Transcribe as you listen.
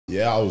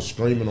Yeah, I was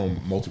streaming on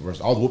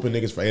multiverse. I was whooping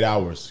niggas for 8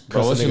 hours.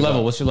 Bro, what's your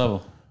level? What's your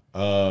level?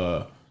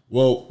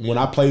 Well, when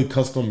I play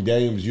custom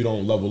games, you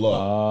don't level up.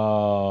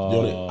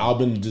 Oh. I've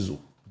been just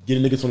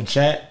getting niggas from the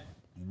chat,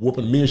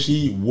 whooping me and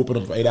she, whooping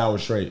them for 8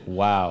 hours straight.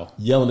 Wow.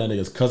 Yelling at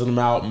niggas, cussing them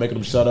out, making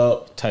them shut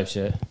up. Type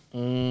shit.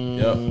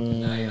 Yep.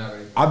 Nah,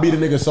 I beat a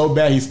nigga so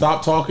bad he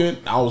stopped talking.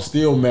 I was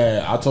still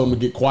mad. I told him to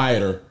get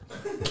quieter.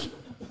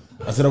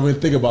 I said I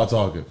wouldn't think about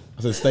talking.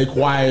 I said stay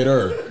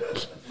quieter.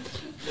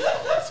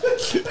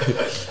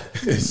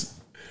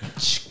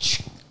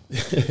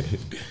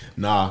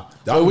 Nah.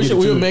 Wait,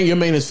 your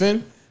main is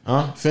Finn?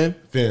 Huh? Finn?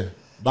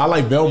 But I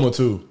like Velma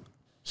too.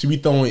 She be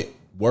throwing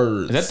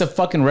words. Is that the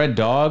fucking red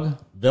dog?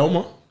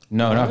 Velma?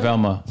 No, not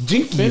Velma.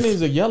 Finn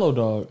is a yellow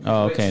dog.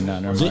 Oh, okay. No,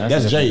 never mind.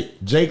 That's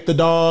Jake. Jake the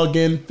dog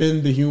and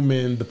Finn the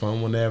human. The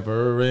fun will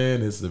never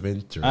end. It's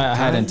adventure. I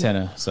had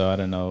antenna, so I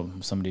don't know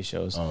some of these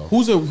shows.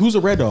 Who's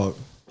a red dog?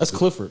 That's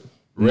Clifford.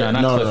 No,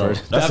 not Clifford.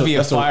 That'd be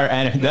a fire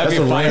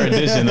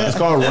edition. It's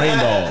called Rain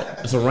Dog.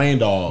 It's a rain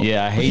dog.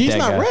 Yeah, I hate He's that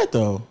not guy. red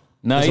though.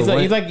 No,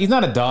 he's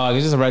not a dog.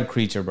 He's just a red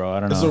creature, bro. I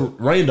don't know. It's a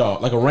rain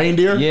dog, like a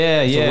reindeer.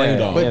 Yeah, it's a rain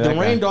dog. But the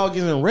rain dog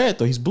isn't red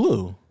though. He's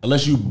blue.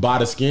 Unless you buy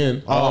the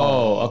skin.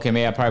 Oh, okay.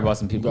 Maybe I probably bought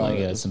some people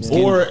some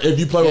skin. Or if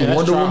you play with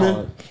Wonder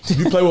Woman, if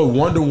you play with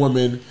Wonder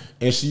Woman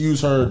and she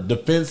used her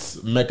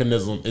defense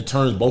mechanism, it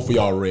turns both of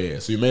y'all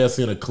red. So you may have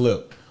seen a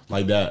clip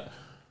like that.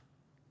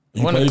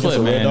 One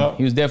clip, man.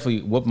 He was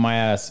definitely whooping my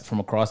ass from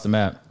across the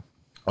map.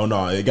 Oh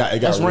no, it got.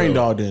 That's real. Rain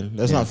Dog then.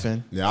 That's not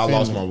Finn. Yeah, I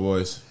lost my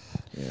voice.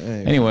 Yeah,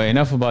 anyway,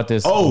 enough about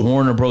this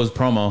Warner Bros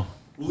promo.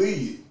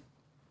 Lead.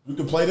 We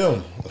can play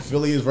them.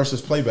 Affiliates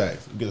versus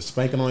playbacks. We get a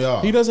spanking on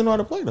y'all. He doesn't know how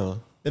to play though.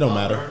 It don't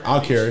matter.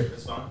 I'll carry.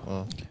 It's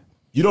fine.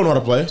 You don't know how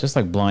to play. Just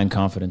like blind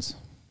confidence.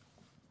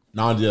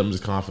 No, I'm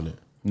just confident.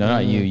 No,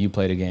 not you. You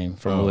play the game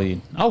from the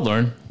lead. I'll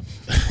learn.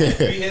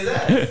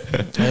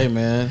 Hey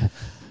man,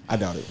 I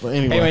doubt it. But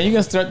anyway, hey man, you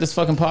gonna start this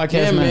fucking podcast,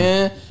 yeah,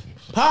 man.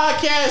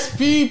 Podcast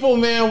people,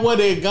 man,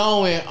 what is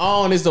going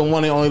on? It's the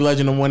one and only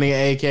legend of winning,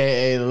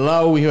 aka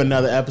Low. We hear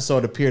another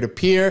episode of Peer to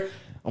Peer.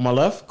 On my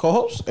left,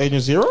 co-host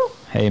Agent Zero.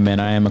 Hey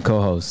man, I am a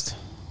co-host.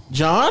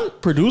 John,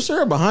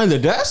 producer behind the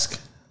desk.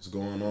 What's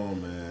going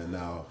on, man?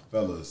 Now,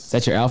 fellas, is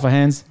that your alpha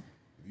hands?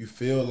 If you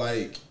feel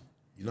like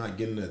you're not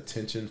getting the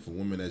attention for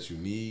women that you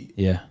need,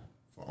 yeah,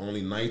 for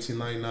only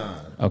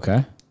 $19.99,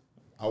 okay,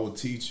 I will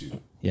teach you.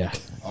 Yeah.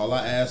 All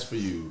I ask for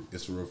you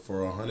is to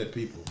refer 100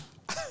 people.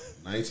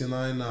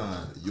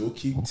 $19.99, you'll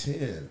keep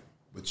 10,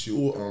 but you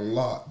will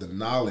unlock the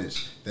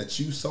knowledge that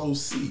you so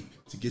seek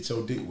to get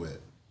your dick wet.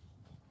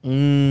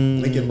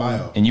 Link in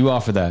bio. And you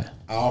offer that?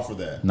 I offer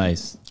that.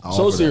 Nice.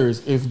 So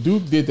serious. If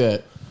Duke did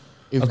that,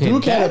 if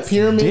Duke had a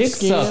pyramid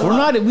scheme, we're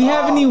not. We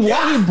haven't even.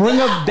 Why you bring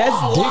up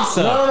that's dick suck?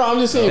 No. I'm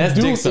just saying. That's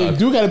dick suck. If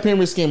Duke had a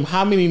pyramid scheme,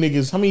 how many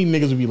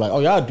niggas would be like, oh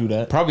y'all do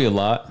that? Probably a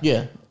lot.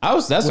 Yeah.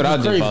 That's what I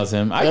would do if I was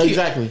him.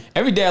 Exactly.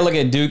 Every day I look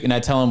at Duke and I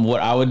tell him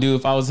what I would do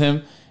if I was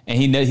him. And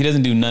he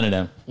doesn't do none of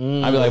them.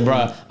 I'd be like,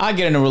 bro, I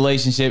get in a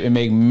relationship and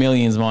make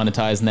millions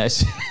monetizing that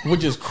shit.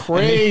 Which is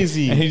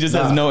crazy. And he just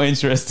has no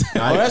interest.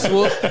 That's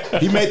what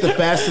he made the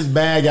fastest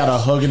bag out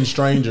of hugging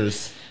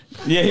strangers.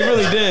 Yeah, he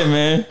really did,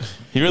 man.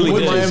 He really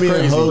did. Miami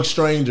and hug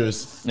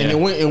strangers. And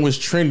it was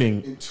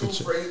trending. In 2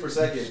 frames per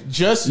second.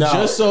 Just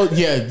so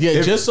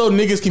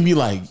niggas can be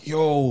like,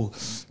 yo,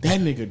 that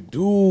nigga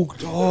Duke,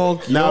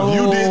 dog. Now, if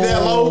you did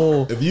that,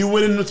 Low, if you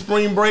went into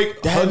spring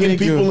break hugging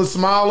people and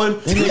smiling,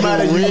 you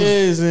might have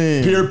used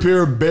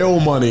peer bail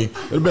money. It'd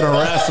have been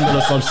harassment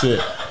or some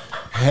shit.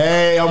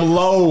 Hey, I'm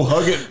Low,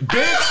 hugging,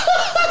 bitch.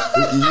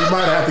 You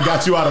might have to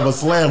got you out of a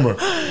slammer.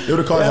 It would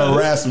have called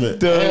harassment.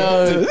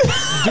 Dude,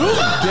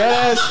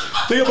 that's...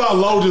 Think about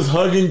Low just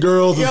hugging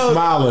girls and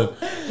smiling.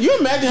 You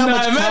imagine how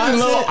much imagine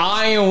Low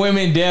eyeing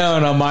women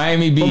down on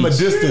Miami Beach from a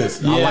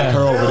distance. Yeah. I like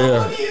her over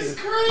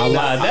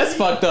there. That's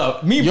fucked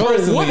up. Me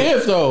personally. What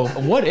if though?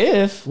 What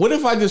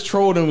if I just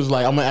trolled and was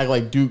like, I'm gonna act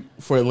like Duke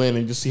for Atlanta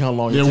and just see how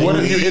long it takes me. What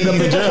if you end up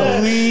in jail?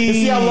 And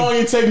see how long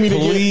it take me to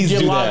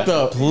get locked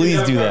up.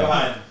 Please do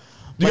that.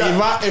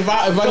 Like if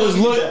I just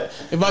look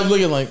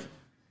at like,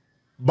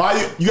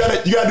 you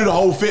gotta do the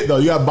whole fit though.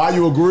 You gotta buy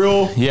you a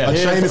grill, a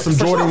chain, and some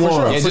Jordan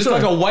 1s. Yeah, just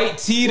like a white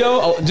tee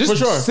though.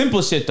 Just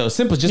simple shit though.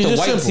 Simple, just a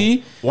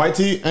white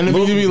tee, and then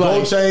you be like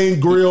gold chain,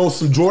 grill,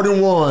 some Jordan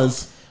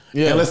 1s.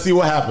 Yeah, and let's see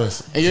what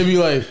happens. And you'll be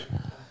like,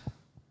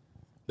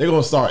 they're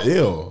gonna start.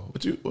 Ew,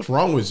 what's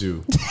wrong with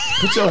you?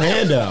 Put your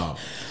hand down.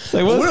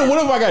 Like,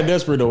 what if I got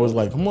desperate though? Was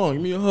like, come on,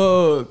 give me a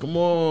hug. Come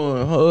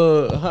on,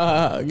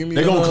 hug. Give me.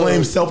 They're gonna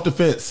claim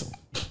self-defense.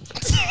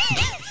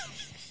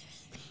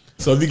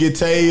 So if you get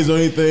tased or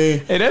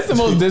anything, hey, that's the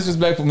most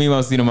disrespectful meme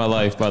I've seen in my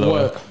life. By the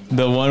way,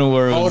 the one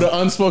where the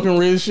unspoken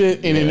riz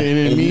shit and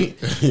then me.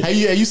 Have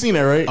you seen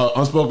that, right?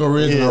 Unspoken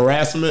riz and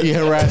harassment.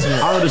 Yeah,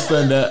 harassment. I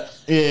understand that.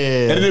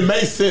 Yeah, and it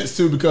makes sense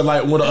too because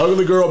like when an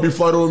ugly girl be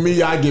flirting with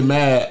me, I get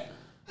mad.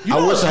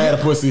 I wish I had a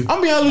pussy.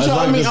 I'm being honest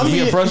with you.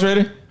 You get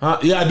frustrated?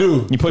 Yeah, I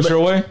do. You push her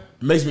away? It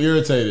makes me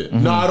irritated.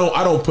 No,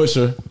 I don't push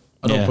her.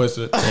 I don't push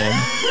her.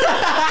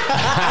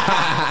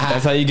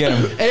 That's how you get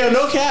them. Hey, yo,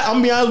 no cat. I'm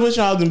gonna be honest with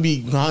y'all. I'm gonna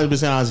be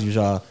 100% honest with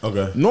y'all.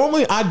 Okay.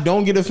 Normally, I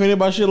don't get offended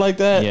by shit like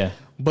that. Yeah.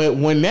 But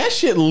when that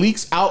shit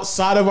leaks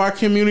outside of our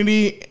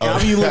community,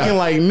 I be looking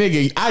like,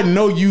 nigga, I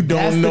know you don't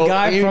That's know. the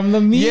guy from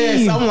the meme.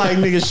 Yes, I'm like,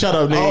 nigga, shut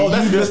up, nigga. Oh,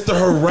 that's Mr.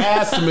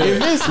 Harassment. With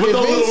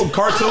those little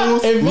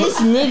cartoons. If this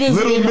nigga's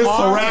Little in Miss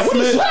our-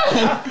 Harassment.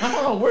 I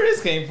don't know where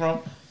this came from.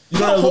 You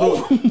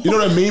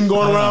know that meme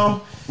going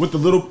around with the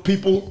little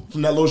people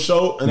from that little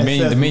show? And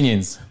The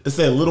Minions. It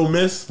said Little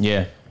Miss.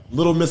 Yeah.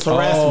 Little Miss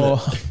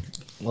Harassment.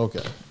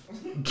 Okay.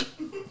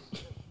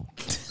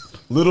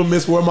 Little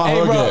Miss, where my Hey,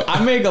 hug bro, at?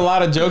 I make a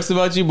lot of jokes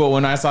about you, but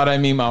when I saw that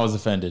meme, I was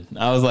offended.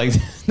 I was like,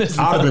 I'd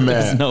have been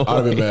mad. No I'd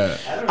have been way. mad.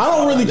 I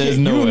don't really care. There's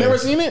no You've way. never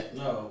seen it?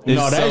 No. It's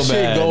No, that so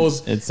shit bad.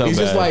 goes. It's so just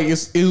bad. like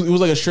it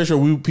was like a stretch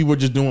where people were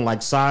just doing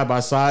like side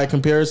by side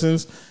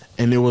comparisons,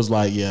 and it was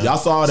like, yeah, Y'all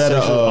saw that?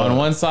 On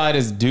one side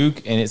is Duke,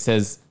 and it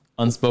says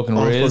unspoken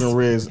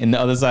Riz, and the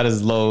other side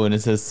is Low, and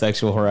it says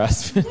sexual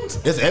harassment.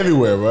 It's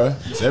everywhere, bro.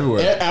 It's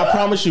everywhere. I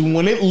promise you,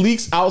 when it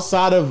leaks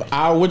outside of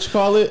our That's the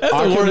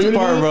our worst community,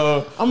 part,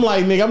 bro. I'm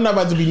like, nigga, I'm not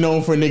about to be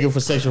known for a nigga for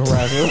sexual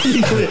harassment.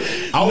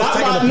 I was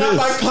taking a not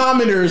by piss.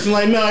 commenters.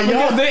 Like, nah,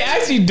 Because y'all. they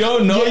actually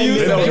don't know Yeah, you,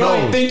 they so they don't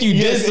might know. think you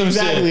did Yes, some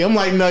exactly. shit. I'm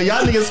like, no,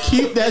 y'all niggas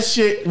keep that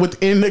shit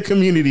within the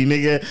community,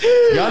 nigga.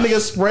 Y'all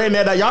niggas spreading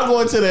that out. Y'all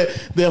going to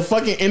the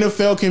fucking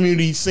NFL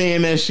community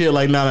saying that shit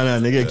like, no,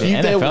 nigga. Keep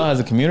NFL that. has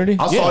a community?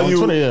 I Yeah, saw on you.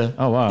 Twitter, yeah.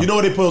 Oh, wow. You know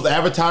where they put those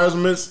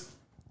advertisements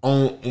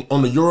on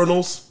the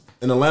urinals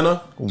in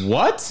Atlanta?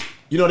 What?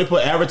 You know they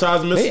put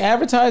advertisements. They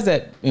advertise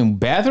that in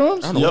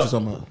bathrooms? I don't know what you're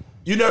talking about.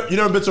 You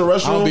never been to a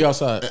restroom? I don't be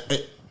outside.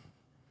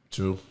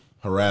 True.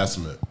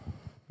 Harassment.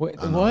 What?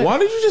 Why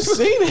did you just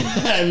say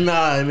that?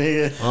 Nah,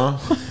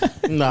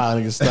 nigga. Nah,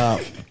 nigga,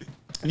 stop.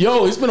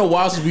 Yo, it's been a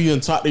while since we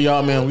didn't talk to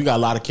y'all, man. We got a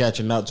lot of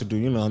catching up to do.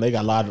 You know, they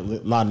got a lot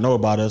to know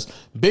about us.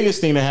 Biggest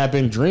thing that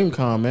happened,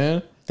 DreamCon,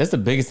 man. That's the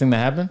biggest thing that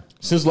happened?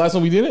 Since the last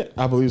time we did it,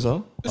 I believe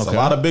so. It's a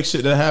lot of big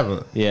shit that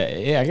happened.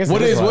 Yeah, I guess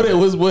What it is a lot.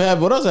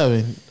 what else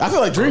happened? I feel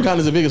like DreamCon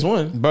is the biggest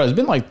one. Bro, it's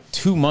been like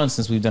 2 months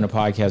since we've done a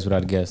podcast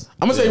without a guest.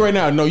 I'm gonna tell you right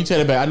now. No, you take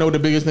it back. I know what the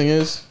biggest thing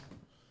is.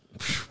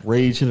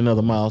 Rage hit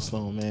another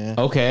milestone, man.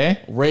 Okay.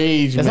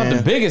 Rage, That's man. not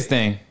the biggest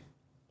thing.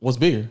 What's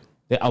bigger?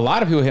 A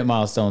lot of people hit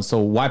milestones, so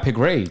why pick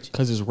Rage?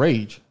 Because it's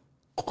rage.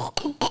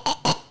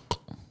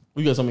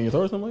 You got something in your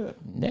throat or something like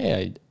that?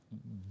 Yeah.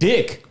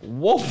 Dick.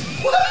 Whoa.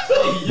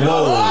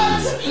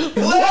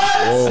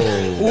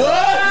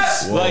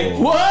 What? Like,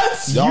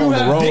 What? Y'all you on the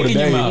have road dick in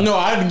your today. mouth.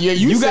 No,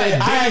 you got said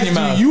dick I in your asked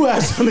mouth. you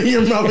had something in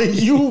your mouth and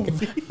you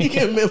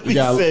vehemently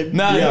said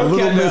Nah, Yeah, you Little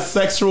can't- Miss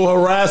Sexual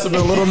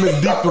Harassment, Little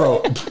Miss Deep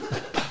Throat.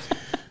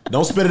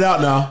 Don't spit it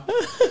out now.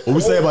 What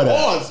we say about that?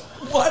 pause.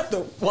 What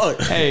the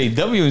fuck? Hey,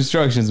 W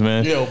instructions,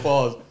 man. Yo,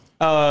 pause.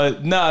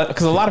 Nah,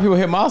 because a lot of people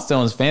hit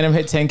milestones. Phantom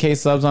hit 10K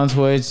subs on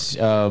Twitch.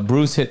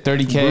 Bruce hit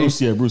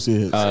 30K. Bruce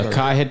hits.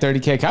 Kai hit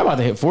 30K. Kai about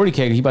to hit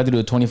 40K. He about to do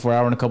a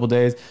 24-hour in a couple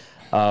days.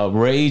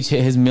 Rage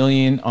hit his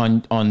million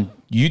on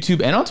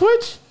YouTube and on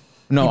Twitch?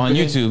 No, on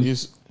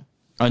YouTube.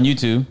 On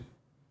YouTube.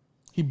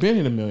 He been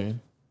in a million.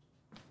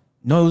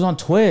 No, it was on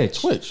Twitch.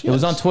 Twitch, It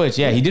was yes. on Twitch.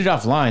 Yeah, he did it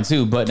offline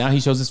too, but now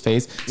he shows his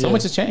face. So Yeah.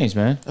 much has changed,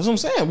 man. That's what I'm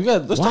saying.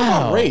 Let's talk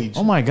about Rage.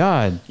 Oh my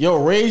God. Yo,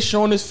 Rage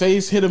showing his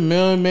face, hit a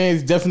million, man.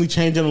 He's definitely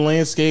changing the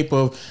landscape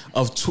of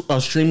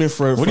streaming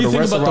for What do you the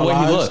think rest about of the our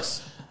way he lives.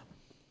 looks?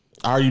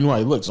 I already know how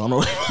he looks. I don't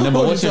know. No,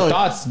 but what's your telling-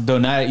 thoughts though?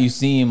 Now that you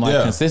see him like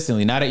Yeah.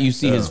 consistently, now that you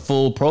see his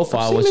full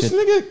profile, Seen what's this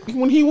your nigga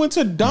when he went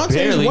to Dante's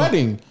Barely.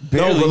 wedding.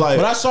 barely? No, but like,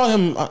 But I saw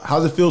him.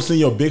 how's it feel seeing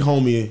your big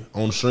homie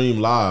on stream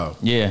live?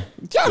 yeah,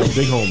 Y'all Yo,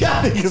 big homie.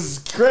 Y'all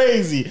niggas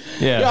crazy.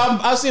 Yeah.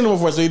 I've seen him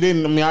before, so he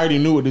didn't. I mean, I already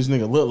knew what this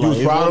nigga looked You like.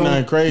 was proud of It him?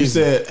 wasn't crazy. You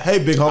said, "Hey,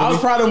 big homie." I was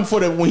proud of him for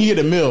when he hit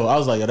the mill. I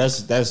was like, yo,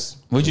 that's.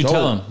 what'd you dope.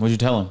 tell him? What'd you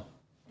tell him?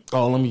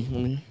 Oh, let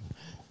me.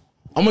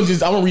 I'm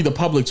gonna read the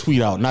public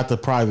tweet out, not the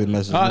private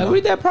message.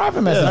 Read that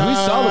private message. We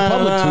saw the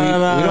public tweet.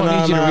 We don't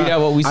need you to read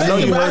out what we I know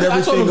said. you heard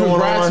I told everything him going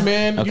congrats, on.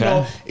 man. Okay. You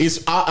know,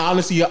 it's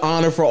honestly an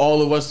honor for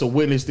all of us to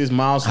witness this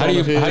milestone. How do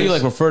you of his.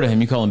 like refer to him?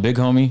 You call him big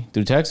homie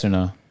through text or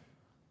no?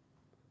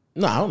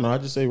 No, I don't know. I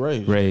just say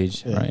Rage.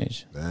 Rage.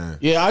 Damn.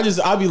 Yeah,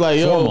 I'll be like,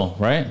 yo, Formal,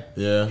 right?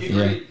 Yeah, He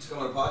agreed to come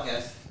on a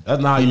podcast. that's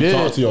not how you yeah.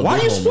 talk to your. Why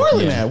are big you homie.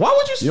 spoiling Yeah. that? Why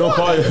would you spoil don't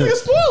call that? it- You're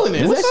spoiling it.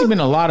 There's What's actually up? been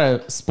a lot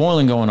of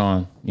spoiling going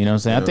on. You know what I'm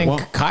saying? I think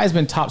Well- Kai's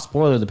been top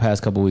spoiler the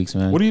past couple weeks,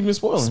 man. What have you been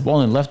spoiling?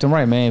 Spoiling left and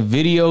right, man.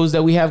 Videos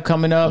that we have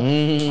coming up,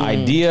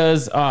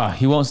 ideas.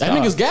 He won't stop. That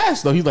nigga's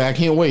gas though. He's like, I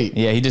can't wait.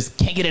 Yeah, he just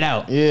can't get it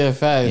out. Yeah,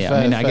 facts. Yeah, facts,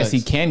 I mean, I guess he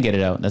facts. can get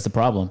it out. That's the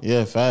problem.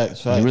 Yeah,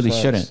 facts. He really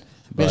facts. shouldn't.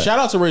 Man, But- shout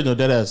out to Original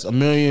Deadass. $1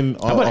 million.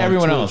 How about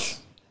everyone else?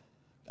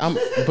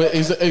 But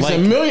is Like- a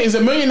million? Is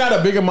 $1 million not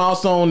a bigger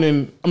milestone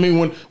than? I mean,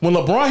 when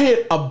LeBron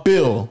hit a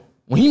bill,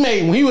 when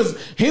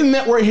his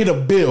network hit a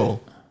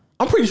bill,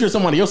 I'm pretty sure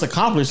somebody else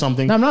accomplished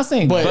something. No, I'm not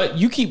saying, But- but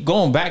you keep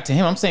going back to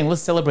him. I'm saying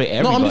let's celebrate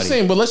everybody. No, I'm just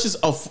saying. But let's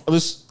us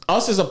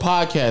as a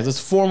podcast. Let's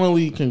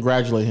formally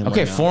congratulate him.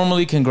 Okay, right now.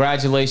 formally,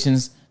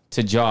 congratulations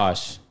to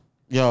Josh.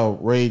 Yo,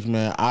 Rage,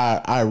 man,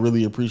 I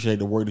really appreciate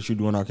the work that you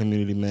do in our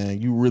community,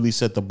 man. You really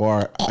set the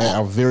bar at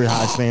a very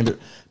high standard.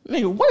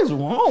 Nigga, what is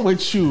wrong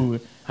with you?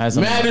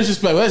 Mad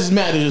disrespect. That's just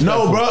mad disrespect.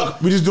 No, bro.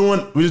 We just doing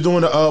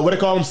what they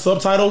call them,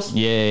 subtitles.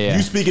 Yeah.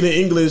 You speaking in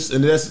English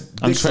and that's.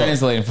 I'm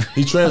translating.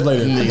 He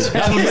translating. That's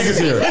what niggas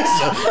here.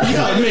 You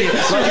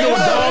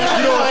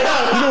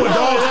know when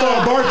dogs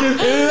start barking.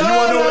 You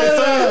want to know what they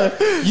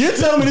say? You're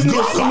telling me this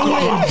nigga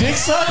smooth dick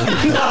suck?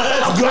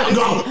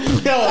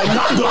 Nah,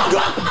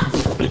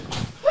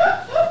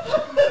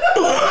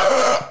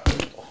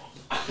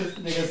 This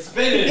nigga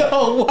spitting.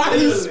 Yo, why are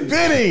you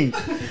spitting?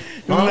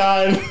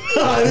 Nah,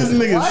 this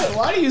nigga.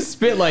 Why do you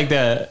spit like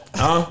that?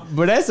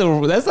 But that's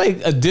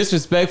like a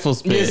disrespectful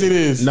spit. Yes, it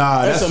is.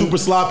 Nah, that's super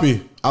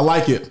sloppy. I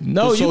like it.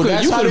 No, so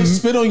that's how they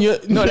spit on your.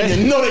 No,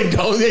 they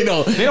don't. They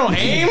don't. They don't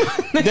aim.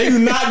 They do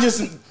not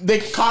just. They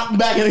cock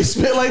back and they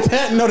spit like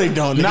that. No, they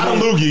don't. Not a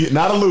loogie.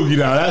 Not a loogie.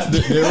 Now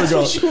there we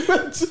go. What you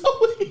were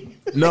doing.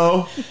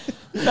 No.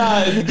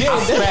 Nah,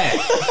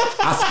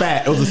 I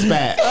spat. It was a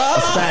spat.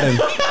 A spatting.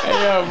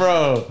 Hey, yo,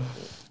 bro.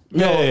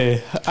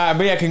 Hey. All right,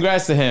 but yeah,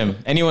 congrats to him.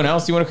 Anyone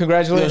else you want to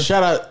congratulate? Yeah,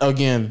 shout out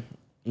again,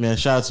 man.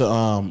 Shout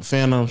out to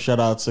Phantom. Shout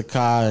out to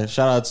Kai.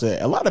 Shout out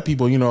to a lot of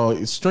people. You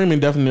know, streaming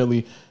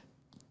definitely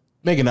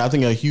making, I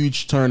think, a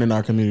huge turn in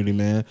our community,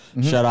 man.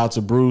 Shout out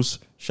to Bruce.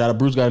 Shout out,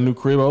 Bruce got a new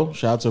cribbo.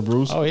 Shout out to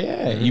Bruce. Oh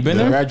yeah, you been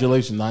there?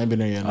 Congratulations. I ain't been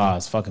there yet. Oh,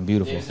 it's fucking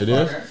beautiful. It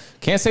is.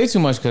 Can't say too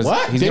much because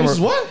What? Davis is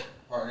what?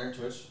 Partner in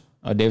Twitch.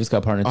 Oh, Davis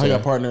got partner. Oh, he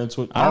got partner in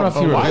Twitch. I don't know if he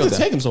Why revealed does it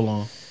that. take him so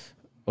long?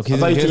 Okay, I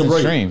thought he you took a doesn't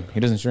break. stream. He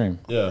doesn't stream.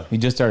 Yeah. He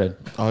just started.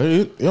 Oh,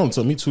 it don't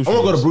took me 2 I'm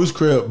gonna go to Bruce's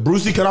crib.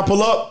 Brucey, can I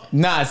pull up?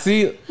 Nah,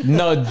 see,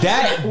 no,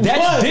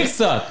 that's dick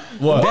suck.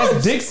 What?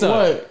 That's dick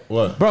suck.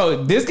 What?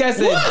 Bro, this guy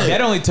said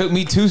that only took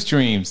me 2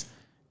 streams.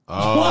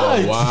 Oh,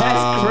 What? wow.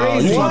 That's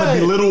crazy. You trying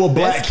to belittle a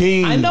black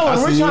king? I know,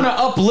 and we're see trying you. to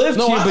uplift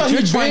No, you, I but thought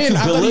you're he trying been. to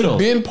I thought belittle.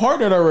 he been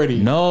partnered already.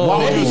 No, Why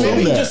would you assume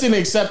Maybe he that? just didn't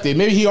accept it.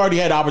 Maybe he already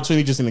had the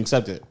opportunity, just didn't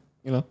accept it.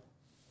 You know?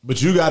 But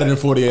you got it in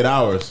 48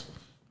 hours.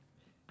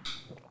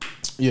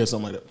 Yeah,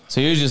 something like that. So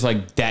you're just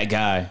like that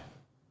guy.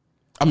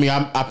 I mean,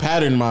 I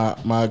patterned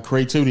my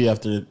creativity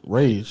after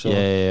Rage. So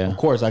Yeah. of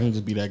course I can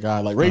just be that guy.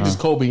 Like Rage is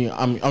Kobe.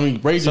 I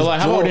mean Rage So is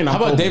like, Jordan. how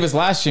about Kobe. Davis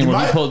last stream where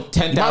might- we pulled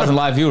 10,000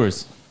 live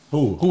viewers?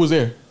 Who? Who was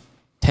there?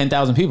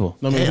 10,000 people.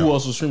 I mean, Damn. who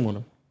else was streaming with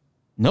him?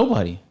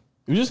 Nobody.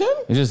 It was just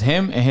him. It's just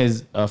him and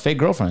his fake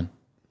girlfriend.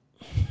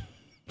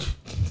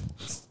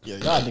 Yeah,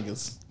 y'all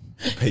niggas.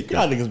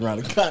 Y'all niggas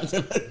around the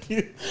content.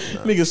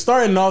 Niggas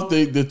starting off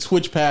the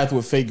Twitch path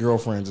with fake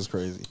girlfriends is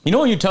crazy. You know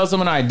when you tell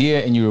someone an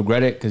idea and you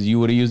regret it because you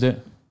would have used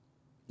it?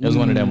 It was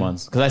one of them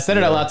ones. Because I said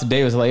it out loud to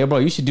Davis. Like, yo, bro,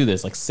 you should do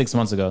this like 6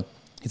 months ago.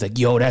 He's like,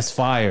 yo, that's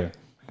fire.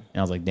 And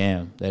I was like,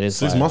 damn, that is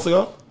 6 fire. months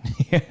ago?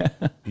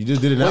 You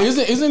just did it now? Wait,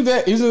 isn't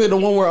that the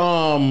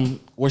one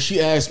where she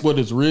asked what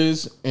is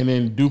Riz, and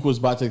then Duke was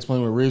about to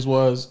explain what Riz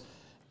was,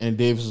 and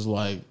Davis was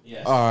like,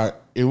 Yes. all right,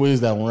 it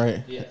was that one,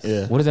 right? Yes.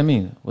 Yeah. What does that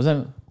mean? What's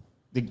that?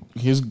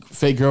 His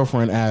fake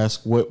girlfriend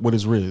asked what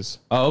is Riz,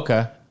 Oh,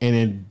 okay. and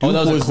then Oh, Duke that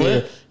was a was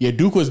there. clip? Yeah,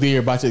 Duke was there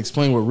about to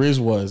explain what Riz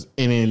was,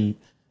 and then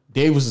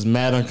Davis is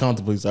mad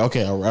uncomfortable. He's like,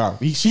 okay, all right.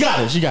 She got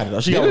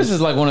it. Davis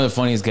is like one of the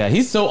funniest guys.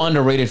 He's so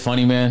underrated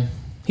funny, man.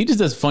 He just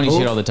does funny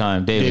shit all the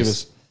time.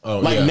 Davis. Oh,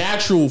 like yeah.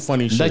 natural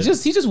funny shit. Like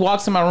he just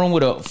walks in my room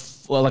with a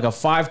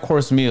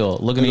 5-course meal,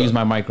 looking to use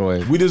my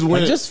microwave. We just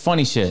went. Like, just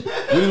funny shit. We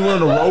just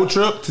went on a road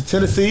trip to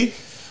Tennessee.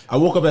 I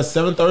woke up at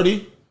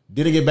 7:30.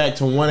 Didn't get back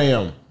till 1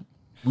 a.m.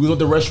 We was at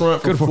the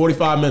restaurant for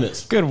 45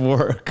 minutes. Good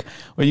work.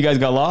 Well, you guys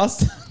got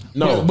lost.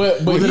 No, Yeah,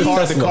 but we was in he- a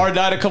The Cessna. car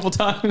died a couple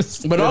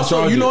times. But Yeah,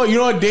 also, charge you know it.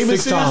 what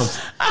Davis 6 is?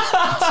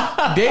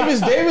 times.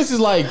 Davis is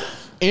like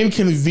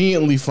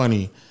inconveniently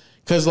funny.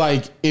 Cause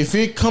like if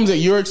it comes at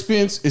your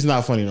expense, it's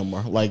not funny no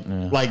more. Like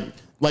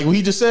what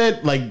he just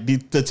said, like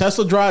the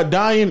Tesla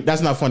dying,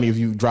 that's not funny if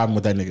you driving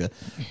with that nigga.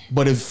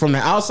 But if from the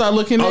outside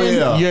looking Oh, in,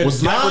 yeah. you're When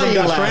Sniper dying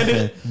got laughing.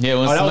 stranded? Yeah,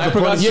 when Oh, that was Sniper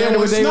the got funny- stranded Yeah, when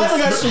with Davis. Sniper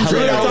got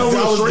stranded,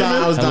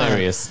 I was dying.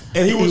 Hilarious.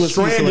 And he was was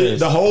stranded hilarious.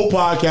 the whole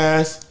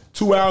podcast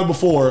 2 hours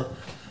before.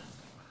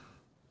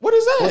 What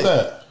is that? What's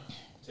that?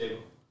 Table.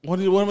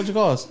 What would you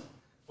call us?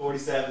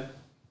 47.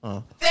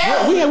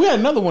 We had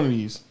another one of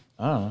these.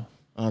 I don't know.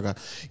 Okay.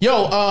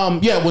 Yo,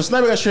 yeah, when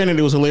Sniper got stranded,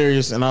 it was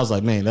hilarious, and I was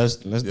like, man, that's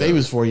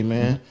Davis for you,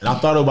 man. And I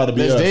thought it was about to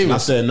be That's us. And I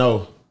Davis. said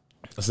no.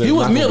 I said, He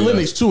was "Not near gonna be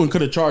Linux us." too and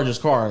could have charged his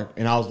car,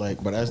 and I was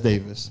like, but that's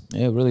Davis.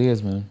 Yeah, it really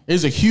is, man.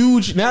 There's a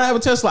huge. Now that I have a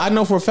Tesla, I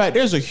know for a fact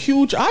there's a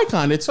huge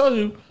icon that tells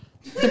you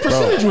the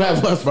percentage you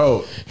have left.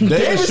 Bro,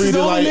 Davis is treated the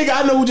only like,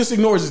 nigga I know who just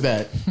ignores his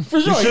dad. For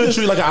you sure. should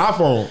treat it like an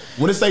iPhone.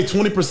 When it say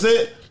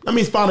 20%, that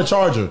means find a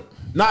charger.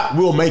 Not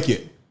we'll make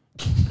it.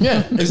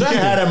 Yeah, You exactly.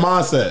 can't have that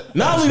mindset.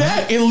 Not only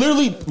that, it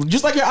literally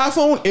just like your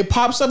iPhone, it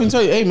pops up and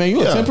tell you, "Hey man,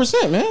 you Yeah. at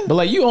 10%, man." But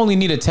like, you only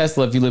need a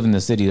Tesla if you live in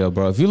the city, though,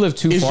 bro. If you live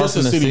too It's far just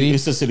from a the city- city,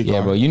 it's a city Yeah,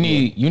 car. bro. You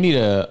need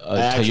a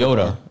Actual Toyota.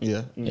 car.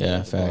 Yeah,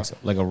 Yeah, facts.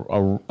 Like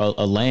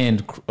a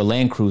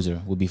Land Cruiser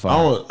would be I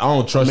fine.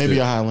 don't trust Maybe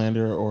it. a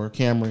Highlander or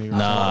Camry. Or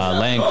Nah,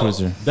 Land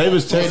Cruiser.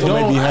 Davis Tesla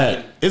may be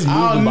hacked. It's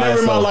I'll moving by never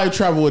in my itself. life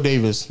travel with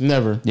Davis.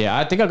 Never. Yeah,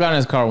 I think I got in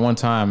his car one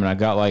time and I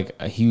got like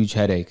a huge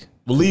headache.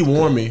 But Lee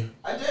warned me.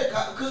 I did,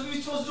 because we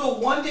were supposed to do a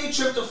one-day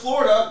trip to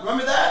Florida.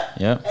 Remember that?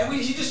 Yeah. And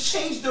he just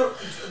changed the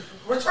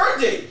return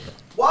date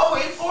while we're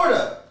in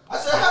Florida. I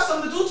said I have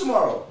something to do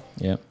tomorrow.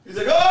 Yeah. He's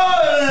like,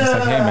 oh. It's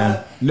like, hey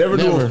man,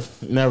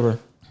 Never.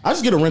 I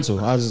just get a rental.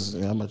 I'm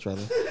gonna try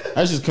to.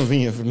 That's just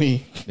convenient for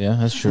me. yeah,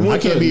 that's true. I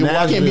can't be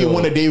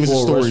one of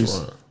Davis's stories.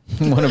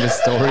 One of his I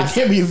stories.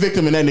 can't be a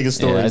victim in that nigga's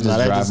story. Yeah, I just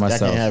drive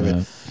myself. I can't have man.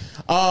 it.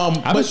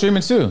 I've been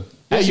streaming too.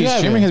 Actually, you have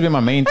streaming it. has been my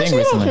main thing Actually,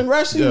 recently.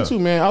 congrats to you too,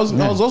 man. I was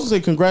also say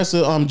congrats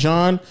to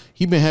John.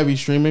 He been heavy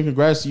streaming.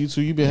 Congrats to you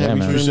too. You been heavy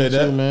man. streaming Appreciate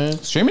too, that. man.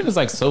 Streaming is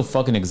like so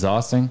fucking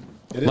exhausting.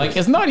 Like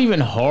it's not even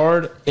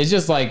hard. It's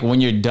just like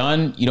when you're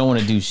done, you don't want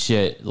to do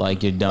shit.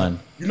 Like you're done.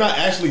 You're not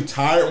actually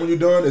tired when you're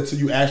done until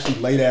you actually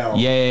lay down.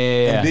 Yeah.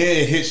 And then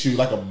it hits you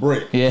like a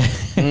brick. Yeah.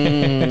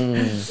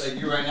 Like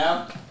you right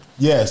now?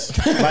 Yes.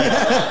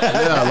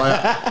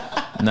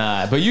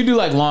 Nah, but you do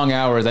like long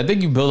hours. I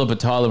think you build up a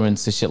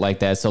tolerance to shit like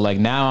that. So like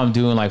now I'm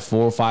doing like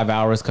 4 or 5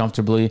 hours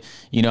comfortably.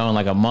 You know, in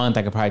like a month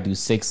I could probably do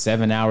 6,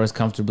 7 hours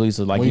comfortably.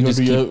 So like When you just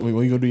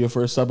gonna do your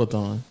first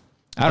subathon?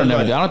 I don't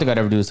think I'd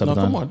ever do a subathon. No,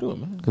 come on, do it,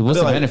 man. Because what's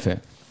the like- benefit?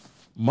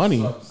 Money.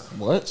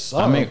 What?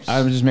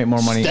 I just make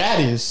more money.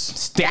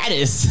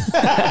 Status.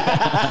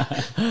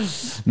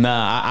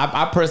 Nah,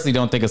 I personally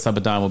don't think a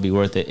subathon will be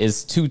worth it.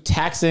 It's too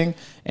taxing,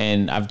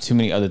 and I have too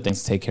many other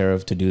things to take care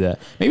of to do that.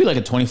 Maybe like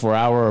a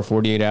 24-hour or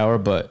 48-hour,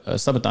 but a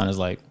subathon is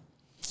like,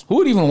 who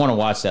would even want to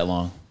watch that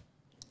long?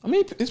 I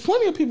mean, there's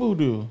plenty of people who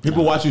do.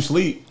 People watch you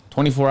sleep.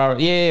 24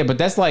 hours? Yeah, but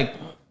that's like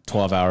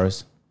 12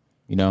 hours.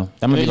 You know,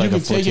 that might be And like you a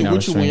can take it 14-hour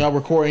with you when stream. y'all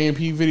record AMP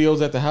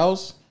videos at the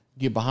house.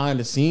 Get behind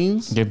the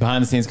scenes. Get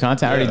behind the scenes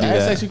content. I already do that.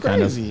 That's actually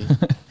kind of. crazy.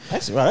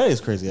 Actually, wow, that is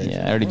crazy. Actually.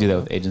 Yeah, I already do that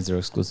with Agents Zero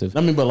exclusive.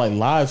 I mean, but like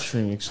live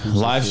stream exclusive.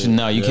 Live shit. stream?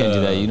 No, you can't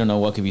do that. You don't know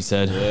what could be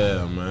said.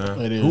 Yeah, man.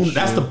 It is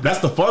That's true.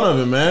 the fun of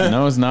it, man.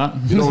 No, it's not.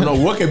 You don't know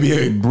what could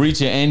be.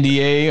 Breach an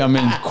NDA. I'm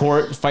in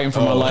court fighting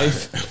for my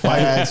life.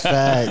 Facts.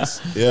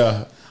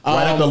 Yeah.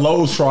 Right after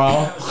Lowe's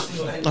trial.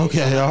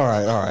 Okay, all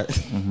right.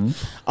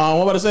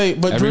 What about to say?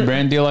 But Every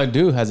brand deal I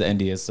do has an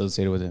NDA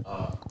associated with it.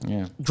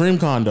 Yeah.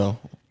 DreamCon though,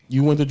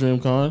 you went to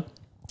DreamCon.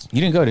 You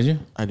didn't go, did you?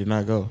 I did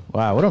not go.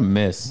 Wow, what a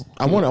miss.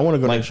 I want to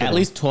go. Like at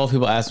least 12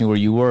 people asked me where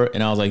you were,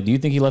 and I was like, "Do you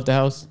think he left the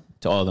house?"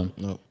 To all of them.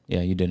 No. Yeah,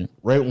 you didn't.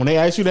 Right when they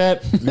asked you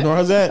that, you know where I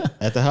was at?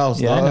 At the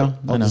house. Yeah, dog.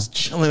 I know. was just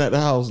chilling at the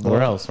house. Dog.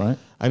 Where else, right?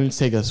 I didn't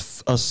take a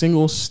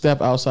single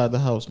step outside the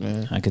house,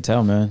 man. I could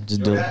tell, man.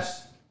 Just do it.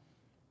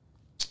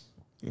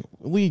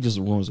 Lee just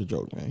ruins the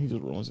joke, man. He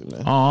just ruins it,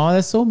 man. Oh,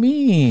 that's so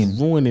mean.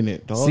 Ruining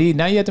it, dog. See,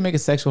 now you have to make a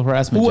sexual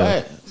harassment Who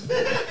joke.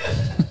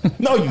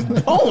 No, you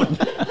don't.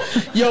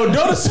 Yo,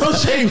 don't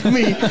associate with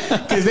me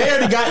because they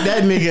already got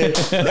that nigga.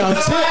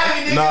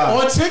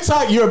 On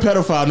TikTok, you're a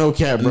pedophile. No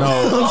cap, bro.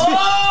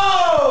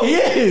 Oh! He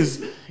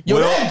is. Yo,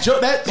 Well- that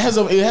joke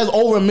it has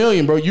over 1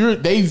 million, bro.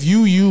 They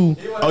view you.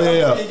 Oh,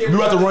 yeah. You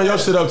have to run your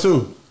shit up,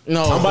 too.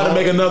 No, I'm about to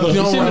make another. You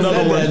don't Shouldn't have run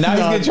said another that. one. Now he's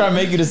gonna try to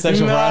make you the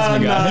sexual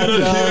harassment guy.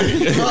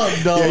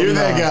 No, You're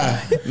that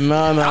guy. No.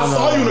 I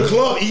saw you in the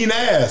club eating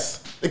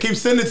ass. They keep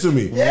sending it to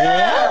me.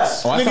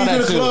 Yes! Oh, I Nigga, saw you in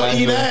that the too. club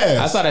eating actually.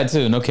 ass. I saw that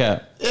too. No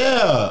cap.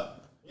 Yeah.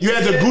 You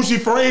had the Gucci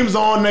frames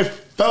on. They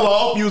fell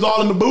off. You was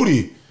all in the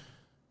booty.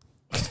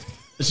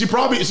 She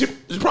probably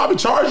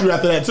charged you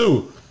after that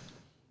too.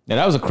 Yeah,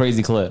 that was a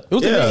crazy clip. It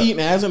was the Yeah. nigga eating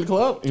ass in the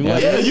club. You know,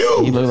 Yeah,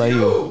 you. He looked like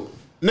you.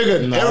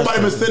 Nigga, Nah, everybody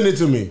been that's sending it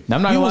to me. Now,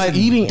 I'm not He gonna was lie.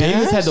 eating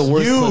Davis ass? had the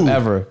worst You. clip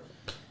ever.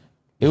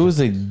 It was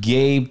a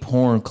gay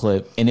porn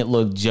clip, and it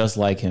looked just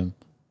like him.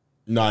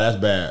 Nah, that's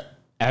bad.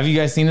 Have you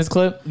guys seen this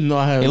clip? No,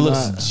 I have It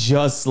looks not.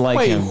 just like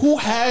Wait, him. who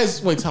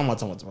has? Wait, tell me.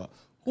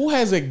 Who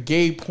has a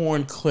gay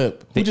porn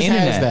clip? Who The just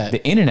internet. has that?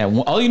 The internet.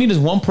 All you need is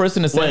one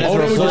person to say Wait, that's oh,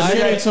 they a were just flag.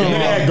 saying it to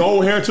him. Nigga had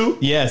gold hair too?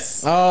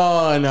 Yes.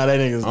 Oh no, that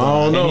nigga's I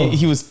don't dumb. know.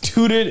 He was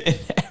tooted. And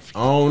everything.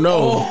 I don't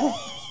know.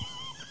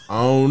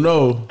 I don't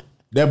know.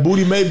 That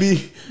booty may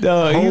be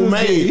No, he was-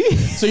 homemade.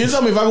 So you're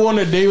telling me if I go on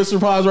the Davis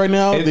surprise right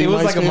now, It they was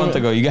might like a spam month it?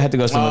 ago. You had to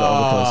go some of the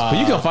other clips, but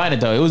you can find it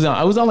though. It was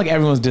on like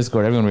everyone's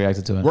Discord. Everyone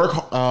reacted to it.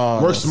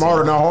 Work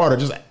smarter, not harder.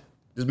 Just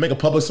make a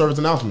public service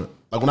announcement.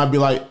 Like when I be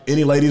like,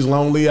 any ladies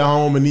lonely at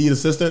home and need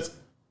assistance,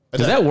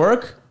 Does that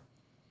work?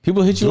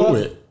 People hit you do up.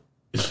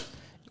 it.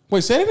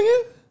 Wait, say it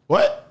again.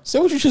 What? Say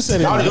what you just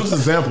said. It was Again. an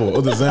example. It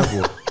was an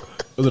example.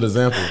 It was an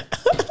example.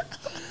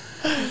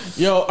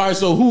 Yo, all right.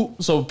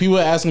 So people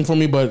are asking for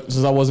me, but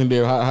since I wasn't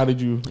there, how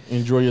did you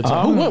enjoy your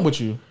time? Who went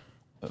with you?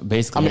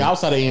 Basically, I mean,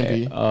 outside of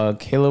AMP.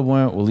 Caleb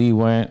went. Lee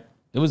went.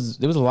 There was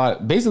a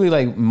lot. Basically,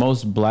 like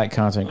most black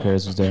content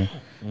creators was there.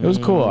 It was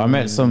cool. I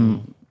met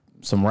some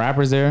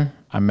rappers there.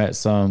 I met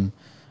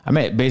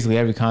basically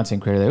every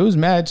content creator there. It was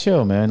mad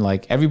chill, man.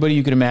 Like everybody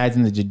you could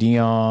imagine, the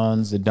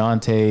Jadeons, the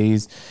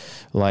Dantes,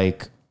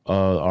 like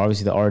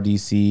obviously the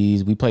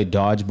RDCs. We played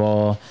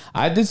dodgeball.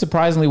 I did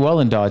surprisingly well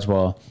in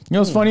dodgeball. You know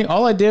what's funny?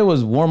 All I did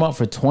was warm up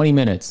for 20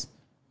 minutes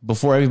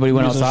before everybody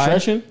went wasn't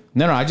outside. stretching?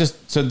 No,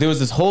 so there was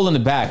this hole in the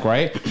back,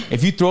 right?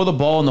 If you throw the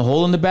ball in the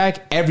hole in the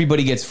back,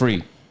 everybody gets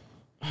free.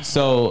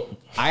 So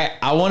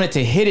I wanted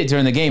to hit it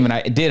during the game, and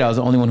I did. I was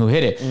the only one who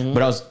hit it,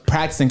 but I was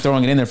practicing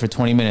throwing it in there for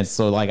 20 minutes.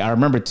 So like I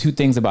remember 2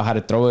 things about how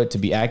to throw it to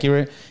be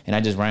accurate, and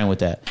I just ran with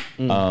that.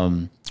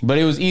 But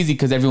it was easy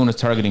because everyone was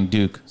targeting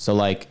Duke. So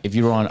like if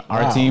you were on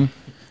our team,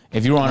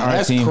 If you were on our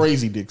That's team,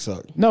 crazy dick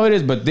suck. no, it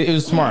is, but it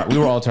was smart. We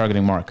were all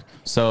targeting Mark.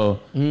 So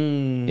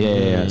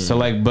yeah. So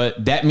like,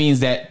 but that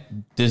means that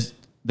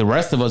the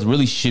rest of us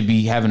really should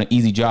be having an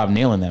easy job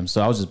nailing them.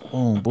 So I was just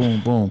boom,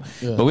 boom, boom.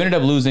 Yeah. But we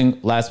ended up losing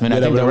last minute.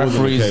 I think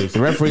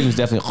the referees was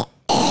definitely.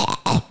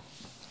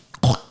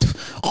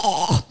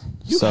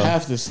 You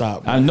have to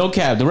stop. No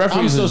cap. The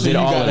referees did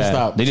all of that.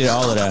 Stop. They did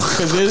all of that.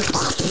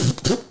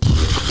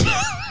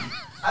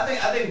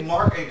 I think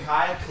Mark and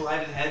Kai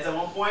collided heads at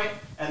one point,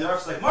 and the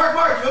ref's like,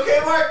 Mark, you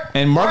okay, Mark?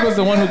 And Mark was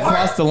the one who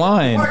crossed the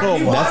line.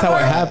 That's how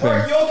it happened.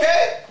 Mark, you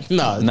okay?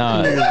 No.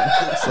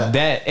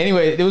 That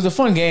anyway, it was a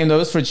fun game though. It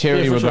was for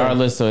charity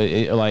regardless.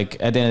 Sure. So like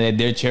at the end of the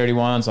day, their charity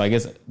won. So I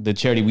guess the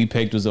charity we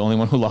picked was the only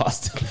one who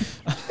lost.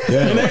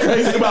 Yeah. And that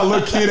crazy about a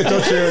little kid at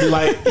your charity,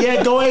 like,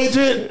 yeah, go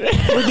agent.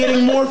 We're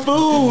getting more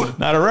food.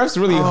 Now the refs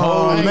really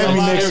hold. Maybe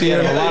next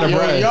year a lot of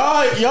bread.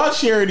 Y'all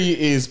charity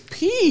is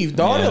peeved,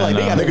 dog. Like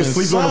they got niggas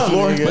sleep on the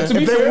floor. But to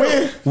be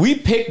fair, we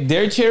picked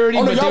their charity.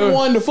 Oh no, y'all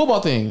won the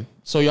football thing.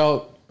 So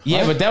y'all.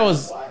 Yeah, but that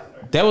was.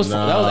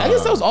 I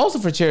guess that was also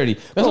for charity.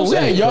 That's what I'm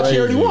saying. Y'all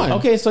charity won.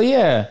 Okay, so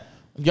yeah.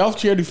 Y'all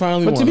charity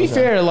finally won. But to be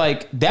fair,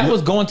 like that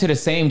was going to the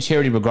same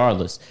charity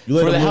regardless.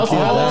 For the House of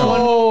Highlights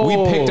one, we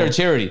picked our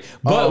charity.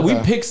 But we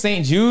picked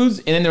St. Jude's,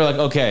 and then they were like,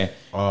 okay.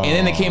 And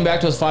then they came back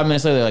to us 5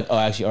 minutes later, they're like, oh,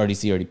 actually,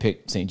 RDC already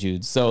picked St.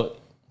 Jude's. So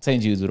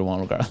St. Jude's would have won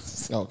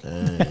regardless.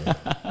 Okay.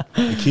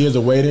 The kids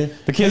are waiting.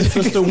 The kids,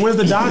 sister, when's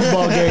the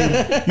dodgeball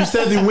game? You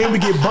said they win, we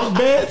get bunk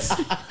beds?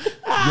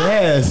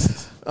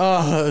 Yes.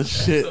 Oh,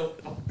 shit.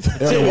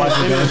 Because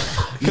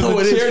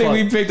the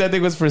charity we picked, I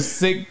think, was for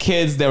sick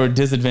kids that were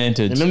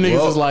disadvantaged. And them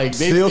niggas was like,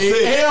 still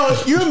sick. Hell,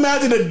 you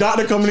imagine the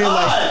doctor coming in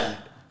like,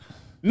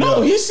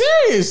 no, he's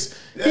serious.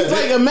 Yeah, he's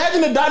like,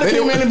 imagine the doctor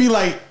came in and be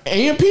like,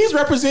 AMP's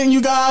representing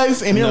you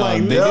guys, and they're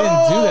like, they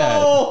didn't do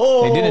that.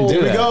 They didn't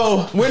do that.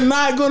 Go. We're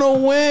not gonna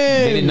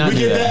win. They did not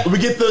do that. We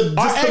get the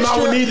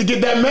amount we need to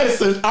get that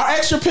medicine. Our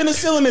extra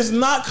penicillin is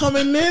not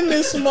coming in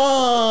this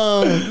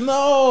month.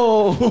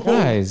 No,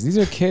 guys, these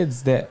are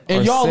kids that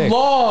and are y'all sick.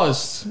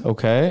 Lost.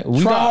 Okay,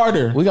 Try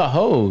harder. We got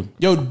hoed.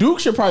 Yo, Duke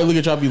should probably look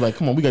at y'all and be like,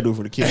 come on, we gotta do it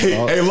for the kids.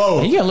 Hey,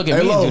 Lo. You can't look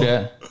at me and do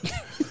that.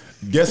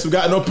 Guess we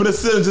got no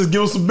penicillin. Just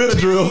give us some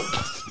Benadryl.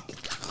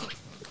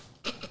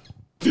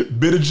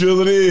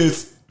 Benadryl it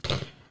is.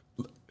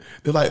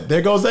 They're like,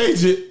 there goes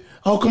Agent.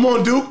 Oh, come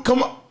on, Duke.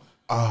 Come on.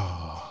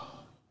 Oh.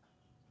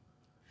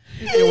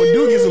 Yeah, when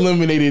Duke gets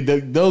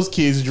eliminated, those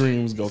kids'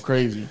 dreams go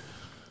crazy.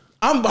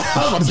 I'm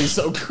about to say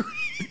so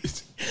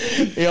crazy.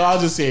 Yo, I'll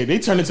just say it. They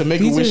turn into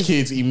Make-A-Wish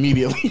kids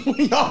immediately.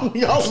 when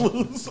y'all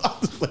lose.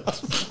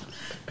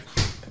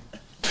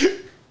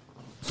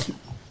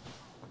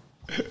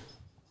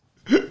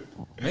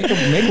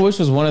 Make-A-Wish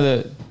was one of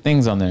the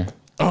things on there.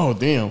 Oh,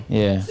 damn.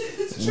 Yeah.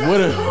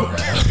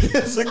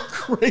 That's a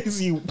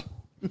crazy.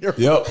 Yep.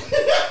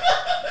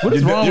 What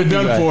is wrong you're with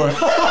done you for.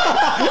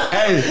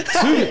 hey,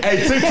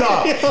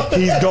 TikTok.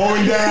 He's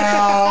going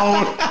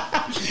down.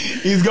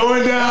 He's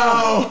going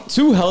down.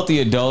 Two healthy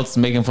adults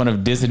making fun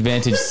of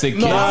disadvantaged sick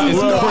kids.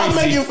 I'm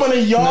making fun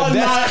of y'all.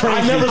 That's crazy.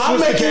 I never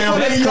switched the camera.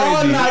 That's crazy.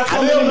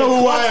 I don't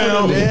know who I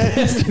am,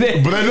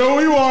 but I know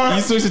who you are.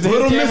 You switched it to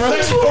Little his Miss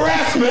camera? Sexual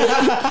Harassment.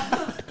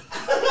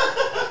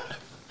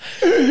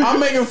 I'm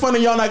making fun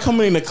of y'all not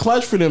coming in the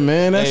clutch for them,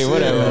 man. That's Hey,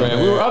 whatever,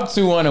 man. We were up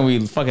 2-1 and we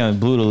fucking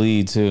blew the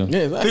lead too. Yeah,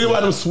 exactly. Think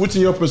about them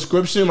switching your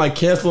prescription, like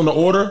canceling the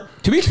order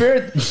To be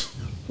fair,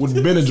 with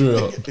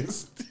Benadryl.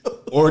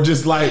 Or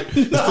just like,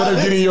 instead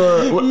of getting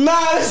your...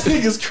 Nah, this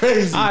nigga's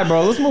crazy. all right,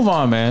 bro. Let's move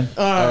on, man.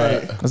 All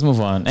right. Let's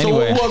move on.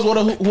 Anyway, So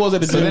who was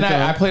at the so then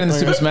I played in the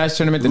Super Smash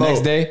tournament the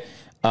next day.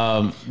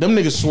 Them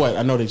niggas sweat.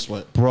 I know they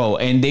sweat. Bro,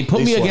 and they put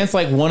me sweat. against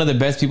like one of the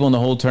best people in the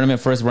whole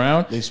tournament first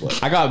round. They sweat.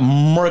 I got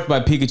murked by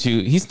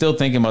Pikachu. He's still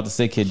thinking about the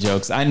sick kid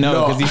jokes. I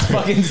know because he's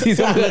fucking. He's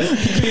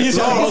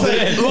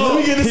Let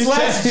me get this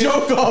last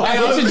joke off. Hey,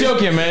 what's your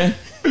joke here, man?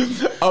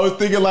 I was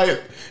thinking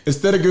like,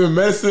 instead of giving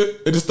medicine,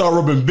 they just start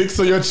rubbing Vicks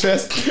on your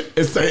chest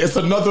and say, it's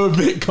another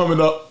event coming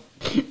up.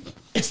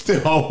 It's still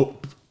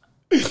hope.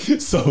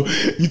 So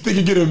you think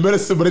you're getting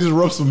medicine, but they just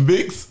rub some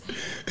Vicks.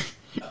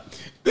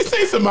 This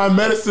ain't some my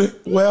medicine.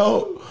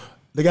 Well,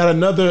 they got a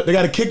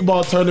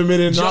kickball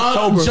tournament in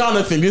October.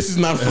 Jonathan, this is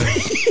not funny.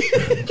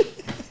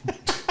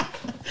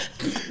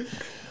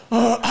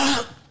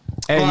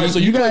 Hey, All right, so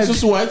you guys are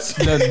sweats.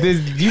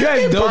 You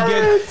guys don't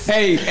get.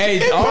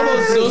 Hey, all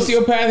those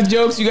sociopath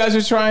jokes you guys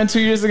were trying 2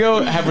 years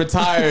ago have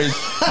retired.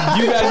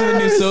 You guys are the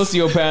new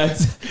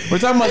sociopaths. We're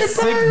talking about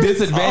sick,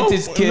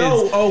 disadvantaged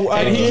kids.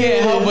 And he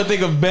can't help but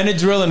think of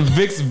Benadryl and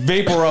Vicks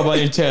Vapor Rub on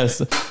your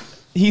chest.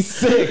 He's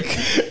sick.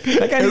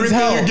 That guy needs Everything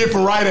help. you get for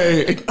Rite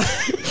Aid.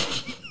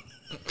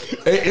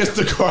 Hey,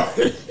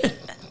 Instacart.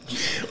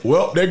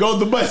 Well, there goes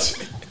the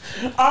budget.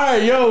 All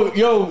right,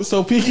 yo.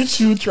 So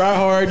Pikachu, try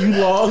hard. You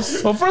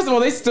lost. Well, first of all,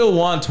 they still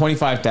won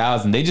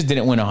 25,000. They just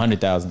didn't win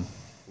 100,000.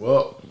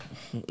 Well,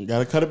 You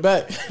gotta cut it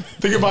back.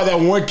 think about that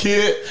one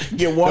kid.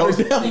 Get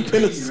watered down.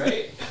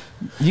 Right?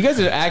 You guys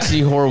are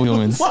actually horror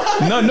humans.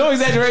 No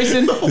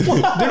exaggeration.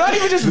 They're not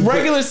even just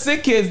regular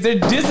sick kids. They're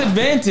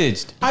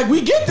disadvantaged.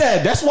 We get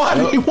that. That's why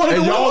they wanted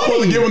and to y'all supposed to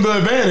money. give them the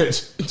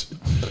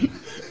advantage.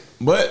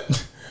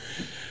 But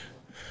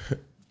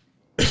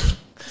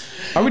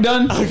Are we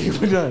done? Okay,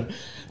 we're done.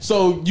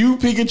 So you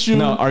Pikachu.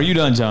 No, are you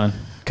done, John?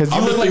 Because you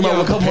I'm look just like you thinking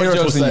have about a couple what more the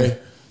parents jokes will in you.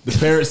 say. The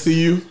parents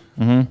see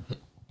you.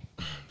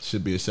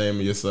 Should be ashamed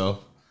of yourself.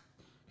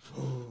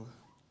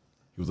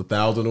 He was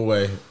 1,000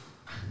 away.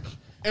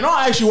 In all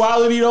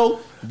actuality, though,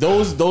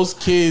 those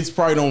kids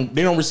probably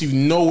don't receive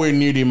nowhere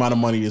near the amount of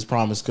money that's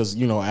promised because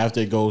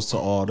after it goes to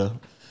all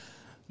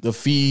the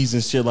fees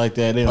and shit like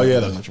that. They don't get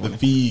that much money. The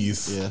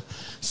fees. Yeah.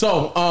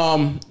 So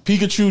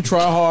Pikachu,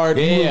 try hard.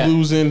 You were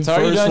losing. So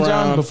are you first done,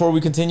 John? round. Before we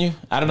continue,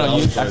 I don't know.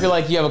 I feel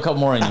like you have a couple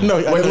more in you. No,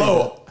 Wait,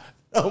 low.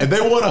 If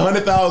they won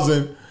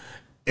 100,000,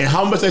 and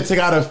how much they take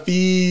out of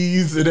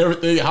fees and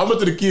everything, how much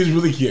do the kids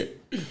really get?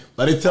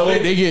 Like they tell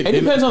They get. It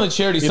depends on the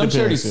charity. Some depends,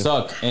 charities yeah.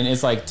 suck, and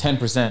it's like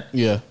 10%.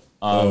 Yeah.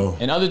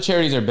 And other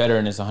charities are better,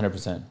 and it's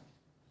 100%.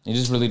 It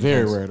just really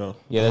Very depends. rare though.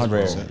 Yeah, that's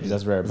rare. 100%.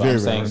 That's rare. But Very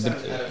I'm rare.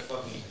 saying At a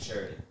fucking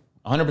charity.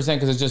 100%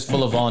 because it's just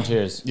full of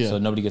volunteers, Yeah. so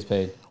nobody gets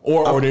paid.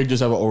 Or they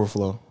just have an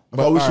overflow.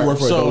 But we should work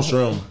for so- Adult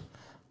Swim.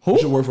 Who? We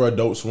should work for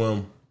Adult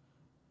Swim.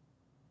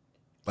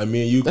 Like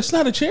me and you That's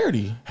not a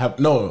charity. have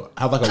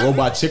like a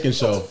robot chicken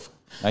show.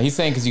 He's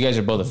saying because you guys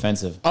are both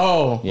offensive.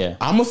 Oh, Yeah.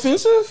 I'm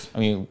offensive. I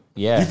mean,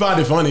 yeah, You find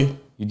it funny.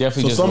 you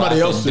definitely so just somebody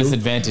laughed at else do.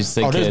 disadvantaged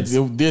sick Oh, kids.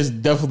 there's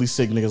definitely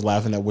sick niggas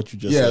laughing at what you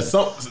just Yeah, said.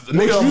 some What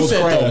nigga you almost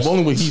said crashed. though,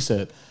 only what he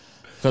said.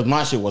 Because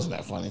my shit wasn't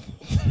that funny.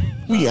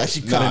 We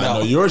actually cut it Nah, out.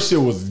 no, your shit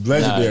was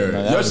legendary.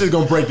 Nah, that your was- shit's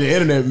gonna break the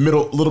internet.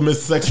 Little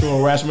Miss Sexual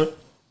Harassment.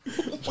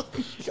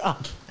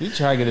 You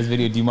try to get this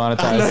video I know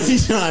demonetized.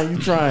 he's trying.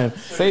 He's trying.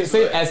 Say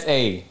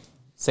SA.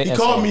 Say He SA.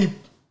 called me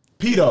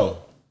pedo.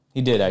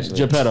 He did actually.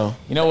 Geppetto.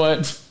 You know what?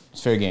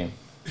 It's fair game.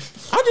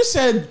 I just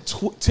said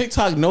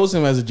TikTok knows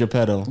him as a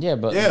Geppetto. Yeah,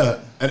 but Yeah,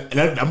 and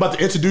I'm about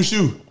to introduce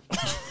you.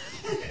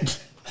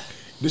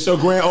 This your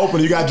grand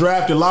opening. You got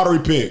drafted lottery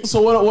pick.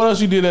 So what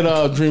else you did at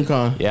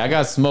DreamCon? Yeah, I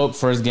got smoked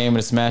first game in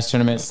the Smash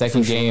tournament.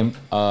 Second game,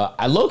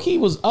 I low key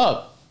was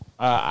up.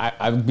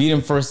 I beat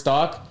him first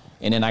stock,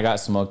 and then I got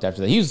smoked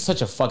after that. He was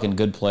such a fucking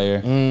good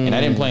player, and I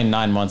didn't play in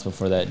 9 months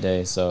before that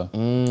day. So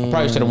I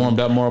probably should have warmed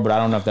up more, but I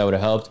don't know if that would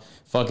have helped.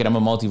 Fuck it, I'm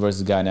a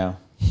multiverses guy now.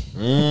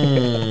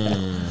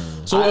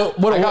 So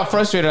I got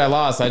frustrated. I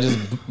lost. I just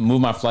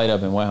moved my flight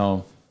up and went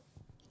home.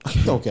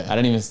 Okay. I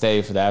didn't even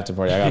stay for the after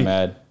party. I got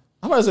mad.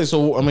 I'm about to say.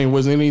 So I mean,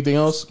 was there anything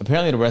else?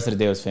 Apparently, the rest of the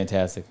day was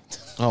fantastic.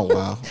 Oh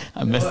wow.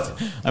 I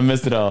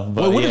missed it all.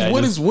 But Wait, yeah,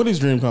 what is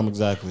DreamCon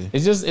exactly?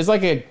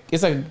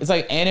 It's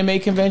like anime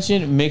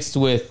convention mixed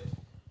with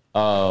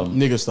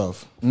Nigga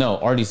stuff. no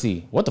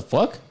RDC. What the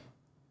fuck?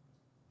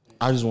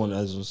 I just want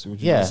to see what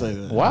you Yeah. want to say.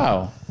 There.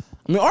 Wow.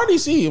 I mean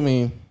RDC. I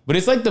mean, But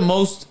it's like the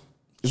most.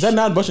 is that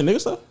not a bunch of nigga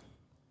stuff?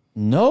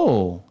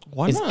 No.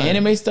 Why it's not?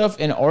 anime stuff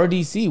and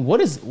RDC. What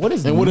is And what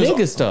is-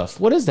 nigga stuff?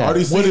 What is that?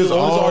 RDC What is does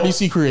all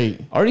RDC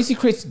create RDC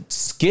creates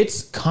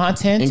skits,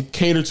 content, and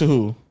cater to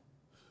who?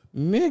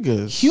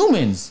 Niggas.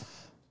 humans.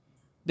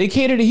 They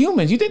cater to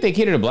humans. You think they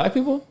cater to black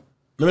people?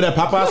 Remember that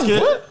Popeye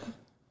skit? What?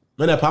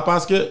 Remember that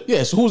Popeye skit?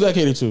 Yeah. So who's that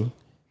cater to?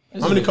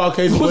 How many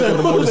Caucasians Who's wake that- up in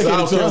the morning who's and say, that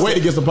I cater to? can't wait to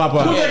get some Who's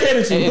Popeye? that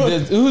cater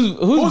to? Who's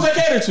Who's that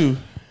cater to?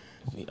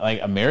 like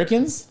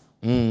Americans?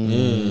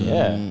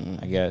 Yeah,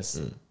 I guess.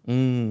 I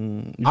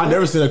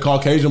never seen a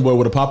Caucasian boy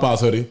with a Popeyes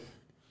hoodie.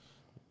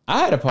 I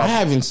had a Popeye. I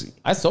haven't seen.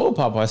 I sold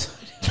Popeyes.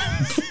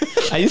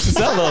 I used to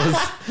sell those.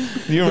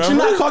 Do you But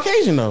remember? you're not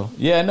Caucasian though.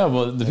 Yeah, no,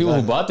 but the people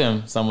who bought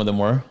them, some of them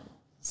were.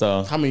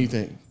 So How many you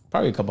think?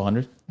 probably a couple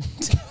hundred.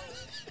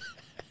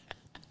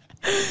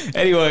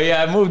 Anyway,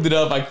 yeah, I moved it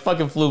up. I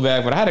fucking flew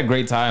back, but I had a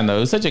great time though.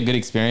 It was such a good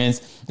experience.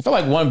 It felt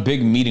like one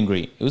big meet and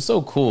greet. It was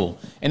so cool,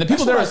 and the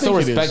people there what are I so think it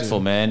is, respectful,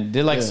 yeah. man.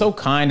 They're like so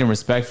kind and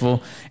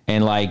respectful,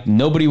 and like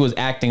nobody was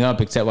acting up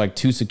except like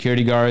 2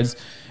 security guards.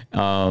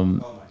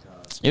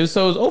 It was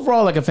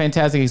overall like a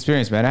fantastic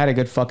experience, man. I had a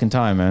good fucking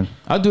time, man.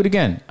 I'll do it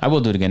again. I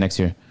will do it again next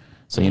year.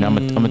 So I'm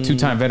a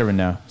 2-time veteran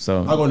now.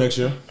 So I'll go next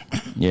year.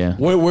 yeah.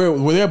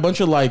 Were there a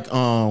bunch of like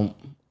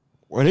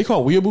are they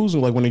called weeaboos?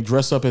 Like when they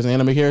dress up as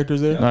anime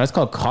characters there? No, that's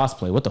called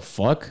cosplay. What the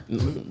fuck?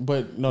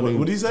 But no,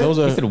 What did he say? Those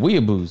He are said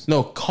weeaboos.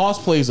 no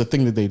cosplay is a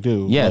thing that they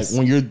do. Yes. like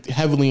when you're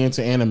heavily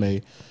into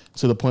anime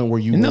to the point where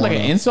you. Isn't that like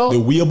wanna- an insult? The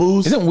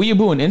weeaboos? Isn't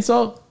weeaboo an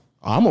insult?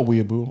 I'm a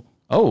weeaboo.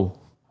 Oh,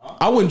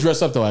 I wouldn't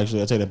dress up though.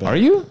 Actually, I take that back. are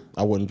you?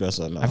 I wouldn't dress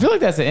up. No. I feel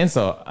like that's an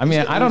insult. I mean,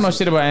 I don't know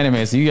shit about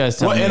anime, so you guys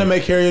tell What me. anime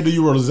character do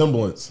you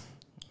resemblance?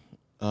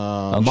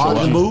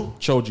 Majin Buu?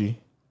 Choji.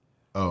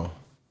 Oh.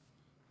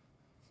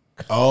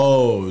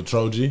 Oh,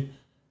 Troji.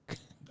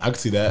 I can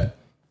see that.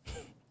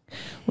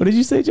 What did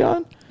you say,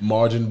 John?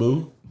 Margin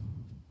Buu.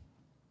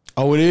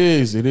 Oh, it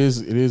is. It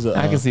is.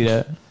 I can see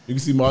that. You can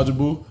see Margin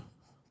Buu.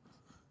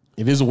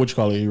 It is a what you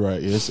call it. You're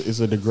right. It's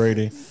a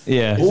degrading.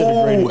 Yeah.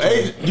 Ooh,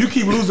 hey, you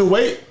keep losing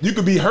weight, you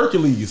could be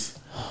Hercules.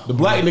 The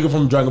black nigga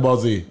from Dragon Ball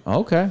Z.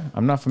 Okay,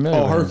 I'm not familiar.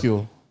 Oh, with him.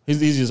 Hercule.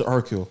 He's just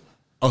Hercule.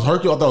 Oh,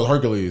 Hercules? I thought it was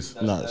Hercules.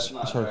 No, it's That's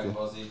not Hercule. Dragon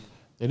Ball Z.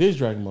 It is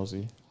Dragon Ball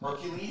Z.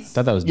 Hercules?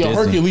 Thought that was Yo,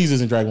 Disney. Hercules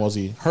isn't Dragon Ball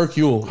Z.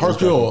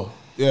 Hercule.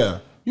 Yeah.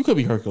 You could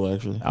be Hercule,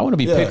 actually. I want to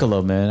be Yeah.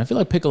 Piccolo, man. I feel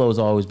like Piccolo has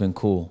always been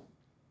cool.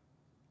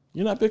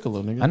 You're not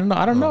Piccolo, nigga.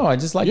 I don't know. I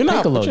just like You're not,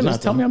 Piccolo. but you're Just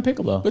not, tell though. me I'm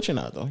Piccolo. But you're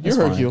not, though. That's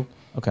You're fine. Hercule.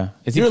 Okay.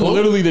 Is he You're cool?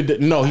 literally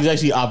no, he's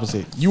actually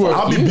opposite. You are.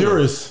 I'll be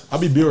Beerus. I'll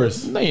be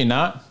Beerus. No, you're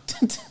not.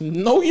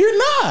 No, you're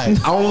not. I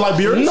don't like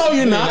Beerus. No,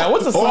 you're Now, not.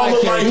 what's a Oh, I side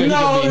look character? like- he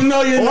No, could be?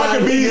 no, you're Or I not.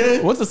 could be.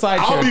 nigga. What's a side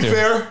I'll character? be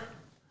fair.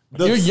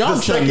 You're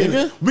Yamcha,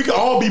 nigga. We could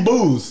all be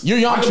Booze. You're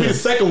I could be Yamcha. the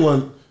second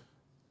one.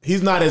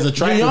 He's not as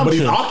attractive, You're but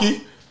he's Yamcha.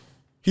 Aki.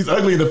 He's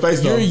ugly in the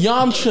face though. You're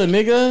Yamcha,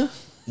 nigga.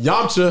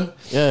 Yamcha.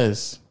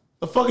 Yes,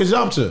 The fuck is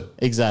Yamcha?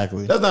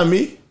 exactly. That's not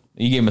me.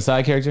 You gave him a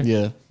side character?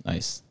 Yeah,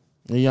 Nice.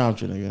 you're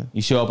Yamcha, nigga.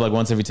 You show up like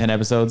once every 10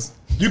 episodes?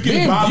 You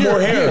can buy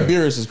more hair.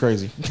 Beerus is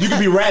crazy. You can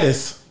be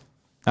Raditz.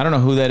 I don't know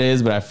who that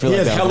is, but I feel He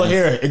like has that hella was-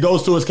 hair. It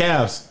goes to his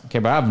calves. Okay,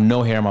 but I have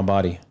no hair on my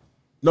body.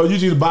 No, you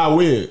need to buy a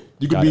wig.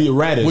 You could Got be it.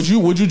 Raditz.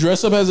 Would you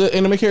dress up as an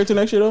anime character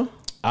next year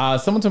though?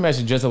 Someone told me I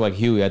should dress up like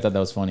Huey. I thought that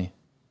was funny.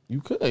 You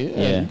could,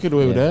 yeah. You could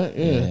away with that,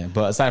 yeah.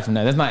 But aside from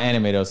that, that's not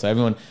anime though. So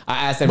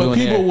I asked everyone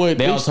people there. would-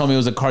 They all told me it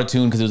was a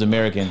cartoon because it was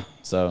American.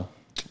 So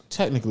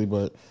Technically,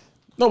 but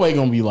nobody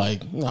gonna be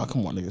like, nah,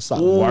 come on, nigga,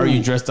 stop. why are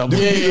you dressed up?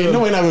 Yeah,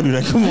 nobody not gonna do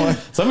that. Come on.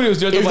 Somebody was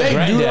dressed If up like they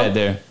do Granddad that-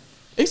 there.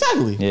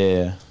 Exactly.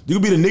 Yeah. You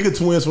could be the nigga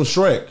twins from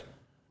Shrek.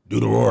 Do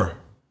the roar.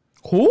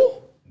 Who?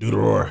 Do the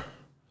roar.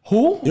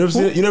 Who?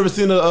 You never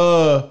seen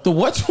the The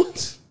what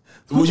ones?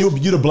 well, you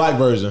the black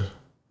version.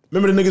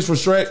 Remember the niggas from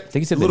Shrek? I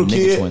think he said little the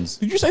nigga kid. twins.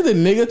 Did you say the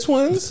nigga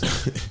twins?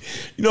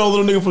 You know a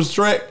little nigga from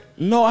Shrek?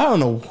 No, I don't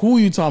know who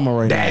you talking about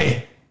right now.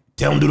 Hey,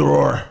 tell him do the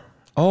roar.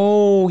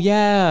 Oh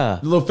yeah.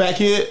 The little fat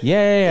kid?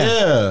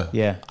 Yeah.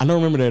 Yeah. I don't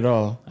remember that at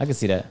all. I can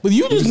see that. But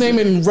you just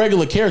naming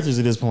regular characters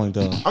at this point,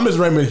 though. I'm just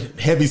naming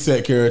heavy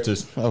set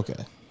characters. Okay.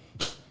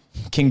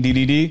 King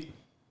DDD.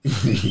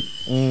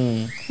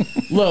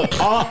 Look,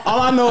 all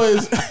I know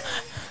is,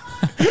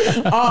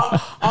 all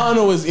I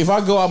know is if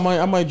I go,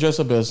 I might dress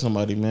up as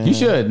somebody, man. You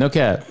should. No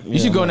cap. You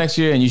should go man. next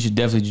year and you should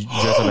definitely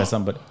dress up as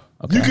somebody.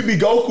 Okay. You could be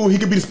Goku. He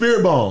could be the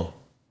Spirit Bomb.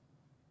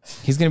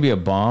 He's gonna be a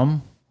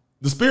bomb.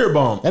 The Spirit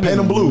Bomb. That Paint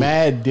him blue.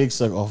 mad dick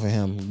suck off of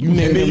him. You And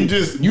named then him. you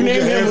just you move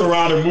named your hands him.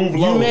 around and move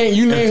low. You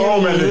named and throw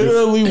him him at niggas.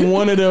 literally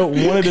one of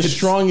the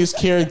strongest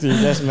characters.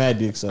 That's mad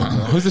dick suck.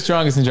 Man. Who's the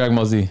strongest in Dragon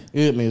Ball Z?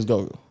 It means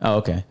Goku. Oh,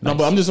 okay. No, Nice.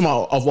 but I'm just talking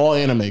about of all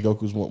anime,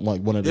 Goku's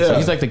one of the. Yeah.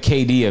 He's like the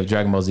KD of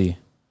Dragon Ball Z.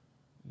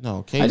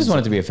 No, I just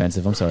wanted to be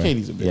offensive. I'm sorry.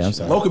 Katie's a bitch. Yeah, I'm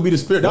sorry. Mo could be the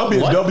Spirit. That'll be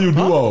a What? W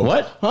duo.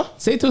 What? Huh?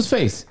 Say it to his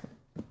face.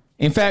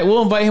 In fact,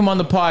 we'll invite him on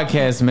the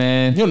podcast,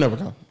 man. He'll never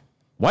come.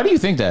 Why do you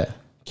think that?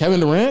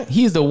 Kevin Durant,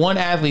 He's the one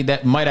athlete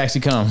that might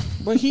actually come.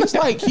 but he's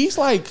like Say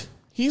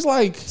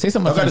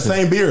something I got the offensive.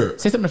 same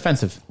beard. Say something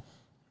offensive.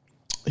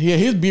 yeah,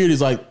 his beard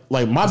is like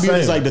my beard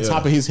is Same, like the yeah.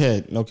 top of his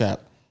head. No cap.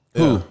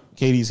 Who?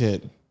 Katie's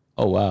head,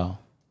 Oh wow.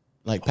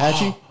 like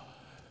patchy.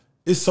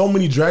 There's so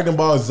many Dragon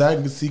Ball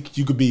exacts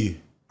you could be.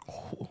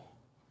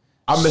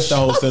 I messed that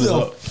whole sentence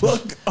up.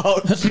 Fuck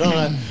up,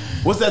 John.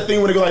 What's that thing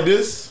when they go like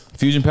this?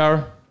 Fusion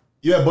power.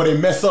 Yeah, but they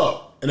mess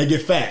up and they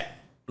get fat.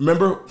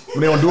 Remember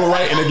when they don't do it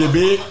right and they get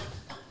big?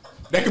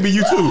 That could be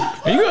you too.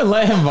 Are you gonna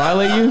let him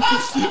violate you?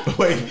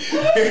 Wait.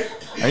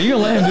 Are you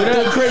gonna let him do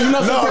that? Crazy, you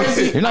know No, so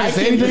crazy. You're not I gonna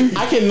say anything?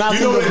 I cannot You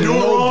know think what of they do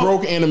no wrong?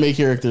 broke anime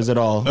characters at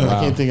all. I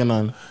can't think of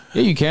none.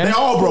 Yeah, you can. They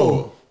all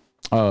bro.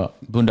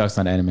 Boondock's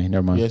not anime.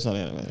 Never mind. Yeah, it's not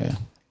anime. Yeah.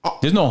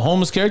 There's no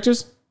homeless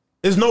characters.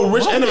 There's no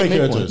rich Why anime they make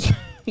characters. one?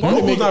 Why they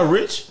Goku's make- not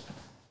rich.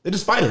 They're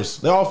just fighters.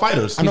 They're all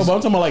fighters. I know, but I'm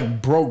talking about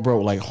like broke,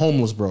 like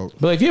homeless broke.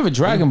 But if you have a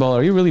Dragon Ball,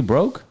 are you really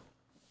broke?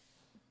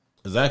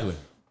 Exactly.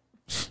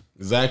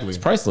 It's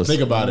priceless.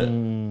 Think about it.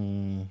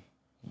 You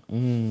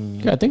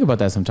gotta think about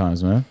that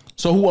sometimes, man.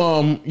 So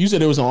who? You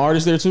said there was an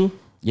artist there too.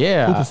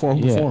 Yeah. Who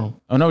performed? Who Yeah. performed?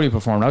 Oh, nobody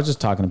performed. I was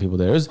just talking to people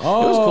there. It was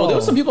cool. There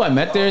was some people I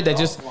met there that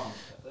just. They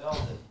all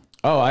did.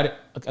 Oh,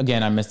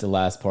 I missed the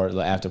last part, the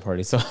after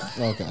party. So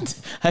Okay.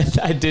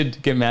 I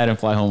did get mad and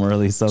fly home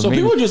early. So, So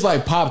maybe- people just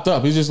like popped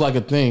up. It's just like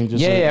a thing.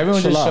 Just yeah, like,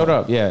 everyone chill just out. showed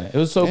up. Yeah, it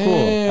was so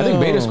cool. I think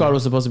Beta Damn. Squad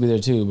was supposed to be there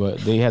too, but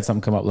they had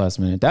something come up last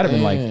minute. That'd have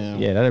been Damn.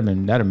 like,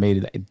 that'd have made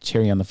it a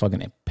cherry on the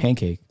fucking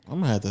pancake.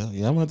 I'm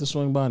gonna have to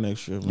swing by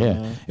next year. Yeah,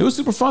 Man. it was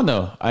super fun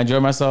though. I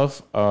enjoyed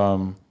myself.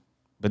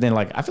 But then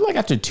like I feel like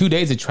after 2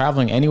 days of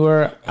traveling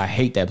anywhere, I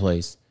hate that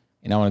place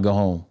and I want to go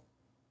home.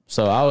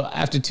 So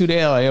after 2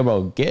 days, I'm like, yo,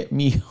 bro, get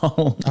me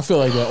home, I feel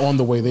like they're on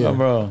the way there.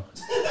 bro.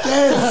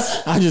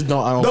 Yes. I just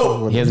don't. I don't. fuck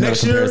No. with He it. has no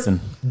Next year, comparison.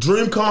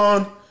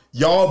 DreamCon,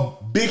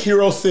 y'all Big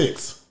Hero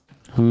 6.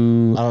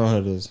 Who I don't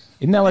know who it is.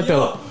 isn't that like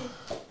the?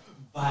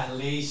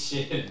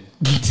 Violation.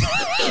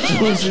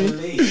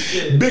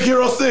 Big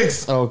Hero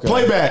 6. Okay.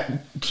 Playback.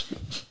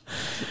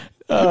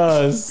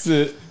 Oh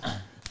shit!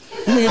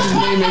 He's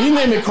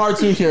naming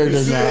cartoon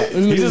characters now.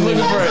 He's just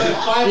looking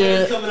for. 5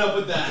 minutes coming up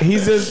with that.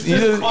 He's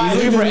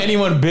looking for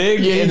anyone big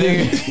and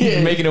then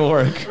Yeah. making it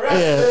work.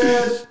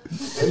 Yeah.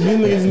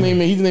 He's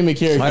naming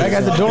characters. Oh, that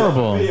guy's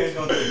adorable.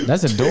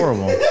 That's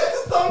adorable.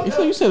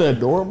 You said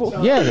adorable?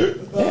 Yeah,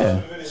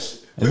 yeah.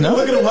 No,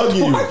 Look at him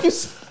hugging you.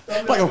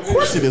 Like, of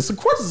course it is. Of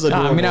course it's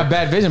adorable. I mean, I have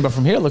bad vision, but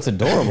from here it looks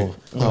adorable.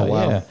 Oh,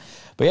 wow. Yeah.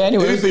 But yeah,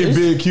 anyway. Anything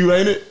big, cute,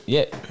 ain't it?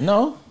 Yeah.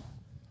 No.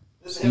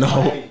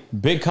 No.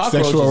 Big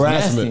cockroach Sexual is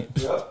harassment.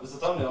 nasty. Yep, it's a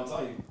thumbnail, I'm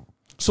telling you.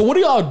 So what do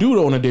y'all do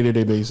though on a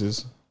day-to-day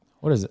basis?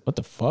 What is it? What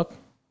the fuck?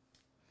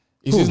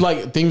 Is this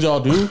like things y'all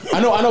do?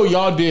 I know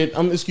y'all did.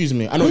 Excuse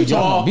me. I know What are you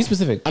talking y'all. about? Be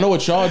specific. I know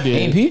what y'all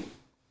did. A&P?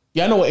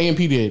 Yeah, I know what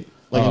A&P did.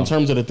 Like Oh. in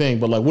terms of the thing,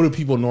 but like, what do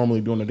people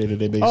normally do on a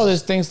day-to-day basis? Oh,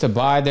 there's things to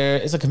buy there.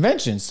 It's a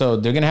convention. So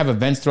they're going to have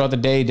events throughout the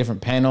day,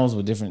 different panels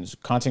with different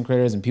content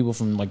creators and people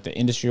from like the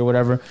industry or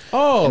whatever.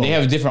 Oh. And they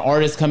have different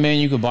artists come in.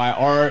 You could buy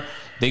art.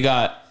 They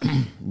got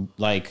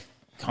like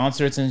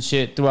concerts and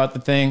shit throughout the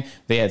thing.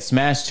 They had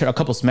a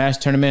couple Smash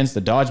tournaments,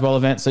 the dodgeball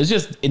event. So it's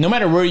just, no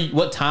matter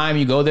what time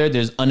you go there,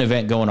 there's an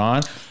event going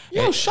on.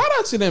 Yo, shout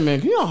out to them,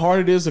 man. You know how hard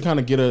it is to kind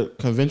of get a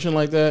convention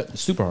like that?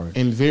 Super hard.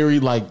 And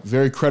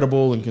very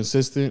credible and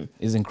consistent.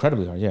 It's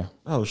incredibly hard, yeah.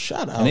 Oh,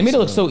 shout out. And they made it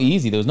look to so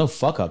easy. There was no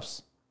fuck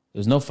ups. It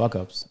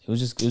was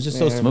just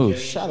so them. smooth.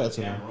 Shout out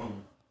to them.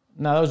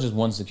 No, that was just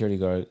one security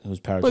guard who was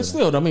parachuting. But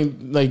still, I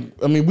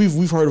mean,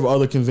 we've heard of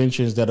other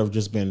conventions that have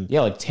just been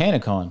Yeah, like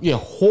TanaCon.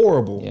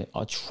 horrible. Yeah,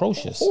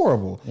 atrocious.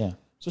 Horrible. Yeah.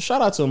 So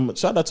shout out to them.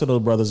 Shout out to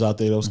those brothers out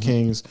there, those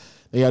kings.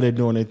 They out there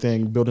doing their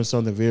thing, building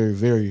something very,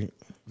 very,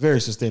 very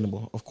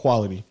sustainable, of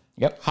quality.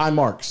 Yep. High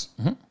marks.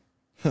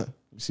 You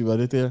see what I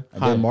did there?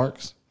 High did.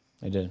 marks.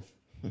 I did.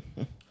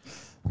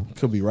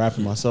 Could be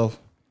rapping myself.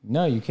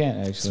 No, you can't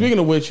actually. Speaking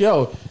of which,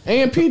 yo,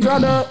 A&P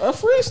dropped a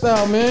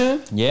freestyle,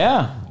 man.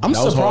 Yeah. I'm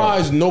That was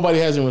surprised nobody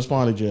hasn't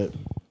responded yet.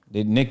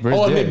 Nick Briz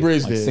Oh, did. Nick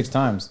Briz like did. 6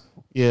 times.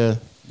 Yeah.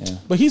 Yeah.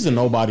 But he's a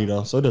nobody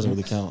though, so it doesn't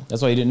really count.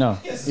 That's why you didn't know.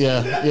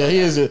 Yeah, he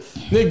is.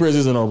 Nick Briz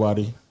is a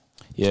nobody.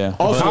 Yeah.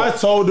 Also, I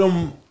told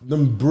them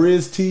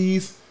Briz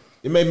tees,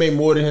 it may make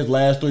more than his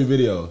last 3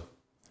 videos.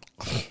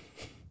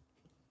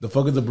 The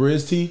fuck is the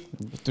Briz tee?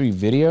 3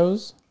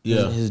 videos?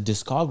 Yeah. His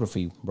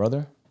discography,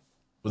 brother.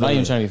 Was Not that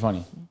even it? trying to be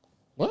funny.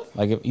 what?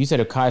 Like, if you said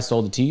if Kai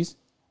sold the tees,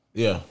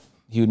 Yeah.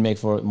 he would make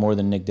for more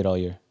than Nick did all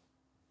year.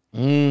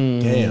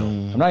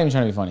 Damn. I'm not even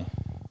trying to be funny.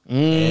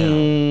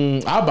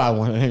 I'll buy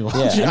one. Hang on.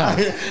 Yeah,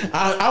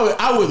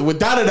 I would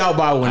without a doubt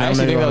buy one. I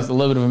actually think that was a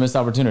little bit of a missed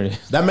opportunity.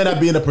 That may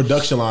not be in the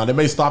production line. They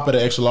may stop at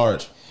an extra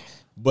large.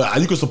 But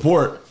you can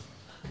support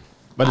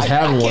by just I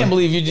having can't one.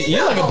 believe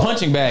you're like a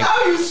punching bag.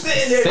 How are you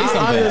sitting there? Say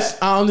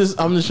something.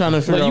 I'm just trying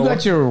to figure But out. you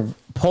got your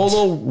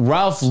Polo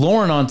Ralph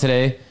Lauren on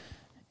today.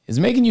 It's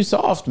making you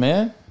soft,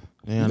 man.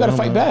 Yeah, You got to I know,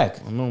 fight man.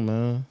 back. I know,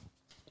 man.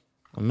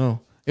 I know.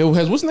 What's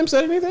his name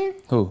said anything?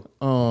 Who?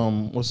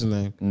 What's his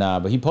name? Nah,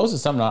 but he posted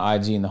something on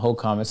IG and the whole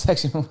comment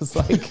section was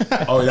like,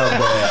 Oh, that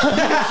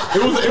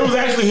was bad. it was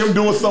actually him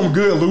doing something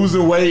good,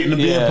 losing weight and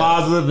being Yeah.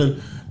 positive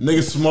and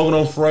niggas smoking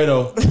on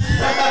Fredo.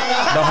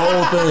 The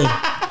whole thing.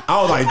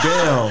 I was like,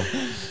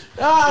 damn.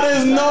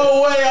 There's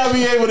no way I'll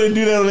be able to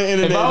do that on the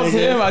internet. if I was nigga.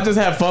 him, I'd just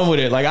have fun with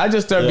it. Like, I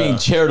just start Yeah. being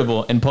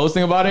charitable and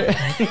posting about it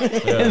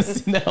and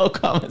seeing the whole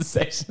comment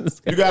sections.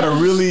 You gotta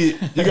really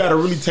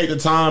take the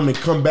time and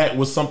come back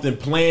with something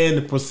planned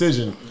and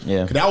precision.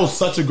 Yeah. 'Cause that was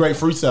such a great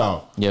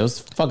freestyle. Yeah, it was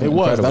fucking It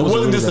was. incredible. That It was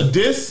wasn't really just a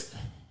diss.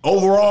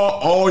 Overall,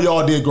 all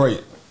y'all did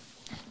great.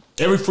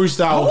 Every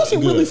freestyle I was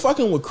wasn't good. really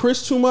fucking with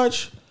Chris too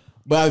much,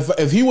 but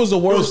if he was the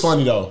It worst, was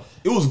funny though.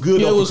 It was good.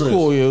 Yeah, though it for was Chris.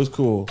 cool. Yeah, it was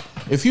cool.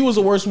 If he was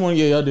the worst one,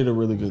 yeah, y'all did a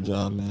really good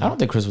job, man. I don't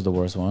think Chris was the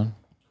worst one.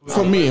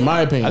 For me, in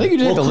my opinion. I think you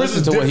just have to Well, Chris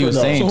listen is to what he was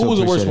different, saying. though. So to who was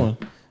the worst appreciate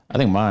it. one? I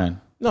think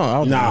mine. No, I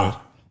don't Nah.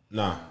 think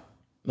No.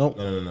 Nope.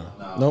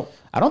 Nope.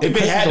 I don't think If it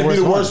Chris had is to the be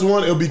the worst worst one.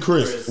 one, it would be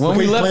Chris. When Because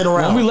we he's playing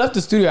around. left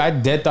the studio, I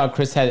dead thought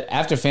Chris had,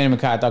 after Phantom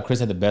and Kai, I thought Chris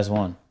had the best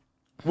one.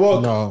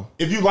 Well, No.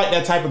 if you like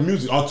that type of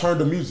music,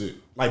 alternative music,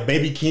 like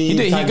Baby King,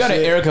 He type got an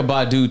shit. Erica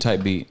Badu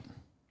type beat.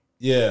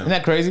 Yeah. Isn't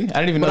that crazy? I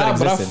didn't even know that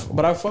existed.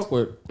 But I fuck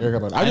with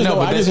Eric Badu. I know,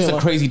 but this is didn't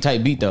a crazy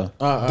type beat though.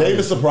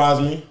 David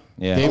surprised me.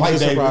 Yeah. I David like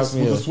just Davis surprised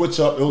me, with yeah. the switch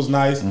up. It was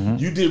nice.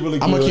 You did really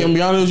good. I'm gonna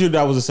be honest with you.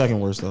 That was the second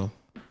worst though.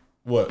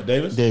 What,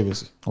 Davis?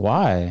 Davis.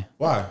 Why?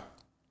 Why?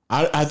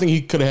 I think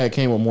he could have had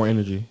came with more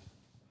energy.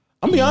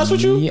 I'm gonna be honest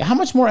with you. Yeah, how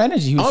much more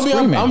energy? He was I'm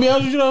screaming. gonna be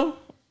honest with you though.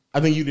 I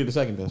think you did the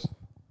second best.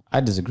 I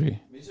disagree.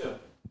 Me too.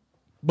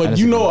 But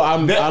you know, I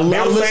They were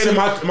saying listen, in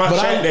my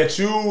but chat that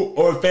you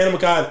or Phantom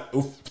Kai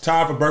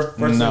tied for first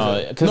No,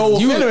 position. because No,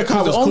 Phantom and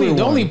Kai was clear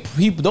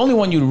the only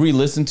one you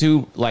re-listen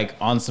to like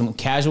on some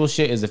casual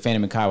shit is the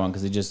Phantom and Kai one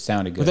because it just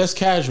sounded good. But that's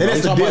casual. And I'm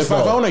it's a talking about diss, if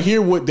I though. want to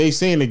hear what they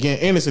saying again,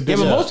 and it's a yeah, diss.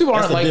 but most people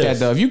That's aren't a like diss.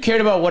 that though. If you cared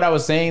about what I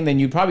was saying, then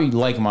you'd probably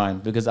like mine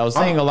because I was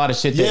saying a lot of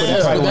shit that Yeah, you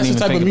but probably that's wouldn't the even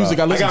type of think music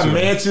about. I I listen got to.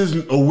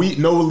 Mansions, a week,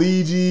 no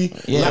Luigi.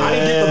 Yeah. Like, I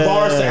didn't get the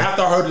bars till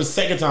after I heard it the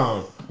second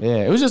time. Yeah,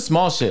 it was just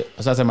small shit.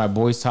 As I said, my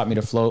boys taught me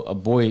to float. A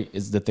boy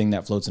is the thing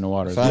that floats in the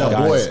water. Yeah, Yeah,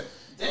 Guys. boy.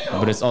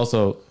 But it's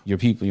also your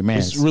people, your man.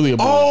 It's really a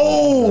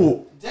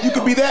Oh, you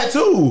could be that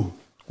too.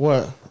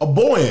 what? A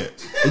buoyant.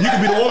 And you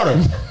could be the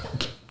water.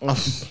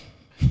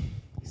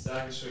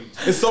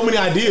 It's so many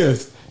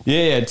ideas.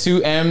 Yeah,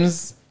 2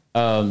 M's.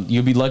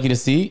 You'll be lucky to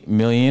see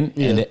million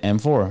and Yeah. an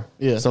M4.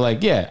 Yeah. So like,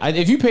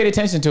 if you paid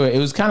attention to it, it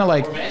was kind of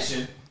like, Or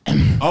mansion.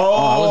 Oh,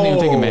 I wasn't even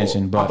thinking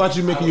mansion, but- I thought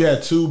you making you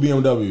had 2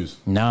 BMWs.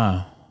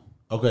 nah.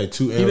 Okay,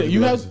 2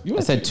 M's. I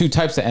said 2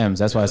 types of M's.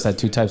 That's why I said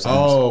 2 types of M's.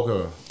 Oh,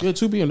 okay. You had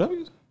 2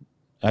 BMWs?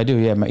 I do,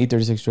 yeah. My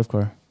E36 drift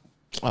car.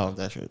 Oh,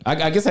 that shit.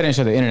 I guess I didn't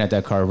show the internet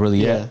that car really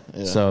yet.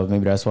 Yeah. So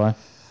maybe that's why.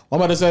 I'm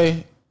about to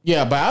say,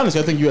 yeah, but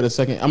honestly, I think you had a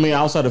second. I mean,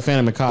 outside of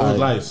Phantom and Kai. It was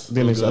nice.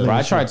 Then it's, Bro,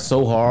 I tried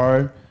so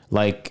hard.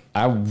 Like,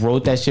 I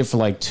wrote that shit for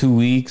like 2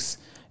 weeks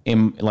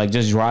and like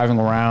just driving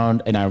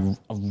around, and I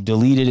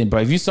deleted it.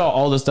 But if you saw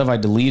all the stuff I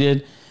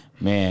deleted,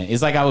 man,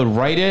 it's like I would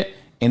write it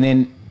and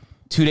then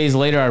 2 days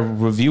later I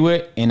review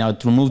it and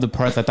I'd remove the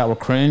parts I thought were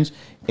cringe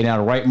and I'd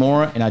write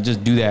more, and I'd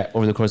just do that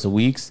over the course of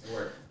weeks.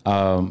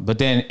 But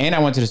then, and I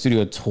went to the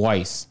studio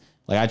twice.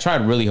 Like, I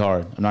tried really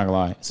hard. I'm not gonna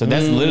lie. So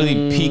that's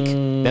literally peak.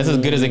 That's as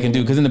good as it can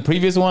do. Because in the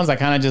previous ones, I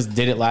kind of just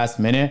did it last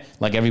minute,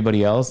 like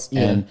everybody else.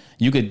 Yeah. And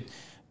you could,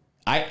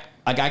 I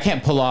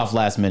can't pull off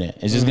last minute.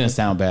 It's just gonna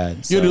sound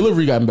bad. So. Your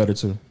delivery gotten better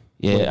too.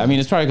 Yeah, I mean,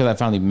 it's probably because I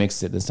finally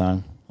mixed it this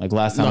time. Like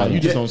last time, you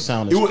just don't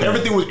sound.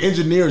 Everything was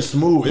engineered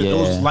smooth. It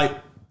was like,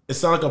 it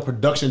sounded like a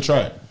production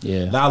track.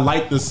 Yeah, and I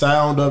like the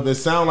sound of it.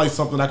 Sound like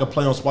something I could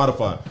play on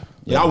Spotify.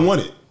 Yeah, I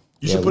want it.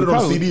 You should put it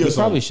on CD or something.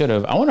 Probably should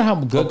have. I wonder how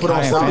good put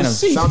on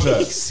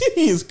soundtrack.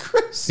 CD is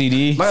crazy.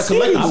 CD. Like a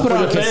collectible. I'll put it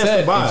on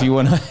cassette if you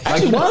want to.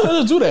 Actually, why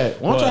don't you do that?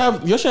 Why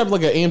don't you should have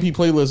like an AMP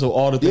playlist of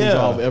all the things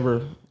I've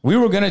ever. We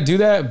were gonna do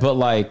that, but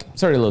like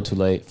it's already a little too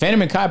late.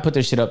 Phantom and Kai put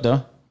their shit up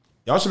though.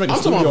 Y'all should make a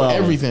I'm talking about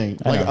everything.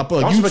 Like I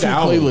put a YouTube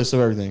playlist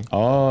of everything.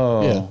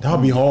 Oh, yeah, that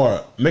would be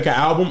hard. Make an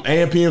album,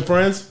 AMP and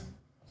Friends.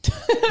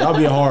 That would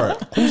be hard.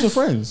 Who's your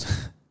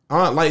friends?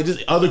 Like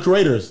just other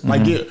creators,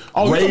 like get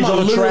Rage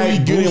on the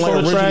track, getting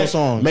like original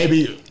songs.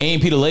 Maybe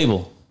AMP the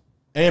label.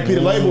 AMP the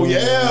label,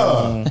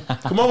 yeah.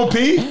 Come on,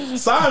 P,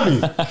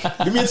 sign me.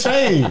 Give me a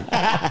chain.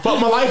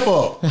 Fuck my life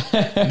up.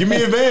 Give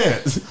me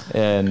advance.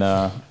 And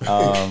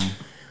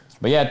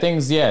but yeah,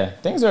 things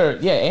are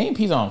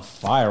AMP's on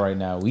fire right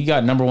now. We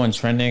got #1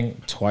 trending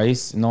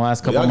twice in the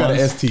last couple months. Y'all got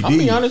an STD. I'll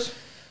be honest.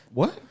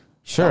 What?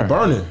 Sure, I'm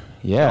burning.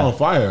 Yeah, on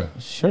fire.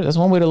 Sure, that's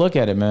one way to look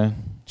at it, man.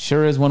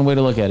 Sure is one way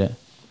to look at it.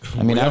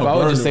 I mean, I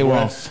would just say we're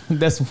on.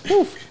 That's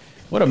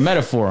what a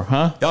metaphor,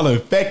 huh? Y'all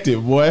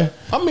infected, boy.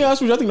 I'll be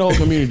honest with you. I think the whole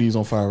community is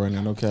on fire right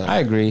now. No cap. I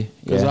agree.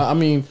 Because I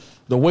mean,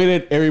 the way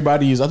that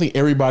everybody is, I think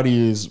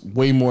everybody is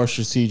way more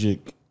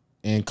strategic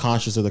and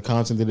conscious of the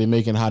content that they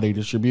make and how they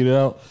distribute it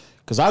out.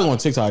 Because I go on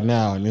TikTok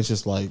now, and it's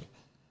just like,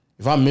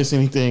 if I miss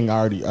anything,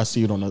 I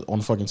see it on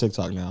the fucking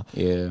TikTok now.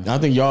 Yeah. And I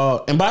think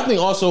y'all, but I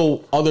think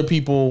also other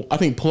people, I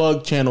think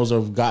plug channels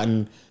have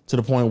gotten to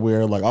the point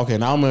where like, okay,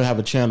 now I'm gonna have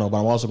a channel, but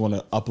I'm also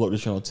gonna upload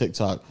this channel on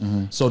TikTok.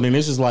 So then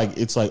this is like,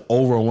 it's like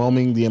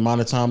overwhelming the amount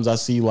of times I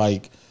see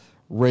like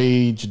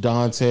Rage,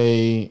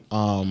 Dante,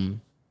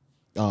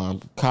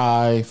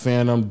 Kai,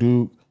 Phantom,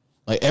 Duke,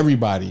 like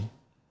everybody.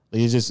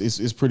 Like it's just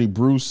it's pretty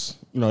Bruce,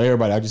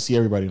 everybody. I just see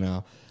everybody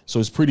now. So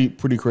it's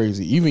pretty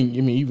crazy.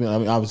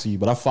 Even obviously,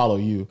 but I follow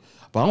you,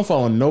 but I don't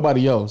follow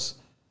nobody else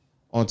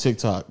on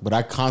TikTok, but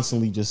I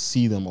constantly just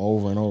see them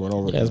over and over and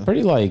over again. It's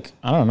pretty like,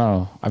 I don't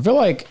know. I feel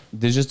like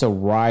there's just a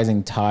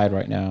rising tide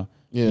right now.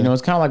 Yeah.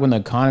 It's kind of like when the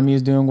economy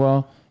is doing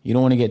well, you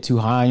don't want to get too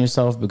high on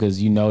yourself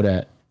because you know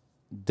that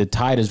the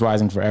tide is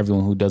rising for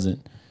everyone who doesn't,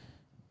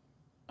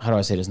 how do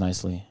I say this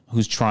nicely?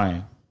 Who's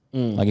trying.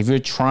 Like if you're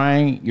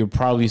trying, you're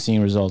probably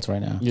seeing results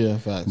right now. Yeah,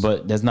 facts.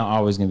 But that's not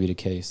always going to be the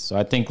case. So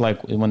I think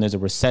like when there's a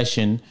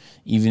recession,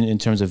 even in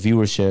terms of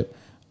viewership,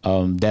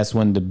 that's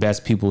when the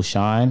best people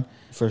shine.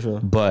 For sure.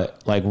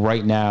 But like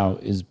right now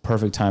is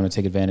perfect time to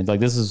take advantage. Like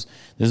this is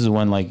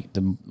when like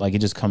it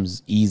just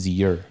comes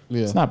easier.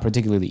 Yeah. It's not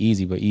particularly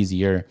easy, but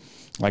easier.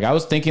 Like I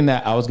was thinking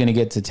that I was gonna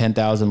get to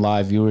 10,000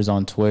 live viewers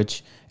on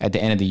Twitch at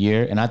the end of the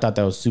year, and I thought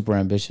that was super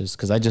ambitious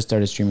because I just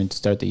started streaming to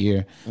start the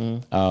year.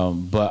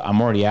 But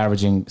I'm already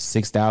averaging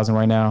 6,000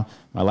 right now.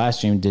 My last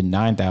stream did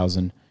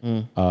 9,000.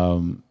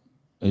 I'm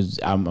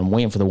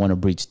waiting for the one to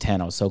breach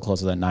 10. I was so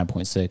close to that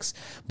 9.6.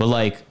 But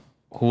like.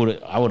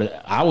 I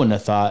wouldn't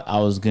have thought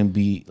I was gonna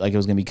be like it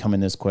was gonna be coming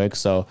this quick.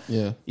 So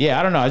yeah,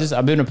 I don't know.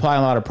 I've been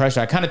applying a lot of pressure.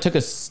 I kind of took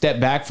a step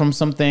back from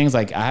some things.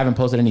 Like I haven't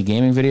posted any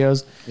gaming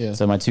videos. Yeah.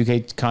 So my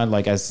 2K kind of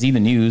like I see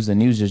the news. The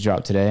news just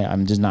dropped today.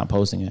 I'm just not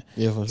posting it.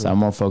 Yeah, for sure. So I'm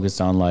more focused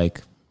on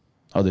like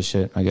other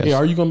shit. I guess. Yeah.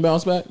 Are you gonna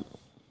bounce back?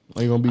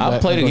 Are you gonna be? I'll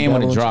play the game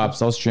when it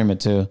drops. I'll stream it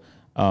too.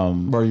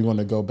 Bro, you want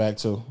to go back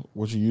to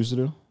what you used to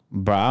do?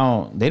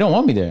 Bro, they don't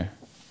want me there.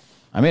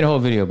 I made a whole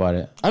video about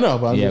it. I know,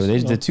 but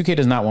the 2K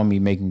does not want me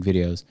making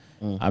videos.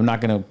 I'm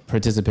not going to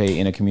participate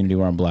in a community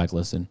where I'm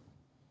blacklisted.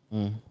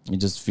 It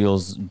just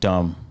feels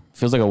dumb.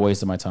 Feels like a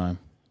waste of my time.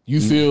 Do you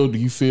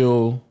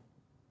feel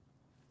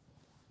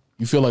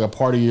like a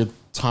part of your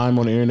time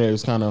on the internet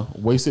is kind of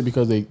wasted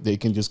because they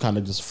can just kind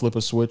of just flip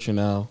a switch and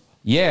now?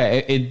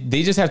 Yeah,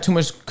 they just have too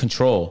much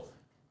control.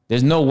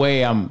 There's no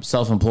way I'm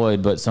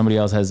self-employed, but somebody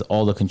else has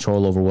all the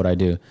control over what I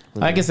do.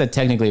 I guess that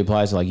technically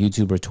applies to like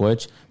YouTube or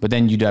Twitch, but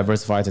then you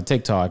diversify to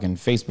TikTok and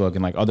Facebook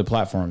and like other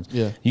platforms.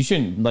 Yeah. You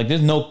shouldn't, like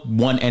there's no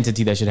one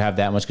entity that should have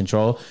that much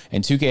control.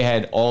 And 2K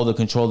had all the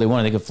control they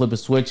wanted. They could flip a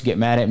switch, get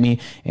mad at me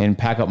and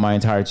pack up my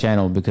entire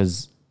channel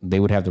because they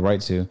would have the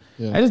right to.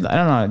 Yeah. I don't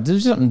know.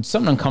 There's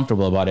something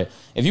uncomfortable about it.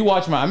 If you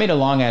watch I made a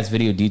long ass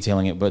video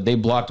detailing it, but they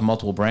blocked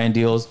multiple brand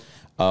deals,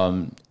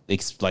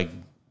 like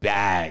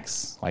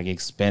bags, like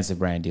expensive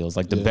brand deals,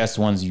 like the best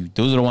ones.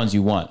 Those are the ones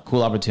you want.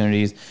 Cool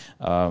opportunities,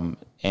 and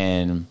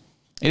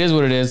it is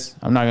what it is.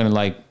 I'm not gonna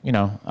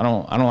I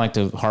don't like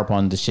to harp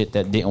on the shit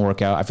that didn't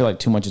work out. I feel like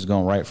too much is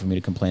going right for me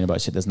to complain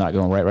about shit that's not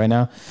going right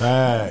now.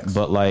 Facts.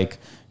 But like,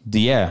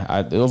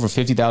 over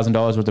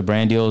 $50,000 worth of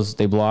brand deals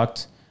they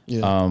blocked.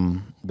 Yeah.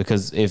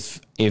 Because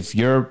if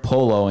you're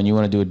Polo and you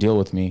want to do a deal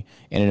with me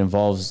and it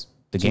involves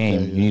the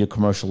game, you need a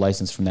commercial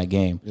license from that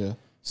game. Yeah.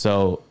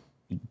 So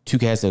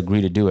 2K has to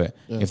agree to do it.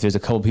 Yeah. If there's a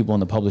couple people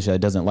in the publisher that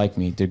doesn't like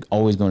me, they're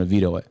always going to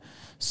veto it.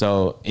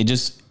 So it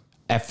just,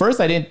 at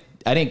first I didn't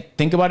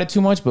think about it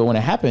too much, but when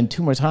it happened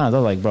 2 more times, I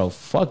was like, bro,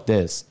 fuck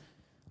this.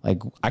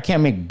 Like, I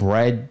can't make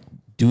bread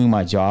doing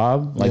my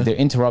job. Like, they're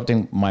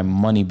interrupting my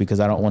money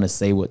because I don't want to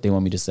say what they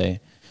want me to say.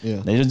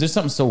 Yeah. There's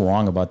something so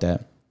wrong about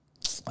that.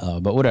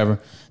 But whatever.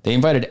 They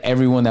invited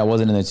everyone that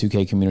wasn't in the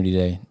 2K community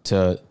day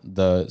to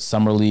the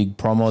Summer League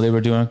promo they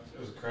were doing. It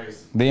was crazy.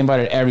 They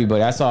invited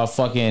everybody. I saw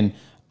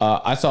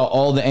I saw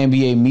all the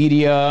NBA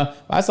media.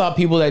 I saw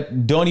people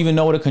that don't even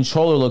know what a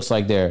controller looks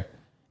like there.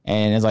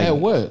 And it's like, hey,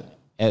 what?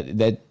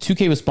 That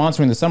 2K was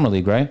sponsoring the Summer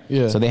League, right?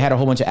 Yeah. So they had a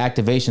whole bunch of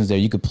activations there.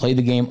 You could play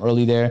the game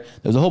early there.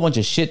 There was a whole bunch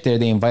of shit there.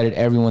 They invited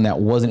everyone that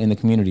wasn't in the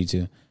community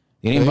to.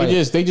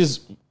 They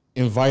just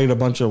invited a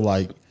bunch of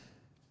like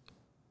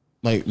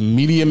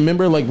media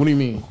member. Like, what do you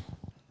mean?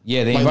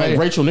 Yeah, they invited like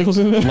Rachel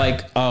Nicholson.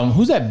 Like,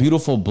 who's that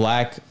beautiful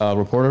black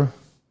reporter?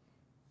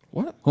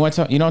 What? Who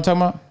you know what I'm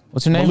talking about?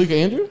 What's her name? Malika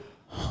Andrew.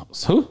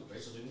 Who?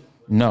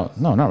 No,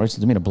 not Rachel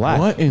Demeter. Black.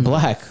 What in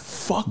black?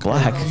 Fuck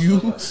black.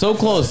 You so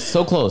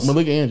close.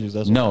 Malika Andrews.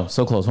 That's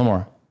so close. One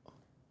more.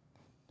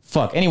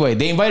 Fuck. Anyway,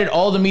 they invited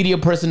all the media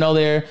personnel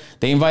there.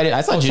 They invited. I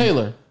saw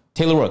Taylor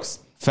Rooks.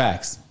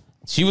 Facts.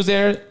 She was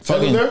there.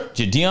 Fucking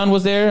Jadion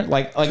was there.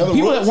 Like Taylor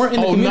people Rooks? That weren't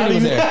in the community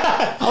was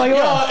there. I'm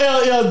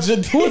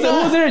like, who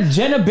was there?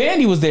 Jenna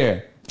Bandy was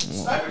there.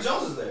 Sniper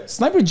Jones was there.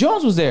 Sniper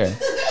Jones was there.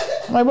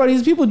 I'm like, bro,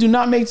 these people do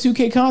not make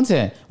 2K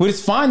content. Well,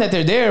 it's fine that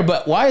they're there,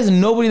 but why is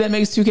nobody that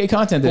makes 2K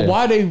content there? But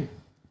why they?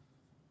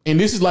 And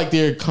this is like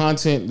their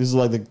content. This is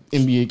like the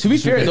NBA. To be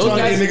fair, those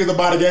guys niggas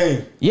about the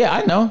game. Yeah,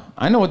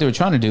 I know what they were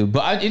trying to do,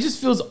 but it just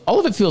feels all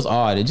of it feels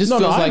odd. It just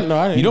feels like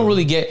you don't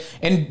really get.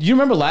 And you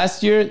remember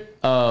last year,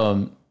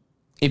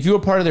 if you were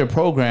part of their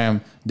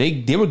program,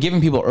 they were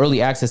giving people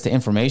early access to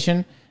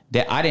information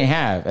that I didn't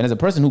have. And as a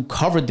person who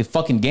covered the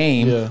fucking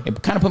game,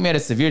 it kind of put me at a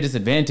severe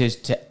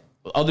disadvantage to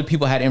other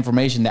people had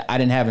information that I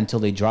didn't have until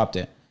they dropped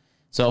it.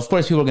 So of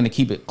course people are going to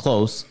keep it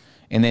close.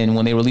 And then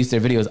when they release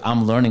their videos,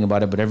 I'm learning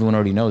about it, but everyone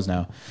already knows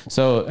now.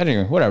 So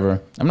anyway,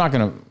 whatever. I'm not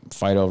going to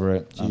fight over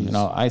it.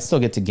 I still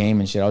get to game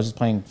and shit. I was just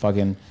playing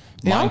fucking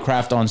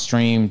Minecraft on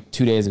stream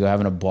 2 days ago,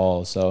 having a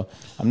ball. So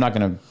I'm not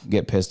going to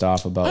get pissed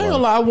off about it.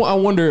 I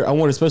wonder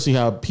especially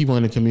how people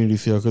in the community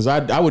feel. Because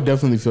I would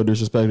definitely feel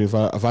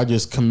disrespected if I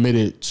just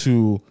committed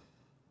to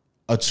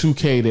a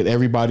 2K that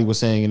everybody was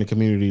saying in the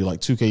community, like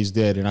 2K's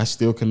dead, and I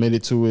still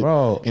committed to it,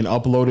 bro, and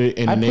uploaded,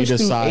 and then they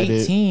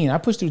decided. I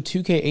pushed through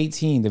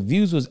 2K18. The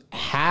views was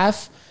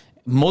half.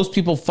 Most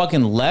people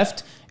fucking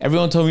left.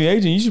 Everyone told me,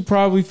 Agent, you should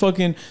probably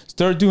fucking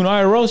start doing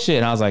IRL shit.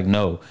 And I was like,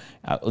 no.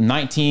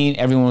 19,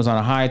 everyone was on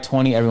a high.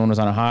 20, everyone was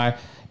on a high.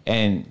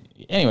 And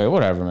anyway,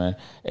 whatever, man.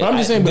 But I'm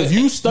just saying, but if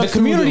you stuck the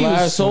community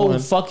was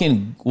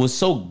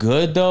so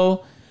good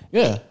though.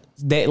 Yeah.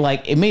 They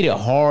like it made it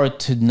hard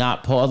to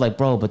not pull. I was like,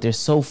 bro, but they're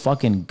so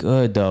fucking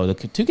good though. The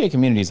 2K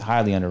community is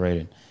highly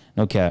underrated.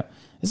 No cap.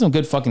 There's some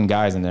good fucking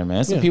guys in there, man.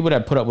 There's some people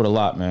that put up with a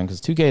lot, man.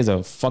 Because 2K is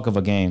a fuck of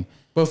a game.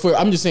 But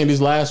I'm just saying this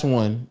last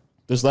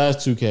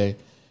 2K,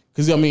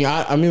 because I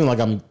mean like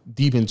I'm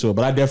deep into it,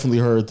 but I definitely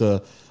heard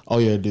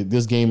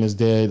this game is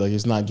dead. Like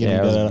it's not getting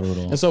better.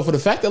 And so for the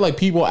fact that like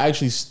people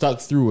actually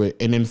stuck through it,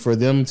 and then for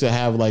them to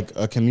have like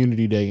a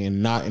community day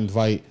and not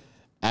invite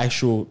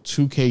actual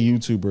 2K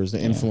YouTubers, the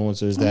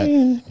influencers that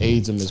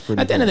aids them is pretty.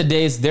 At the end of the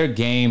day, it's their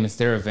game, it's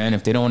their event.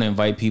 If they don't want to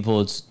invite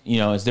people, it's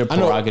their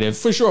prerogative.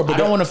 For sure, but I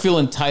don't want to feel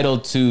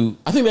entitled to.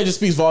 I think that just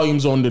speaks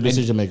volumes on the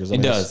decision makers.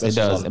 It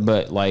does.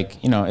 But like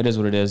it is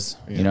what it is.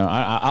 Yeah.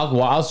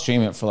 I'll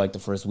stream it for like the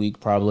first week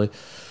probably,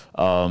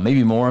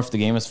 maybe more if the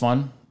game is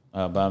fun.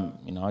 But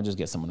I'll just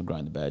get someone to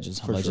grind the badges.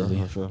 For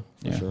sure.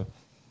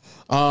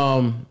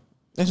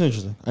 That's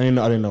interesting. I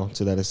didn't know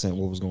to that extent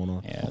what was going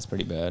on. Yeah, it's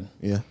pretty bad.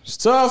 Yeah, it's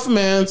tough,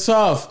 man.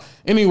 Tough.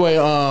 Anyway,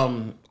 I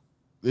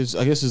guess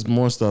there's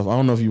more stuff. I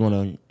don't know if you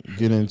want to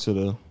get into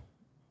the.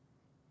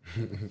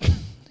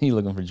 You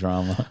looking for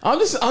drama? I'm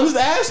just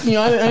asking you.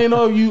 I didn't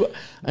know if you.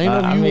 I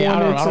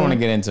don't want to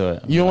get into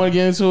it. You don't want to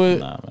get into it?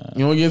 Nah, man.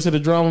 You want to get into the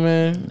drama,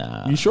 man?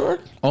 Nah. You sure?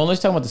 Oh,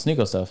 let's talk about the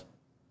sneako stuff.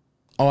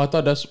 Oh, I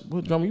thought that's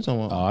what drama you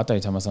talking about. Oh, I thought you were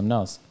talking about something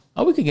else.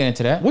 Oh, we could get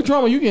into that. What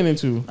drama you getting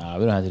into? Nah,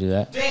 we don't have to do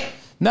that. Damn.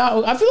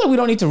 No, I feel like we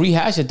don't need to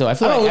rehash it though. I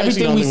feel like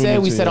everything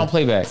we said on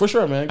playback. For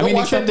sure, man. I mean,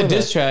 except the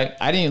diss track.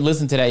 I didn't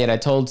listen to that yet. I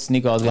told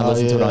Sneako I was gonna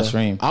listen to it on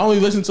stream. I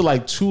only listened to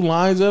like 2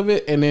 lines of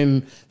it, and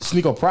then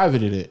Sneako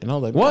privated it, and I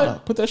was like, "What? Nah,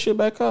 put that shit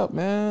back up,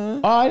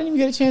 man." Oh, I didn't even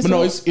get a chance. But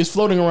no, it's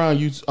floating around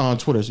you on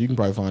Twitter, so you can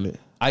probably find it.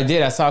 I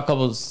did. I saw a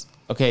couple.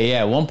 Okay,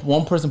 yeah.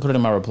 One person put it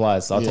in my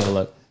replies, so I'll take a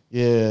look.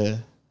 Yeah,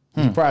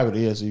 he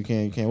privated it, so you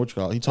can't. What you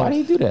call it? Why did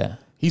he do that?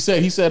 He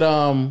said,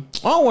 I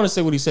don't want to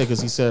say what he said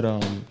because he said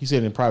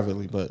it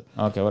privately, but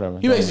okay, whatever.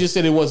 He basically just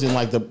said it wasn't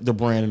like the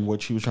brand in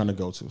which he was trying to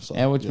go to.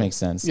 So which makes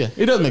sense. Yeah,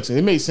 it does make sense.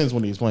 It made sense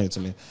when he explained it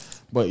to me.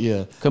 But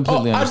yeah,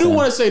 completely. I do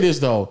want to say this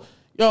though,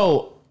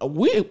 yo,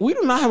 we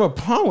do not have a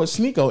problem with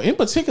Sneako. In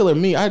particular,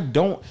 me, I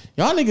don't.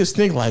 Y'all niggas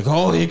think like,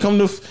 oh, here come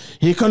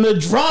the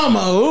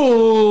drama.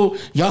 Ooh,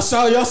 y'all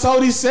saw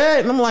what he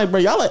said, and I'm like, bro,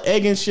 y'all are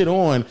egging shit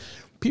on.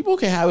 People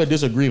can have a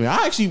disagreement.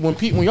 I actually,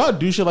 when y'all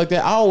do shit like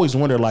that, I always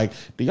wonder, like,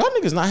 do y'all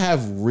niggas not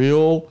have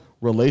real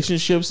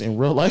relationships in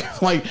real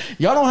life? Like,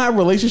 y'all don't have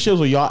relationships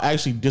where y'all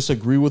actually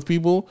disagree with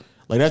people?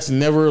 Like, that's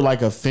never,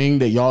 like, a thing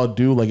that y'all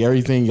do. Like,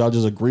 everything, y'all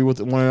just agree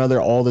with one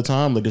another all the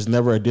time. Like, there's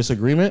never a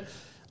disagreement.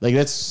 Like,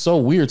 that's so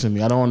weird to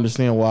me. I don't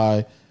understand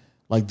why,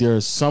 like,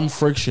 there's some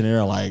friction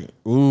there. Like,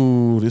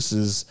 ooh, this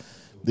is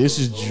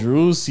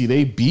juicy.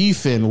 They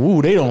beefing.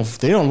 Ooh, they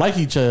don't like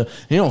each other.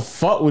 They don't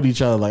fuck with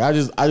each other. Like I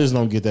just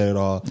don't get that at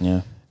all.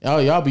 Yeah.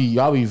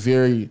 Y'all be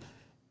very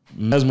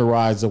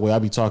mesmerized the way I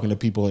be talking to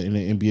people in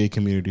the NBA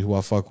community who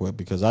I fuck with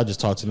because I just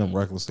talk to them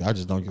recklessly. I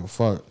just don't give a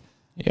fuck.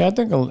 Yeah,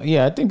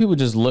 I think people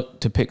just look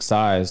to pick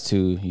sides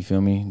too. You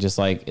feel me? Just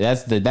like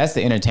that's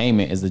the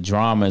entertainment is the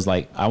drama is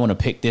like I want to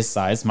pick this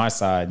side. It's my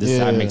side. This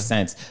side makes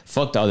sense.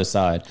 Fuck the other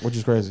side. Which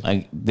is crazy.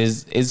 Like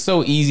it's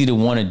so easy to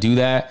want to do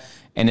that.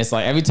 And it's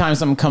like every time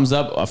something comes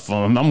up,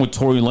 I'm with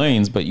Tory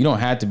Lanez, but you don't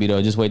have to be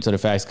though. Just wait till the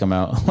facts come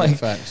out. Like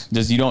facts.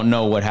 Just you don't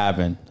know what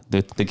happened.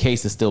 The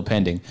case is still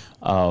pending.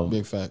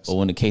 Big facts. But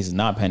when the case is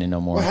not pending no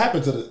more, what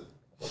happened to the?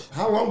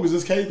 How long is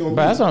this case gonna be?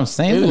 That's what I'm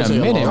saying. In a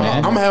minute, man.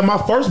 I'm gonna have my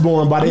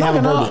firstborn by they have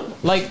a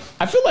verdict. Like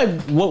I feel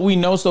like what we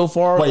know so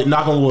far. Wait,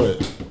 knock on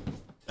wood.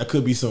 That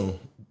could be soon.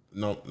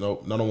 No, I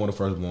don't want a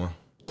firstborn.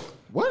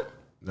 What?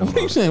 What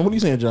are you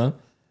saying, John?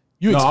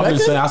 I'm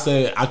just saying. I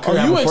said I could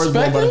have a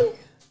firstborn. But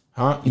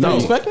huh? You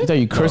thought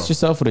you cursed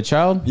yourself with a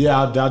child?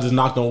 Yeah, I just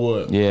knocked on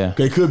wood. Yeah.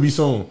 It could be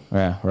soon.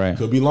 Yeah, right.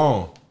 Could be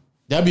long.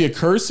 That'd be a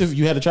curse if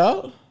you had a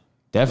child?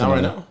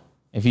 Definitely. Not right now.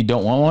 If you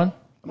don't want one?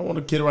 I don't want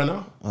a kid right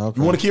now. Okay.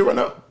 You want a kid right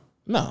now?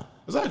 No.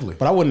 Exactly.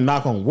 But I wouldn't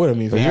knock on wood. I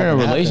mean, if you're in a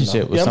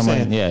relationship with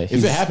someone, if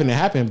it happened, it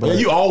happened. But yeah,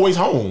 you always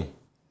home.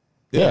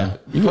 Yeah.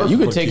 You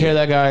could take care of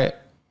that guy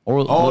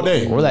all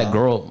day. Or that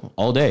girl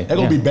all day. They're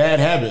going to be bad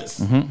habits.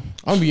 Mm-hmm. I'm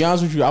going to be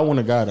honest with you. I want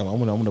a guy, though. I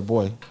want a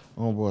boy.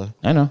 I want a boy.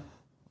 I know.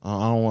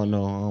 I don't want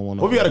no.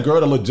 What if you got a girl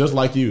that look just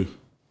like you?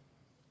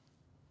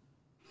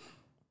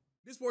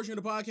 This portion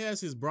of the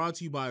podcast is brought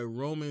to you by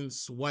Roman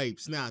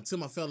Swipes. Now, to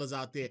my fellas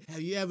out there, have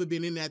you ever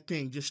been in that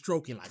thing just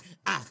stroking like,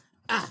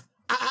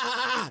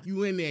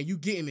 you in there, you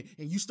getting it,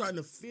 and you starting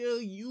to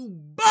feel you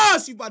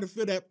boss. You about to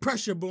feel that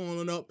pressure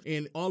boiling up,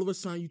 and all of a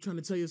sudden you trying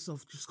to tell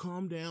yourself, just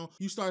calm down.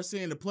 You start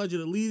saying the Pledge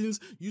of Allegiance.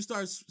 You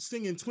start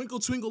singing Twinkle,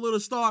 Twinkle, Little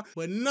Star,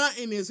 but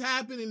nothing is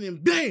happening,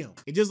 and bam!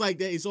 And just like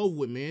that, it's over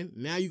with, man.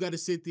 Now you got to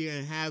sit there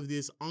and have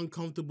this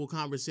uncomfortable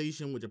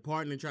conversation with your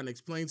partner, trying to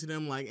explain to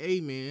them like, hey,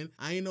 man,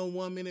 I ain't no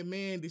 1 minute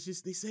man.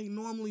 This ain't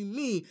normally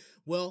me.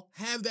 Well,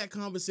 have that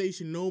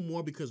conversation no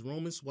more because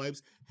Roman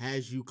Swipes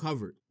has you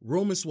covered.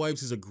 Roman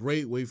Swipes is a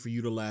great way for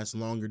you to last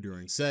longer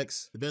during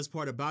sex. The best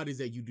part about it is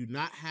that you do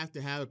not have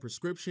to have a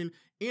prescription,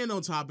 and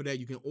on top of that,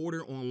 you can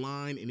order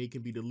online and it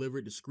can be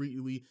delivered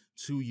discreetly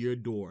to your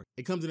door.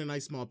 It comes in a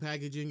nice small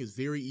packaging. It's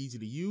very easy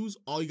to use.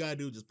 All you gotta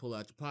do is just pull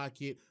out your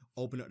pocket,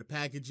 open up the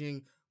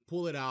packaging,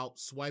 pull it out,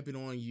 swipe it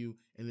on you,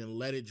 and then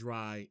let it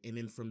dry. And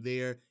then from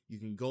there, you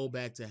can go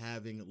back to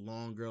having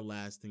longer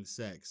lasting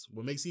sex.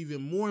 What makes it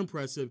even more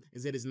impressive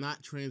is that it's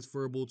not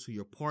transferable to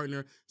your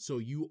partner. So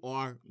you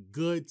are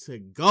good to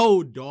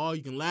go, dog.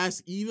 You can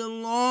last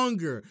even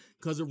longer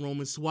because of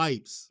Roman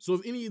Swipes. So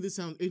if any of this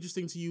sounds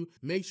interesting to you,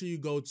 make sure you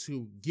go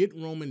to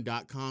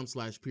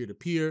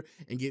getroman.com/peer-to-peer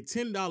and get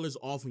 $10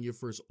 off on your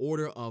first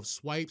order of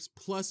swipes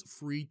plus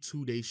free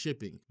 2-day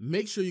shipping.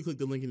 Make sure you click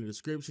the link in the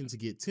description to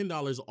get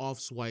 $10 off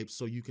swipes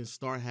so you can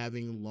start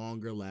having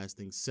longer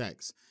lasting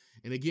sex.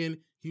 And again,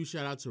 huge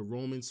shout out to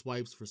Roman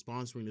Swipes for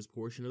sponsoring this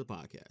portion of the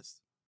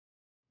podcast.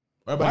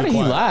 Why did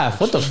he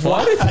laugh? What the fuck?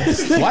 Why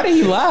did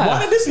he laugh?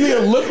 Why did this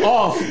nigga look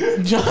off?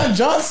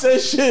 John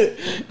says shit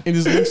and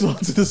just looks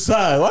off to the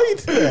side. Why you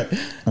do that?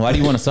 Why do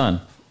you want a son?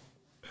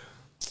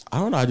 I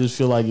don't know. I just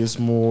feel like it's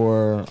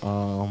more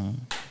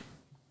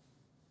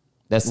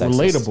that's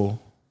relatable.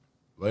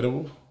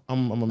 Relatable?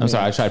 I'm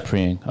sorry. I tried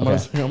preying. Okay.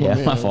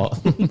 Yeah, my fault.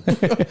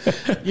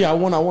 Yeah, I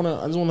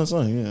just want a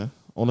son. Yeah, I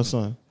want a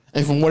son.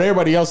 And from what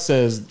everybody else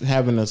says,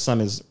 having a son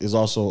is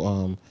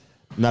also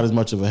not as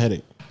much of a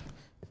headache.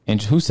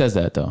 And who says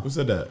that though? Who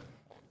said that?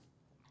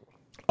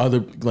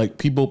 Other like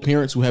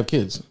parents who have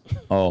kids.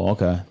 Oh,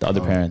 okay. The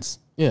other parents.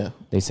 Yeah,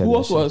 they said. Who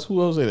else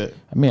said that?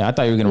 I mean, I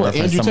thought you were gonna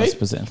reference Andrew someone Tate?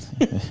 specific.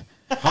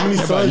 How many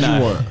sons you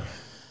want?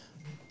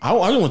 I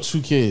want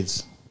 2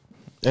 kids.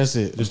 That's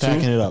it. Just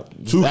packing it up.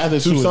 Two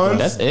sons?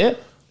 That's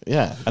it?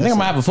 Yeah. I think I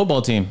might have a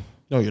football team.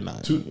 No, you're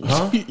not.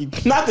 Huh?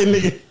 Not the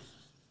nigga.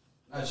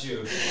 Not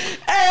you.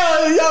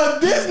 Hey, yo,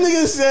 this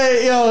nigga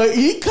said, yo,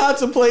 he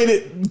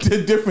contemplated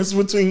the difference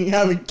between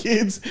having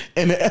kids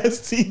and an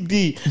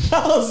STD.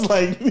 I was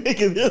like,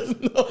 nigga, there's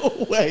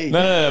no way.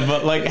 No,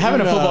 but like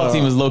having a football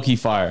team is low key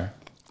fire.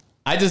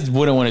 I just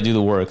wouldn't want to do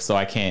the work, so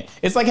I can't.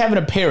 It's like having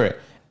a parrot.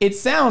 It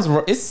sounds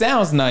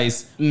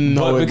nice,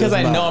 but because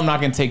I know I'm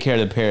not gonna take care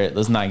of the parrot,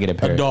 let's not get a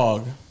parrot. A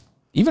dog.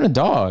 Even a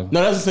dog.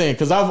 No, that's the thing.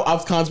 Because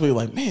I've contemplated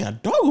like, man, a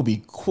dog would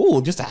be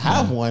cool just to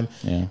have one.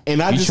 Yeah.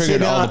 And I you just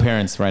triggered all the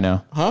parents right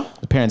now. Huh?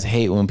 The parents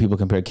hate when people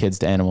compare kids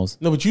to animals.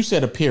 No, but you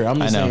said a parrot. I'm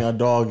just saying a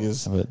dog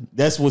is.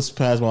 That's what's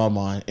passed my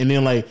mind. And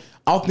then like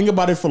I'll think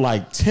about it for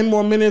like 10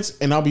 more minutes,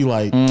 and I'll be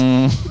like,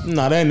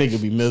 nah, that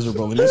nigga be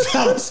miserable in this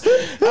house.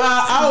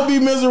 I'll be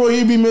miserable.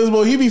 He'd be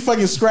miserable. He'd be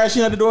fucking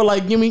scratching at the door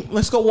like,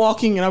 let's go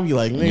walking. And I'll be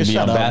like, nigga,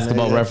 shut up.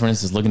 Basketball nigga.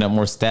 Reference is looking up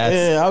more stats.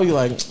 Yeah, I'll be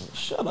like,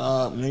 shut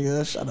up,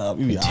 nigga, shut up.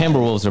 You be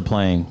Timberwolves are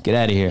playing. Get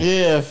out of here.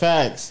 Yeah,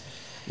 facts.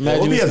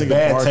 Imagine if he has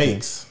bad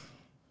takes.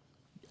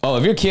 Oh,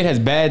 if your kid has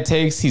bad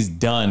takes, he's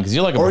done because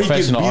you're like a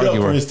professional arguer. Or he gets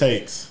beat up for his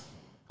takes.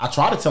 I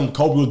tried to tell him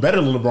Kobe was better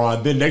than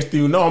LeBron. Then next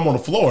thing you know, I'm on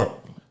the floor.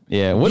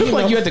 Yeah. What if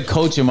like you had to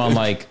coach him on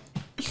like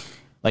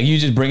you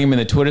just bring him in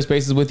the Twitter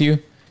Spaces with you?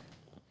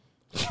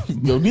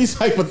 Yo, these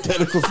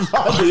hypotheticals.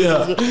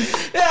 Yeah,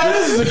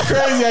 this is a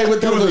crazy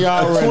hypothetical.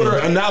 Y'all Twitter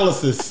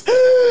analysis.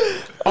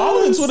 I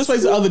was in Twitter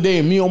Spaces the other day,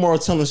 and me and Omar were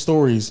telling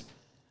stories.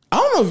 I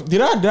don't know.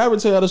 Did I ever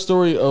tell you the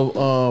story of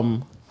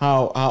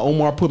how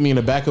Omar put me in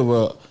the back of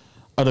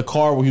the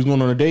car when he was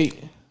going on a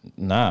date?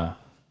 Nah.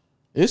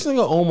 This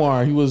nigga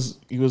Omar, he was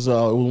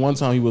one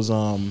time he was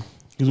going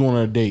on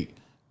a date,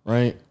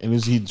 right? And it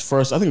was I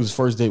think it was his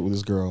first date with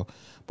this girl.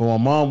 But my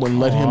mom wouldn't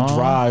let him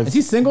drive. Is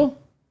he single?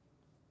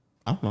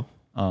 I don't know.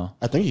 Oh,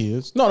 I think he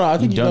is. No, I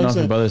think you don't know if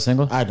your brother's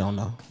single. I don't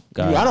know.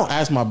 God. I don't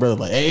ask my brother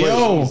like, "Hey,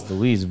 yo,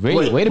 Louise,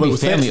 way to be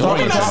family I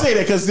oriented." not say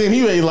that because then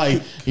he be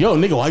like, "Yo,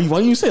 nigga, why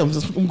you say I'm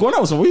going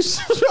out with someone?"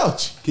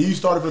 Can you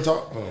start it for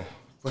talk? Oh,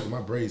 fuck,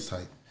 my braids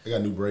tight. I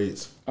got new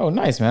braids. Oh,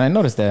 nice, man. I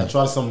noticed that. I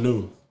tried something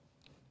new.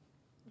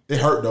 It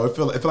hurt though. It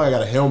feel like I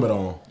got a helmet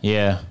on.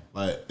 Yeah.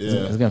 Like,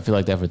 yeah. It's gonna feel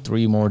like that for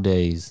 3 more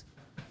days.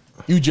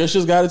 You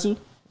just got it too?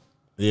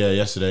 Yeah,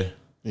 yesterday.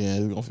 Yeah,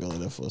 it's gonna feel like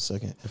that for a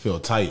second. It feel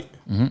tight.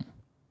 Mm-hmm.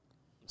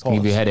 It's gonna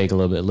give you a headache a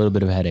little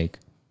bit of a headache.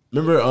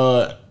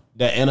 Remember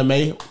that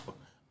anime?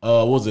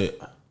 What was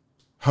it?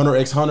 Hunter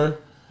x Hunter?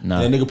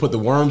 No. That nigga put the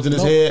worms in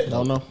his head?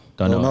 Don't know.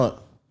 Don't know.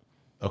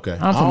 Okay.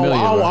 I'm familiar.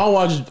 I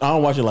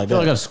don't watch it like I feel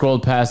that. like I've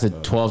scrolled past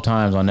it 12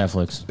 times on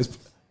Netflix.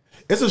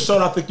 It's a show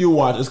that I think you'll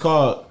watch. It's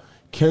called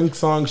King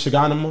Song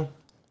Shiganima.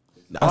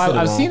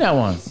 I've seen that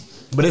one.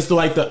 But it's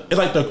like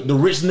the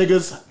rich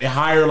niggas, they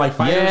hire like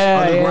fighters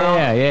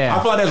underground. Yeah.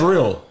 I feel like that's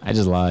real. I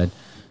just lied.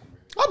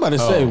 I'm about to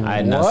say, I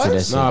had not seen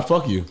that shit. Nah,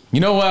 fuck you. You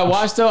know what I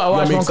watched though? I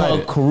watched one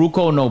called excited.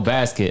 Kuruko no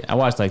Basket. I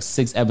watched like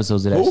 6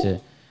 episodes of that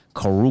shit.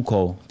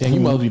 Kuruko. Damn, you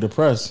must be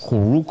depressed.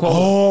 Kuruko.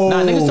 Oh.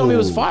 Nah, niggas told me it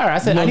was fire. I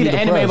said I need an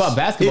anime depressed. about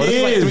basketball.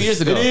 This was like 3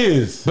 years ago. It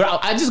is.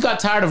 But I just got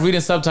tired of reading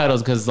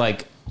subtitles because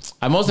like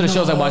most of the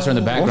shows I watch are in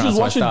the background,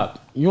 so I stopped.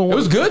 It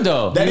was good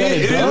though. It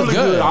is really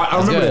good. I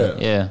remember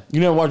that. Yeah. You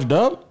never watch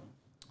dub?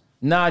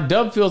 Nah,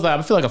 dub I feel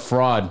like a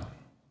fraud.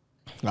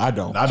 I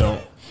don't.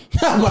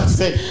 I'm about to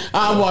say,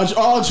 I watch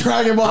all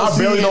Dragon Ball Z. I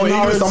barely know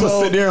English. So I'm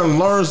gonna sit there and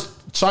learn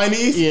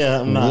Chinese.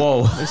 Yeah, I'm not.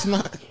 Whoa. It's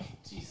not.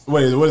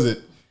 Wait, what is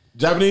it?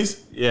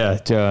 Japanese? Yeah,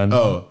 John.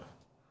 Oh.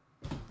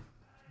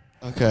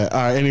 Okay,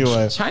 all right,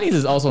 anyway. Chinese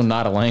is also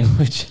not a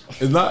language.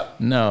 It's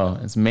not? No,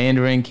 it's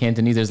Mandarin,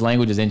 Cantonese. There's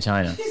languages in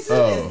China. He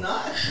said it's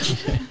not.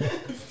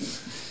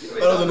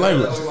 Other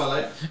language.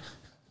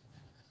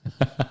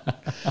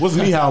 What's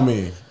ni hao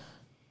mean?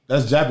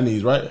 That's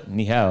Japanese, right?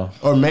 Ni hao.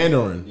 Or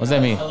Mandarin. What's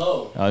that mean?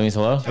 Hello. Oh, it means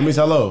hello? That means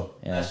hello.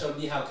 Yeah.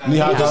 Ni hao He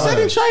just said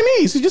in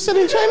Chinese. He just said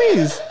in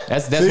Chinese.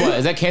 That's what?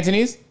 Is that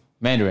Cantonese?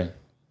 Mandarin.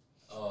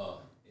 Oh,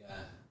 yeah.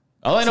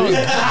 All I know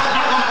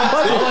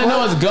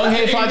is gung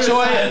hei fa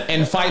choi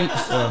and fight.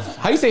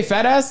 How you say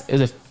fat ass?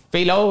 Is it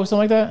felo or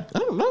something like that? I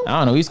don't know. I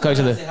don't know. We used to call each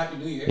other. Say Happy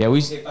New Year. Yeah,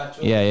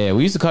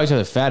 we used to call each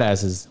other fat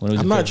asses when we was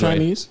I'm in not fifth grade.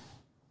 Chinese.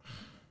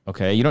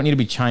 Okay, you don't need to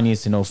be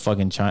Chinese to know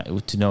fucking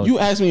to know. You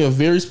asked me a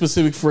very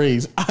specific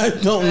phrase. I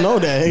don't know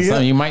that.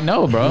 Something you might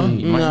know, bro.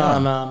 You might know.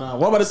 Nah.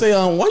 What about to say?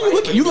 Why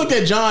you look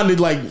at John and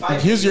like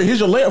here's your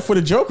layup for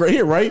the joke right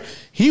here, right?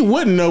 He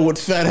wouldn't know what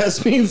fat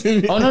ass means.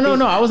 Oh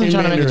no! I wasn't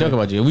trying to make a joke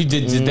about you. We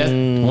did. That's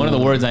one of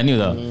the words I knew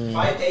though.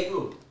 Fight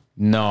Tegu.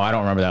 No, I don't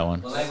remember that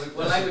one. What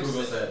language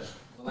was that?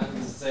 What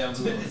language does it say?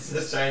 It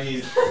says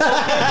Chinese.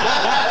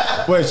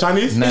 Wait,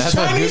 Chinese? Nah, Is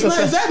Chinese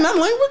is that not a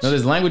language? No,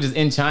 there's languages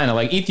in China.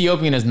 Like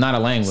Ethiopian is not a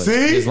language.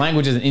 See? There's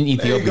languages in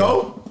Ethiopia. There you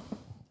go.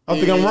 I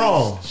think I'm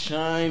wrong.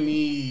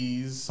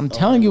 Chinese. I'm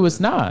telling you, it's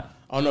not.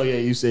 Oh no, yeah,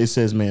 you say it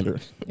says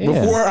Mandarin. Yeah.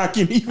 Before I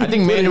can even. I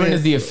think Mandarin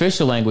is the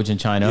official language in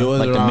China,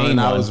 like the main one.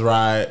 I was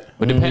right.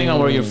 But depending on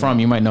where you're from,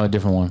 you might know a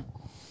different one.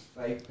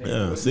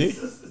 Yeah, see?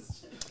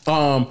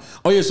 Oh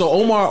yeah, so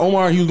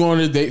Omar, he was going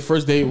on his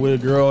first date with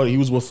a girl he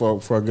was with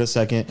for a good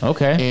second.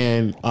 Okay.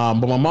 And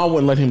but my mom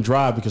wouldn't let him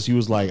drive because he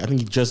was like, I think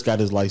he just got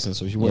his license,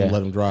 so she wouldn't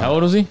let him drive. How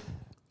old was he?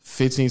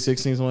 15,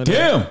 16, something like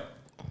Damn. that.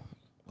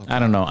 I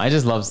don't know. I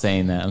just love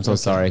saying that. I'm so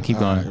sorry. Keep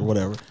going. Right,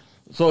 whatever.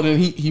 So then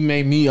he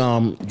made me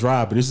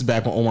drive, but this is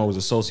back when Omar was a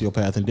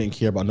sociopath and didn't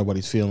care about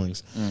nobody's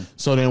feelings.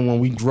 So then when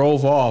we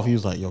drove off, he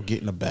was like, "Yo, get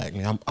in the back,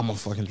 man. I'm gonna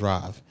fucking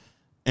drive."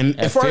 And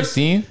at first,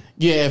 15?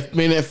 Yeah,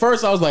 at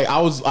first I was like,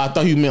 I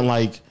thought he meant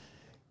like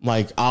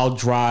I'll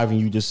drive and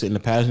you just sit in the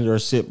passenger or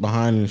sit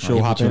behind and show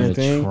hop in the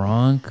thing.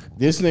 Trunk.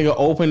 This nigga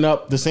opened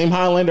up the same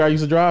Highlander I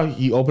used to drive.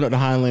 He opened up the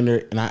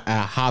Highlander and I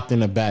hopped in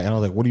the back and I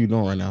was like, "What are you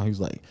doing right now?" He was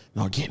like,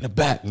 "No, get in the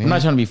back, man." I'm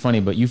not trying to be funny,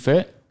 but you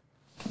fit.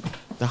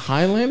 The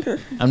Highlander?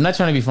 I'm not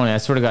trying to be funny. I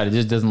swear to God, it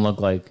just doesn't look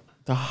like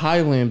the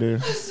Highlander.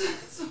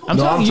 I'm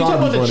talking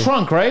about the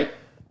trunk, right?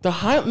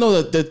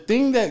 The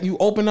thing that you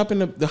open up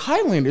in the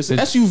Highlander. It's an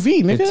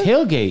SUV, nigga. The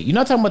tailgate. You're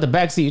not talking about the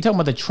back seat. You're talking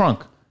about the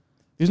trunk.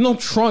 There's no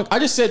trunk. I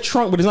just said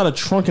trunk, but there's not a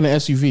trunk in the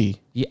SUV.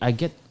 Yeah,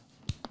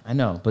 I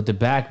know, but the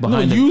back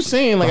behind. No, you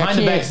saying like behind I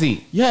can't, the back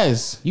seat.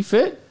 Yes, you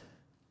fit.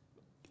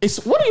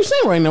 What are you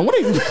saying right now? What are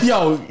you,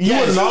 yo? You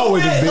wasn't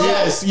always big.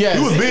 Yes.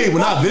 You was big, but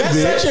not this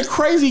big. That's such a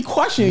crazy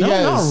question. No,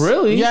 yes, not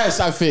really. Yes,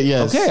 I fit.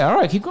 Yes. Okay, all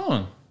right, keep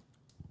going.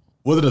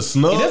 Was it a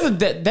snub? It doesn't.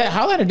 That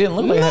Highlander didn't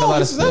look like it had a lot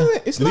of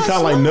stuff. Did he kind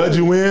of like nudge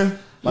you in?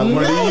 Like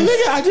no,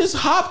 nigga, I just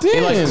hopped in.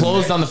 It like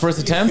closed on the first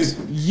attempt.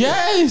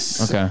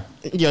 Yes. Okay.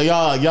 Yo,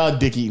 y'all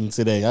dick eating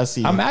today. I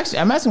see. I'm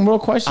asking real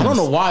questions. I don't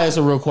know why it's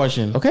a real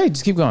question. Okay,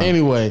 just keep going.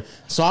 Anyway,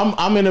 so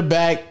I'm in the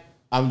back.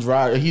 I'm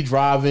driving. He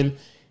driving.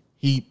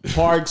 He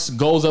parks,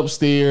 goes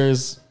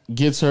upstairs,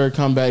 gets her,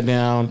 come back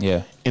down.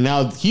 Yeah. And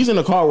now he's in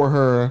the car with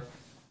her,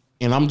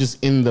 and I'm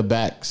just in the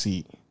back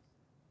seat.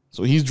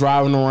 So he's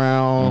driving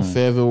around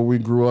Fayetteville where we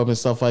grew up and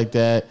stuff like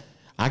that.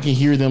 I can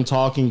hear them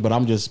talking, but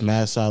I'm just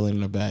mad silent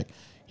in the back.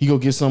 He go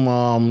get some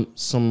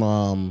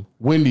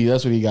Wendy.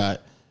 That's what he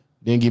got.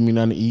 Didn't give me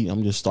nothing to eat.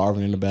 I'm just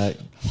starving in the back.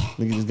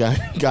 Nigga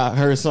just got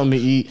her something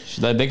to eat.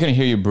 They couldn't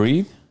hear you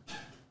breathe?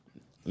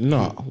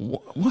 No.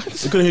 What?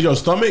 They couldn't hear your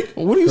stomach?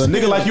 What are you saying? A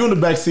nigga like you in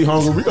the backseat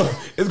hungry.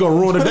 It's gonna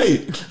ruin the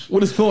date.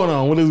 What is going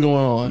on? What is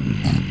going on?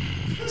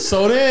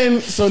 So then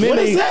what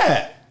is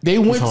that? They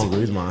went hungry.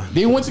 He's mine.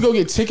 They went to go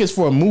get tickets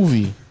for a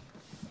movie.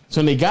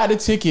 So they got the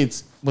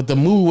tickets, but the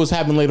movie was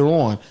happening later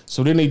on.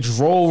 So then they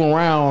drove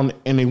around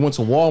and they went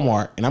to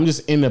Walmart, and I'm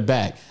just in the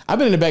back. I've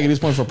been in the back at this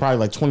point for probably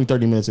like 20,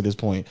 30 minutes at this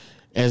point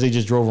as they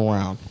just drove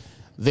around.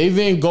 They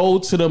then go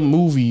to the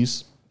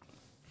movies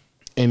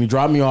and he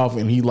dropped me off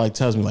and he like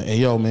tells me like, "Hey,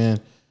 yo, man,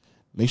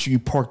 make sure you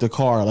park the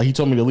car." Like he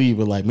told me to leave,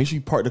 but like, make sure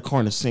you park the car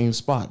in the same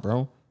spot,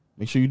 bro.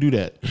 Make sure you do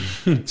that.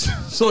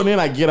 So then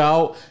I get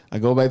out, I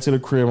go back to the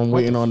crib. I'm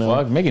waiting on them.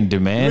 Fuck, making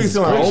demands. It's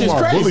crazy.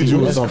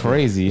 That's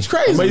crazy. It's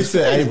crazy. Somebody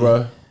said, "Hey,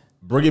 bro,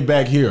 bring it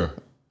back here.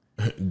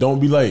 Don't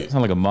be late."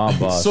 Sound like a mob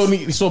boss.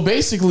 So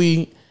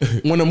basically,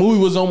 when the movie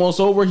was almost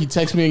over, he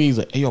texts me and he's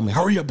like, "Hey, yo, man,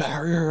 hurry up,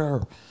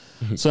 hurry.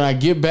 So I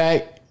get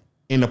back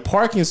and the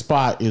parking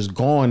spot is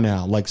gone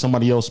now. Like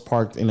somebody else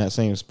parked in that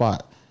same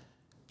spot.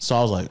 So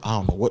I was like, I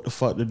don't know what the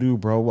fuck to do,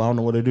 bro. I don't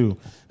know what to do.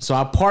 So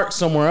I parked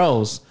somewhere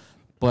else,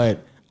 but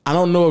I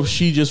don't know if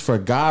she just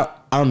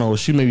forgot. I don't know.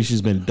 Maybe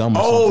she's been dumb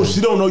or something.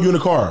 She don't know you in the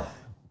car.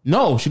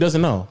 No, she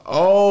doesn't know.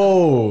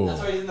 Oh.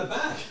 That's why he's in the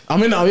back.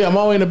 I'm all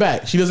the way in the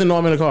back. She doesn't know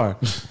I'm in the car.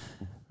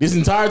 This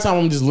entire time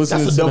I'm just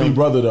listening. That's a W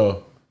brother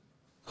though.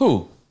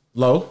 Who?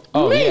 Low.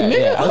 Oh, Me, yeah, nigga.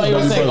 yeah. I thought you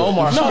were saying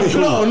Omar. No.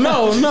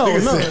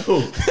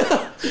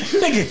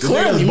 Nigga,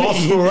 clearly me.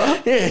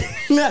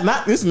 Yeah,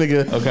 not this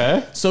nigga.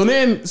 Okay. So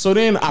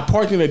then I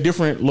parked in a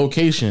different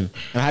location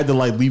and I had to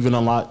like leave it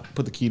unlocked,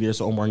 put the key there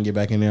so Omar can get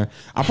back in there.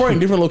 I parked in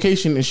a different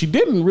location and she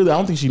didn't really, I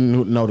don't think she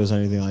noticed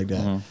anything like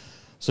that.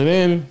 So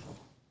then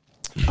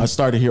I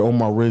started to hear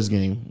Omar Riz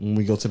game when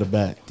we go to the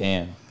back.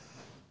 Damn.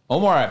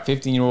 Omar at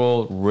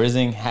 15-year-old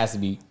rizzing has to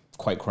be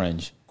quite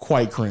cringe.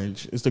 Quite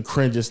cringe. It's the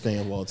cringest thing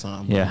of all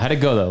time. Bro. Yeah, how'd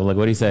it go though? Like,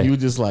 what'd he say? He was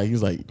just like,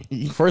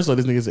 first of all,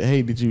 this nigga said,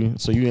 "Hey, did you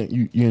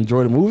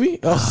enjoy the movie?"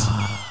 I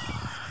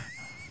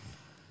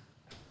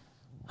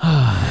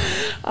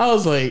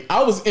was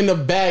in the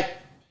back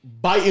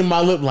biting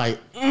my lip like,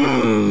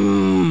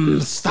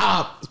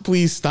 stop,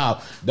 please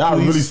stop. That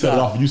really set it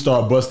off. You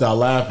start busting out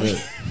laughing.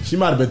 She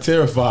might have been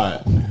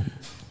terrified.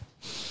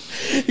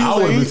 I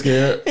would have been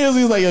scared. He was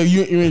like, "Yo,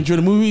 you enjoy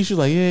the movie?" She was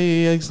like,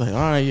 yeah. He's like, "All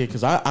right, yeah,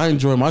 because I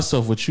enjoy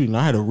myself with you, and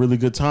I had a really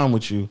good time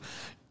with you."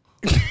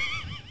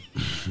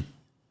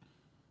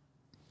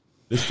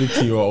 This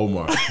 15-year-old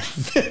Omar.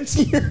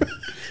 15-year-old.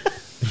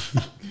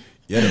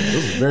 Yeah, it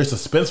was very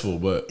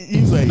suspenseful, but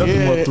he's like,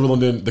 nothing more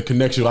thrilling than the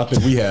connection I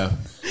think we have.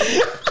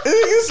 He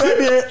said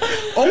that.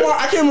 Omar,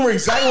 I can't remember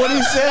exactly what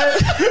he said.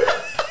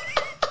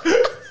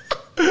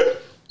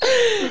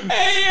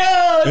 Hey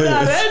yo,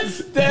 nah,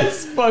 that's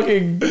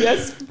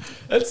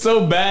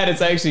so bad.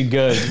 It's actually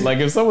good. Like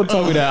if someone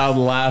told me that, I'd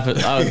laugh.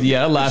 I'd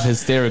laugh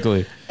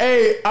hysterically.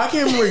 Hey, I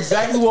can't remember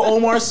exactly what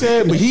Omar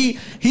said, but he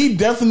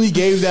definitely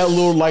gave that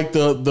little like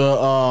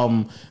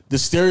the the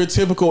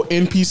stereotypical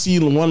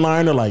NPC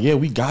one-liner, like, yeah,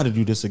 we got to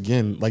do this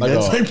again, like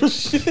that type of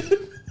shit.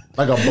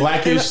 Like a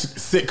Blackish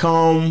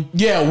sitcom.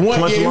 Yeah,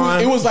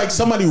 it was like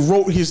somebody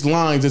wrote his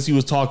lines as he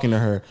was talking to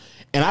her,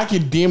 and I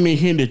could damn near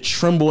hear the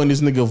tremble in this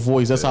nigga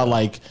voice. That's how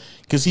like,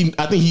 because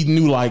I think he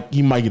knew like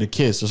he might get a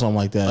kiss or something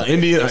like that.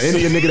 Indian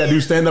nigga that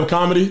do stand up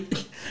comedy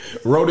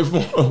wrote it for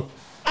him.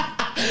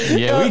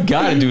 Yeah, we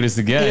gotta do this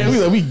again.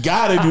 Yeah, we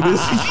gotta do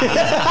this again.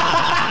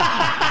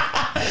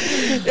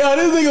 Yo,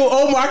 this nigga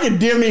Omar, I can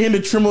damn near hear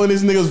the tremble in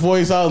this nigga's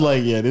voice. I was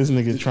like, yeah, this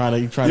nigga trying to.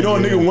 You know, a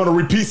nigga want to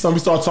repeat something. We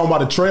start talking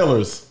about the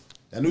trailers.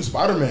 That new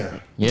Spider-Man.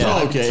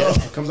 Yeah. Okay.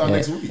 Comes out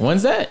next week.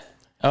 When's that?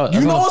 Oh,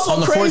 You know what's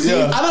so crazy?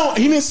 Yeah.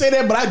 He didn't say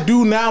that, but I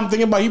do now. I'm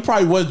thinking about he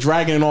probably was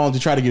dragging it on to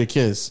try to get a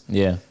kiss.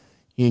 Yeah.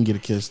 He didn't get a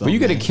kiss though. But you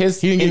get a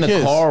kiss in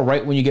the car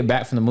right when you get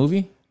back from the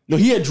movie? No,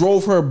 he had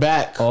drove her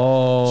back.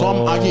 Oh.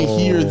 So I can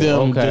hear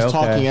them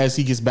talking as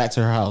he gets back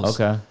to her house.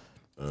 Okay.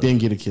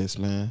 Didn't get a kiss,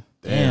 man.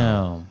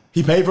 Damn.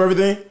 He paid for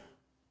everything?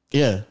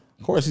 Yeah.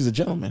 Of course, he's a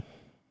gentleman.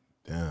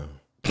 Damn.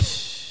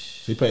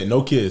 He paid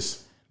no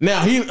kiss.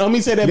 Now let me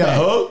say that back.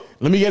 Hug?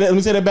 Let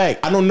me say that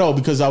back. I don't know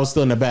because I was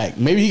still in the back.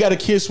 Maybe he got a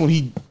kiss when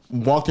he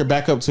walked her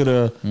back up to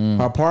her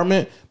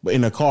apartment, but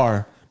in the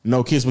car,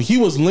 no kiss. But he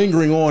was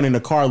lingering on in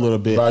the car a little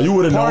bit. Bro, you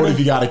would have known if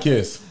you got a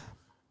kiss.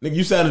 Nigga,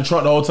 you sat in the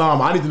trunk the whole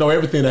time. I need to know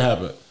everything that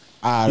happened.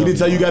 He didn't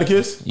tell you got a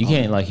kiss? You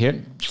can't like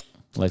hear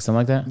like something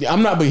like that? Yeah,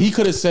 I'm not, but he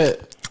could have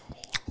said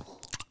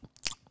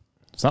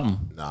something.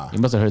 Nah. You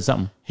must have heard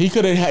something. he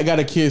could have got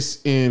a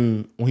kiss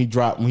when he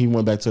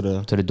went back to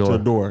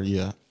the door.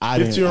 Yeah.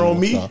 15-year-old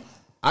me.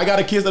 I got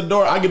a kiss at the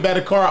door. I get back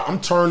to the car. I'm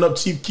turning up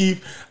Chief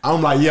Keef.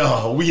 I'm like,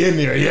 yo, we in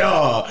there.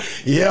 Yeah.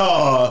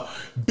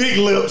 Big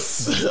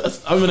lips.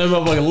 I'm in that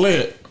motherfucking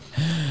lit.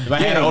 If I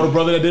had an older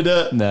brother that did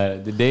that. Nah,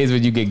 the days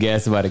when you get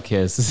gassed about a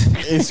kiss.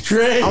 It's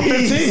crazy. I'm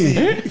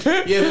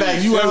 15. Yeah, in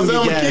fact, you ever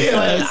I'm a kid.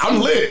 I'm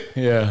lit.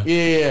 Yeah.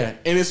 Yeah.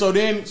 And then, so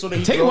then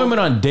taking women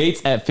on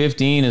dates at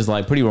 15 is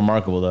like pretty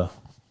remarkable though.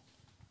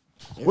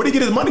 Where'd he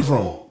get his money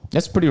from?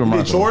 That's pretty He did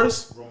remarkable.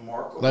 chores?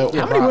 Like,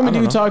 How many women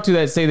do you talk to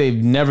that say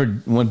they've never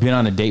been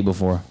on a date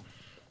before?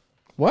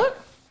 What?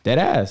 Dead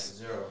ass.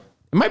 Zero.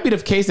 It might be the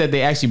case that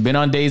they actually been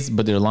on dates,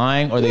 but they're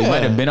lying, or they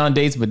might have been on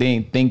dates, but they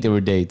didn't think they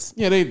were dates.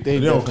 Yeah, they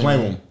don't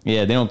claim them.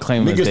 Yeah, they don't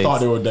claim them as Niggas dates. thought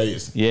they were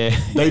dates. Yeah.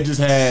 They just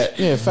had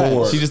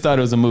facts. She just thought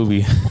it was a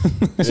movie.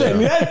 So, I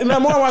mean, and the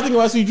more I think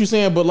about, I see what you're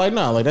saying, but like,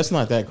 nah, like that's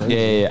not that crazy.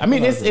 Yeah. I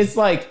mean, it's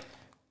like,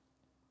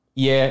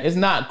 yeah, it's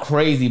not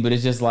crazy, but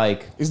it's just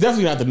like, it's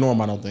definitely not the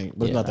norm. I don't think,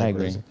 but it's not that I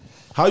agree. crazy.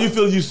 How you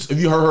feel if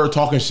you heard her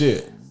talking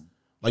shit?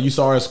 Like you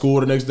saw her at school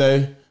the next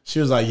day? She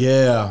was like,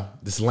 yeah,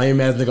 this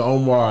lame ass nigga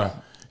Omar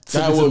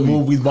took me to the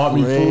movies, bought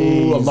me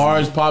food, a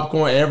large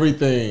popcorn,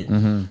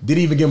 everything.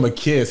 Didn't even give him a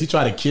kiss. He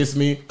tried to kiss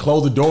me,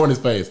 closed the door in his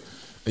face.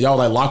 And y'all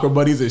like locker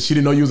buddies and she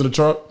didn't know you was in the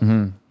truck?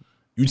 You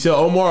tell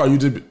Omar or you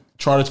just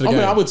charge her to the game?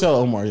 I mean, I would tell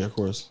Omar, yeah, of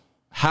course.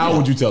 How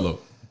would you tell her?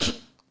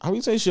 I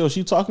would say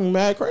she talking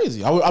mad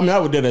crazy. I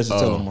would dead as to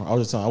tell Omar. I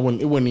was just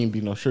telling. It wouldn't even be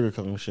no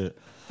sugarcoating shit.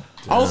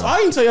 Damn. I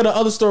didn't tell you the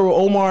other story where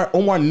Omar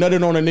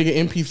nutted on a nigga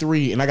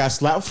MP3 and I got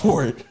slapped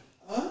for it.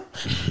 I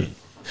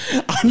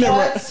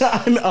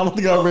don't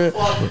think I read.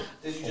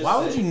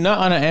 Why would you nut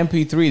on an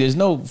MP3? There's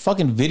no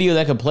fucking video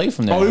that could play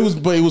from there. Oh,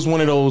 it was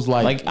one of those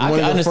like I can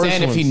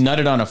understand if he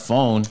nutted on a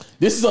phone.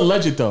 This is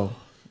alleged though.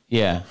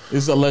 Yeah,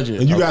 this is alleged.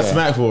 And you got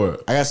smacked for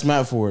it. I got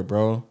smacked for it,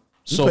 bro.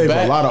 So paid for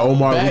a lot of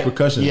Omar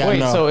repercussions. Yeah,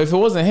 wait, so if it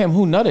wasn't him,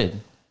 who nutted?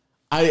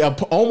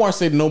 Omar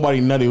said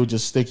nobody nutted. It was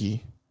just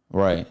sticky.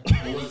 Right.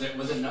 Was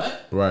it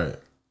nut? Right.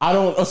 I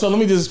don't. So let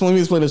me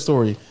explain the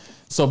story.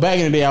 So back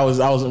in the day, I was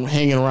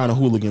hanging around the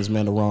hooligans,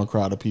 man, the wrong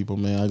crowd of people,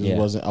 man.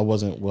 I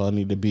wasn't where I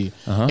needed to be.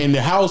 And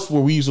the house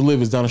where we used to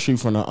live is down the street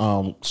from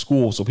the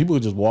school, so people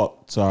would just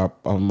walk to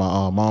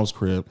my mom's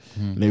crib,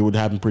 and they would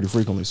happen pretty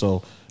frequently.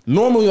 So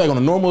normally, like on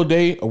a normal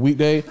day, a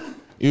weekday,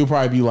 it would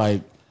probably be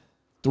like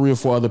 3 or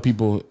 4 other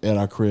people at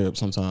our crib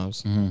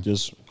sometimes,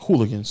 just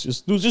hooligans,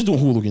 just doing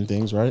hooligan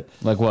things, right?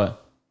 Like what?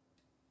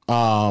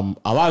 A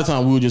lot of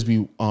times we would just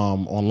be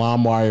on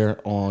LimeWire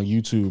on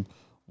YouTube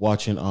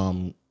watching.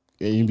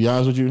 To be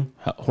honest with you,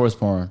 horse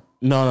porn.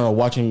 No,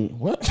 watching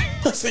what?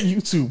 I said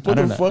YouTube. What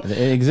the fuck?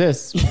 It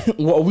exists.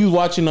 Well, we was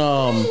watching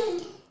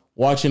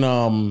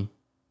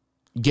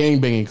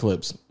gang banging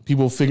clips.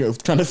 People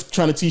trying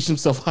to teach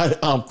themselves how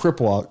to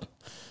crip walk.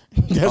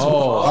 That's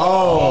No.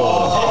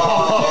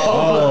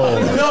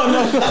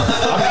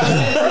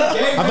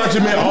 I thought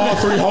you meant all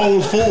 3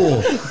 holes full. No.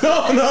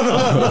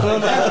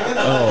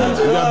 Oh,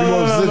 you gotta be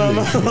more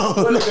specific.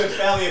 What a good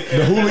family affair.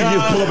 The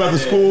hooligans pull up at the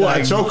school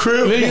at your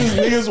crib.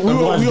 Niggas, we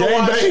watch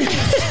gang bang.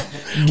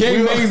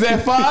 Gangbangs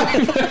at 5.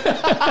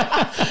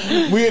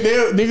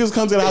 Niggas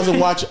come to the house and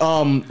watch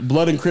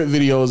blood and crip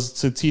videos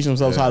to teach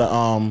themselves how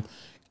to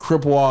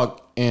crip walk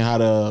and how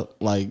to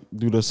like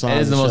do the signs.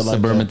 That is the most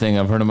suburban thing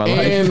I've heard in my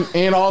life.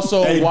 And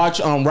also watch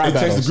rap Text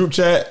battles. the group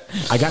chat.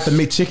 I got the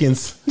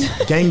McChickens.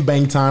 Gang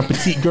bang time.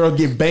 Petite girl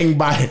get banged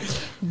by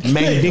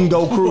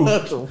Mandingo crew.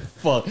 What the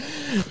fuck?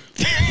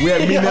 We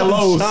had meeting at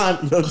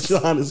Lowe's.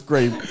 John is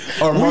crazy.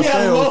 Or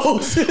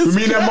Marcel's. We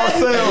meeting at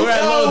Marcel's. We're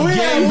at Lowe's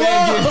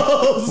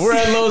gangbanging. We're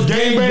at Lowe's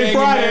gangbanging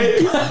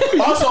Friday.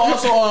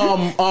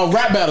 Also,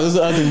 rap battles. This is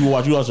the other thing we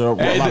watch. You watch a lot of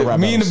rap battles.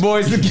 Me and the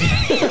boys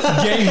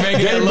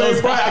gangbanging at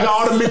Lowe's Friday. I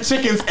got all the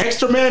McChickens,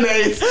 extra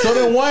mayonnaise.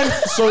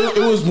 So it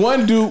was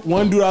one dude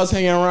I was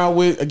hanging around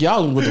with.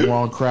 Y'all was with the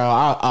wrong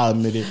crowd. I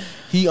admit it.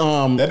 He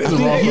that is I think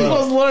wrong he crowd.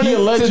 was learning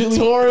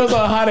tutorials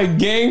on how to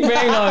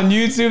gangbang on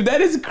YouTube. That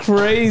is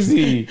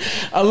crazy.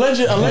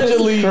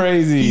 allegedly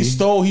crazy. He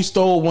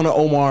stole one of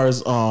Omar's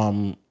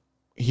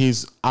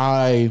his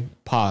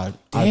iPod.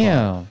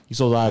 Damn. He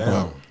stole the iPod.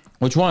 Damn.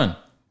 Which one?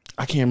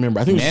 I can't remember.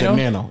 I think it was Nano?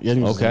 Nano. Yeah, I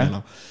think it was Okay.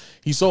 Nano.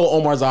 He sold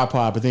Omar's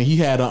iPod, but then he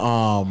had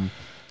a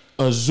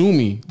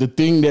Zoomy, the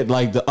thing that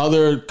like the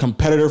other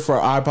competitor for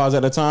iPods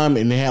at the time,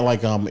 and they had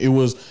like it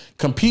was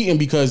competing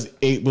because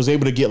it was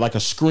able to get like a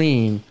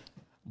screen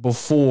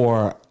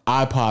before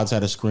iPods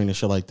had a screen and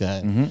shit like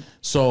that.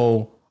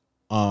 So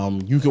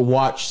you could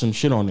watch some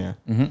shit on there.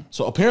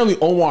 So apparently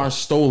Omar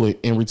stole it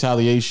in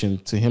retaliation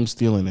to him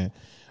stealing it,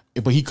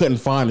 but he couldn't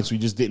find it, so he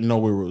just didn't know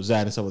where it was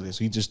at and stuff like that.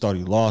 So he just thought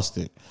he lost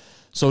it.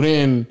 So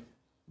then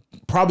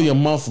probably a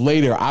month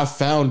later, I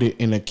found it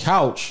in the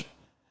couch.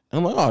 And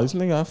I'm like, oh, this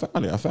nigga,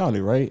 I found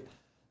it, right?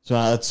 So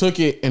I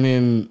took it, and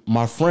then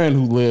my friend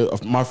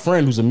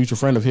who's a mutual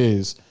friend of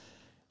his,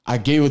 I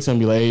gave it to him,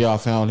 be like, hey, y'all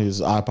found his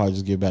iPod,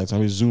 just get back to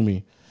him, his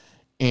Zoomy.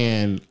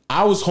 And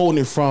I was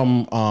holding it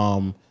from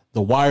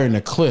the wire in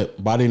the clip,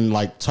 but I didn't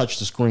like touch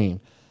the screen.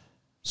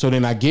 So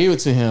then I gave it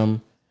to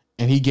him,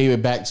 and he gave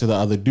it back to the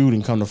other dude,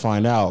 and come to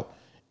find out,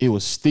 it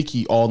was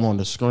sticky all on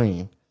the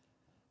screen.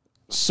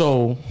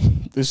 So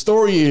the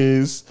story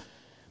is,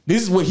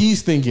 this is what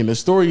he's thinking. The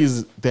story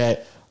is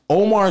that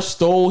Omar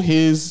stole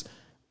his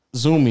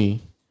Zoomy,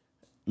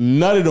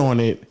 nutted on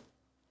it,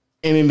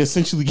 and then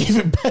essentially gave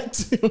it back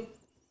to him.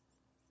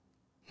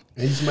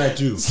 And he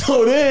smacked you.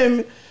 So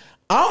then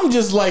I'm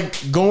just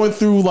like going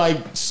through like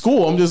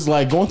school. I'm just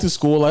like going through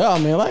school like, oh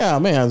man,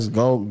 I just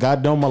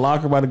got done my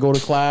locker, about to go to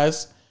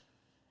class.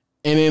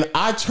 And then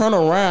I turn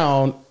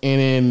around,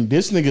 and then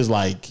this nigga's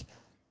like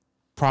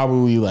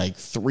probably like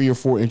 3 or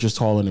 4 inches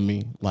taller than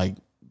me. Like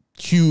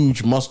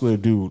huge, muscular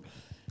dude.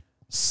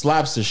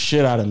 Slaps the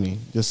shit out of me.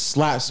 Just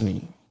slaps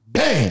me.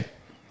 Bang!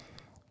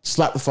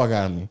 Slap the fuck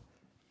out of me.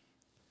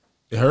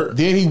 It hurt?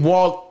 Then he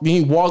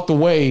walked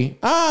away.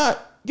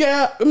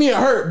 Yeah, I mean it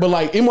hurt, but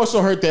like it more so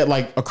hurt that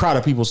like a crowd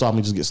of people saw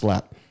me just get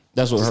slapped.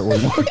 That's what hurt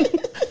way more.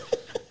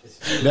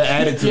 That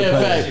added to the In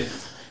fact,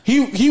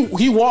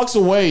 he walks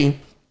away.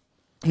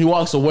 He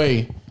walks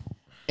away,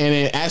 and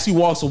then as he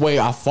walks away,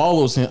 I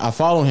follow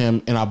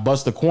him, and I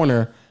bust the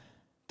corner.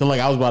 Then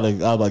like I was about to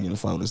get in the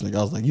fight with this nigga.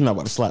 I was like, you're not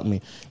about to slap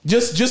me.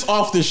 Just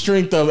off the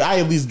strength of I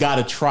at least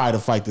gotta try to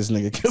fight this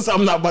nigga, because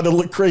I'm not about to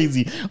look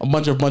crazy. A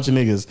bunch of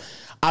niggas.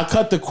 I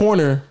cut the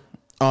corner,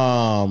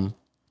 and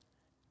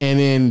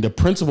then the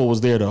principal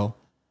was there though.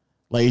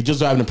 Like it just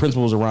so happened the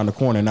principal was around the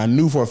corner, and I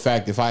knew for a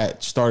fact if I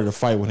had started a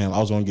fight with him, I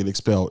was gonna get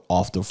expelled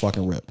off the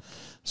fucking rip.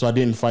 So I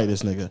didn't fight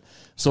this nigga.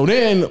 So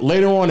then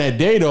later on that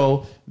day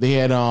though, they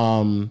had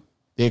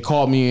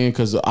called me in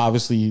because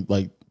obviously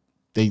like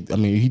he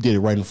did it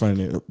right in front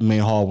of the main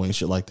hallway and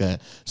shit like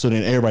that. So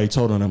then everybody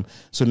told on him.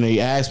 So then they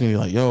asked me, they're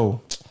like,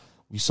 yo,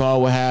 we saw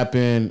what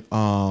happened.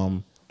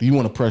 Do you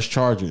want to press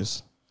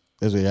charges?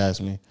 That's what they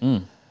asked me.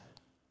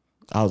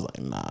 I was like,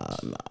 nah.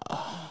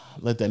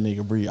 Let that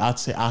nigga breathe.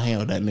 I'll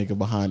handle that nigga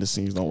behind the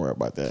scenes. Don't worry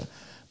about that.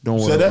 Don't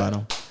worry about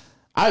him.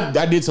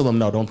 I did tell him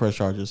no, don't press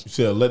charges. You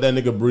said let that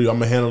nigga breathe. I'm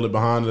gonna handle it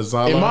behind the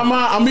sideline. In my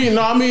mind, I'm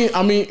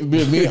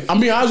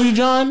being honest with you,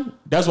 John.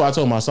 That's why I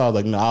told myself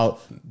like, no,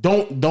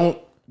 don't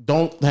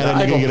have that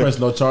I ain't nigga gonna press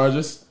no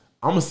charges.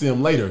 I'm gonna see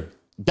him later.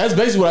 That's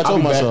basically what I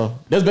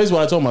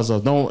told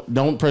myself.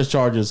 Don't press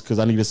charges because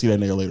I need to see that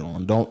nigga later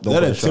on. Don't That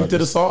press attempted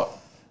charges. assault.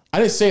 I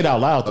didn't say it out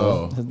loud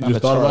though. Oh, you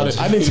just thought about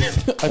it. I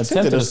didn't.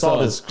 Attempted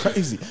assault is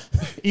crazy.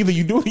 Either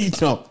you do it or you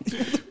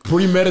don't.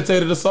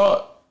 Premeditated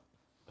assault.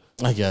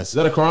 I guess. Is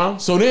that a crime?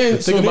 So then,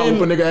 think about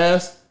whooping nigga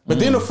ass. But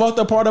then the fucked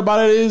up part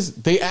about it is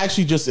they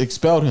actually just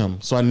expelled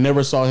him. So I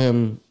never saw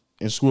him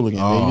in school again.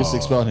 They just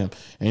expelled him.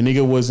 And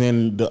nigga was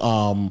in the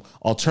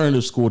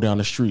alternative school down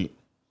the street.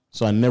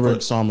 So I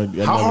never saw him.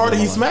 How hard did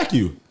he smack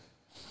you?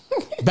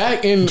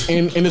 Back in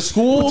the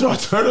school.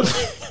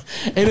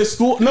 In the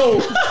school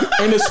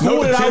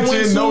that I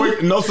went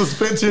to, no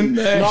suspension,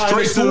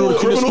 straight to the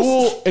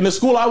criminals. In the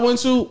school I went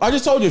to, I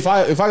just told you if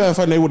I got in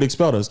fighting, they would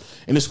expel us.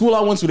 In the school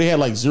I went to, they had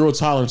like zero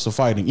tolerance for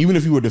fighting. Even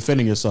if you were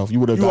defending yourself, you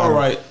would have. You all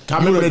right? I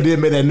remember they did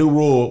make that new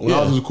rule when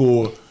I was in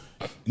school.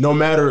 No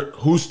matter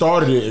who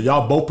started it, if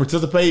y'all both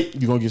participate,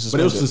 you're gonna get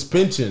suspended. But it was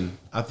suspension,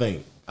 I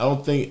think. I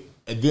don't think.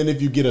 And then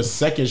if you get a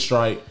second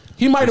strike.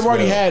 He might have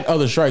already had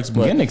other strikes,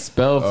 but getting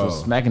expelled for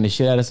smacking the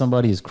shit out of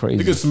somebody is crazy.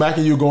 Because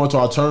smacking you going to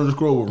alternative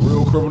school with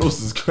real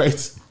criminals is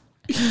crazy.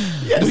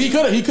 Yes. He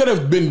could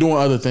have been doing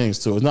other things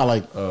too. It's not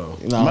like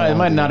it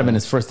might not have been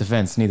his first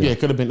offense neither. Yeah, it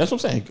could have been. That's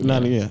what I'm saying.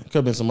 Could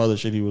have been some other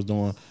shit he was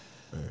doing.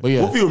 But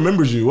yeah, what if he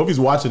remembers you? What if he's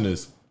watching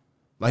this?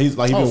 Like he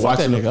fuck been that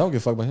watching nigga. I it. don't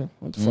give a fuck about him.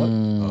 What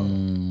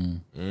the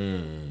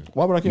fuck?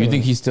 Why would I care? You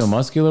think he's still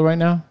muscular right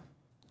now?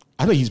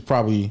 I think he's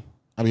probably.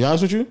 I'll be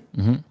honest with you.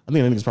 I think that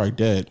nigga's probably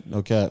dead.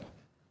 No cap.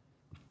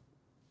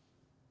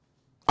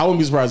 I wouldn't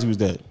be surprised if he was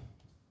dead.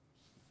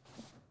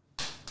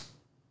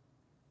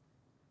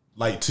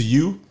 Like to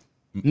you?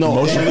 No,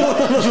 Emotionally?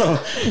 no.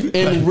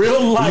 In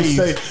real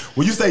life,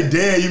 When you say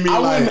dead, you mean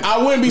I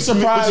wouldn't be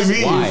surprised. What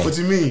you mean? What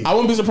you mean? I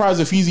wouldn't be surprised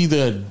if he's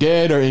either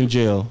dead or in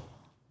jail.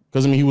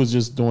 Because I mean, he was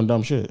just doing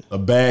dumb shit. A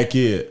bad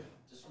kid.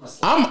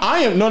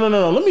 I am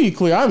no. Let me be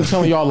clear. I'm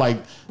telling y'all like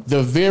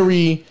the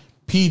very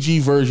PG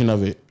version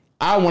of it.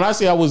 When I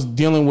say I was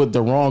dealing with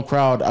the wrong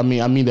crowd, I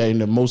mean that in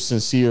the most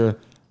sincere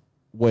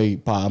way.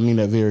 I mean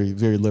that very,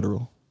 very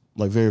literal,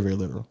 like very, very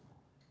literal.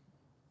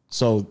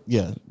 So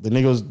yeah, the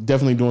nigga was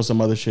definitely doing some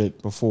other shit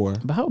before.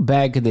 But how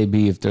bad could they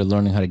be if they're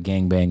learning how to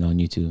gangbang on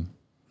YouTube?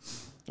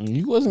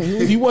 He wasn't.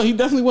 He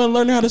definitely wasn't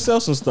learning how to sell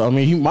some stuff. I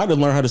mean, he might have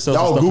learned how to sell.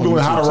 Y'all some stuff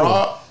googling how to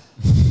rob?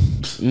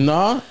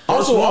 Nah.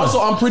 Also,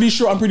 I'm pretty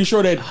sure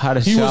that How to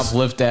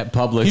shoplift at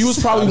Publix. He was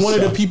probably one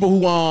of the people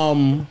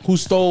who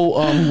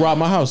stole who robbed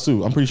my house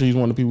too. I'm pretty sure he's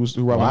one of the people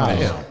who robbed my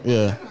house.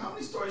 Yeah. How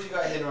many stories you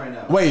got hidden right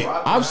now? Wait,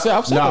 I've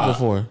said that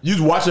before. You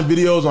was watching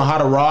videos on how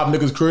to rob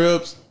niggas'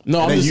 cribs?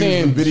 No, I'm just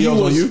saying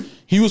videos on you?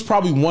 He was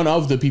probably one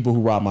of the people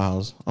who robbed my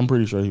house. I'm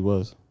pretty sure he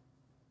was.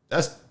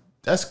 That's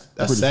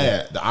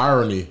sad. The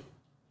irony.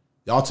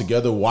 Y'all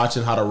together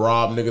watching how to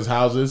rob niggas'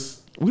 houses.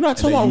 We're not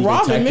talking about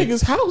robbing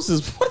niggas'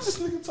 houses. What is this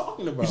nigga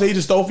talking about? You say you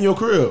just stole from your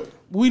crib.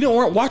 We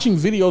weren't watching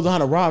videos on how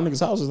to rob niggas'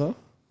 houses though.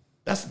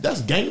 That's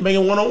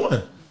gangbanging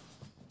 101.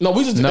 No,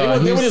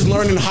 they were just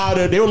learning how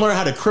to. They were learning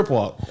how to crip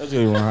walk. That's what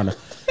they were learning how to.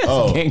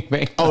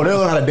 Gangbang. Oh, they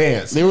learn how to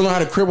dance. They were learning how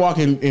to crip walk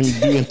and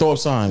throw up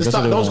signs.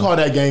 Don't call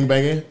that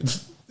gangbanging.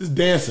 It's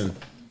dancing.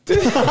 But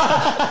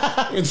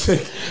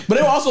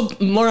they were also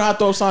learning how to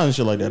throw up signs and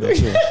shit like that.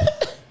 Too.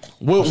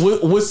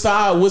 What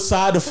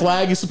side the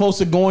flag is supposed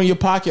to go in your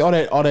pocket? All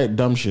that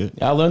dumb shit.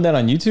 Y'all learned that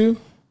on YouTube?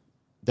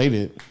 They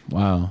did.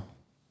 Wow.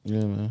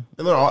 Yeah, man.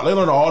 They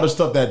learn all the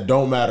stuff that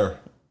don't matter.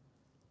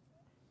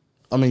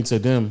 I mean, to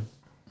them.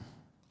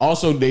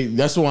 Also,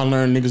 that's when I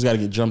learned niggas got to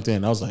get jumped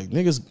in. I was like,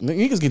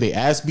 niggas get their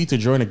ass beat to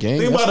join a gang.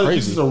 Think That's about crazy.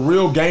 it. This is a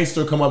real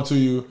gangster come up to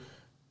you,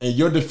 and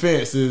your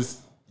defense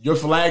is your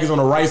flag is on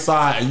the right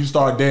side, and you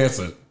start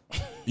dancing.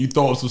 You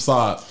throw up some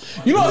sides.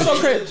 You know what's so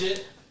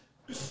crazy?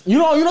 You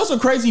know what's so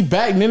crazy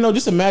back then though?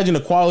 Just imagine the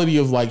quality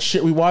of like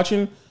shit we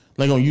watching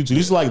like on YouTube.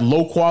 This is like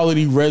low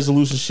quality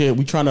resolution shit.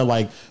 We trying to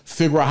like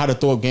figure out how to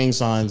throw up gang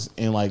signs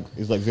and like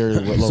it's like very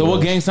low. So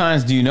what gang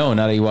signs do you know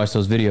now that you watch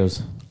those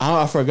videos?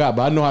 I forgot,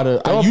 but I know how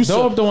to.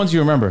 Throw up the ones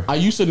you remember. I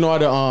used to know how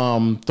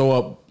to throw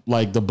up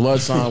like the blood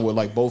sign with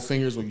like both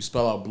fingers when you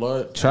spell out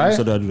blood. Try it.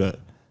 So I do that.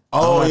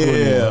 Oh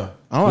yeah.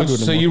 I don't do it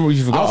So anymore.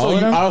 you forgot all of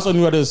them? I also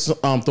knew how to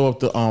throw up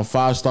the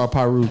 5-star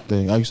Pyru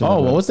thing. I used to.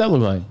 Oh, well, what's that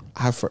look like?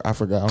 I forgot. I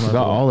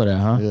Forgot all of that,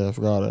 huh? Yeah, I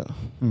forgot all that.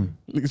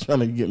 Niggas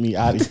trying to get me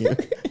out of here.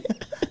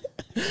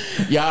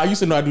 Yeah, I used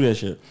to know how to do that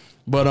shit.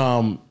 But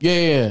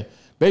yeah.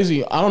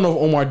 Basically, I don't know if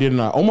Omar did or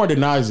not. Omar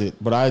denies it,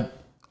 but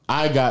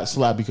I got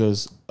slapped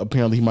because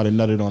apparently he might have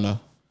nutted on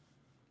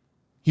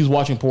he was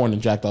watching porn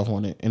and jacked off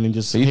on it, and then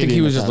just. So you think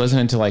he was just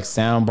listening to like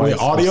sound bites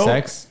audio? of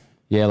sex?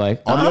 Yeah,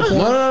 like audio porn?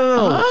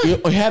 No. He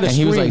had a And screen.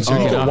 he was, like, so he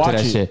jerking can off to watch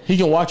that it. shit. He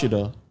can watch it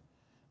though.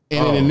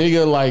 And then the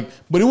nigga like,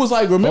 but it was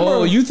like, remember?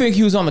 Oh, you think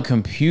he was on the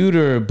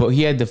computer, but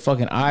he had the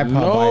fucking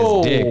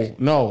iPod by his dick?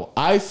 No,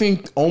 I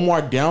think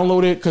Omar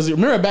downloaded because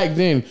remember back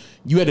then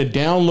you had to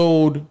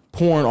download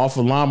porn off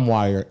of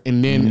LimeWire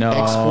and then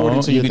export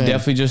it to you your could thing.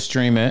 definitely just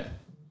stream it.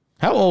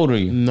 How old are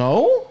you?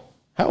 No,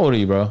 How old are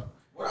you, bro?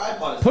 What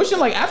iPod is Pushing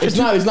like after it's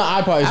not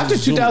iPod. It's after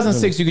just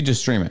 2006, you could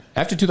just stream it.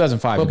 After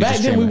 2005, But you could back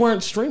just then stream we it.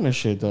 weren't streaming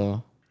shit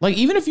though. Like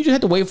even if you just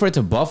had to wait for it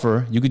to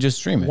buffer, you could just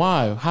stream it.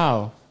 Why?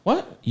 How?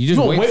 What? You just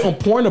gonna wait wait for- on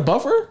porn to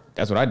buffer?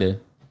 That's what I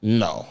did.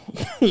 No,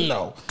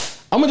 no.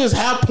 I'm gonna just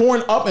have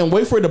porn up and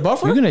wait for it to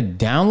buffer. You're gonna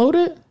download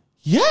it?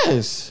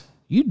 Yes.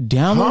 You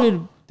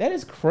downloaded? That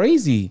is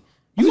crazy.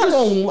 I'm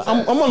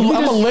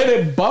gonna let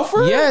it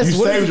buffer. Yes. You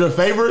what if- saved your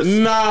favorites?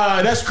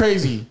 Nah, that's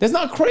crazy. That's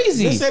not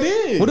crazy. Yes, it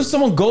is. What if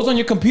someone goes on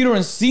your computer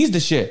and sees the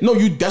shit? No,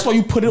 that's why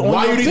you put it on.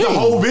 Why your you need thing. the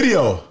whole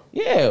video?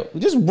 Yeah,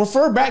 just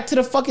refer back to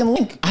the fucking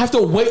link. I have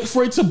to wait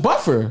for it to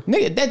buffer.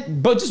 Nigga,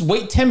 but just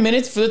wait 10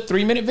 minutes for the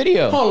 3-minute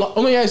video. Hold on,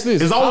 let me ask this.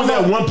 There's always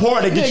that one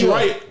part that gets you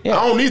right. Yeah.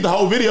 I don't need the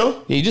whole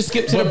video. Yeah, you just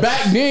skip to But the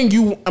back then,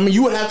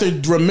 you would have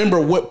to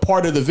remember what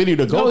part of the video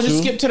to go No, to.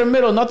 just skip to the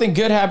middle. Nothing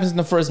good happens in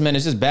the first minute.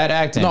 It's just bad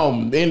acting. No,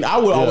 and I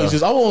would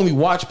always I would only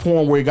watch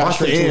porn where it got Watch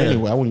straight the to it end.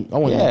 anyway. I wouldn't.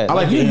 Yeah, I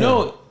like you the end.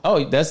 know.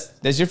 Oh, that's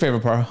your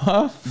favorite part,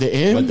 huh? The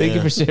end. But thank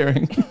you for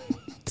sharing.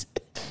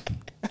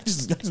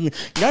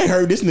 I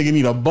heard this nigga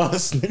need a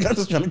bus. Nigga, I'm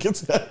just trying to get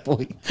to that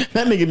point.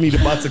 That nigga need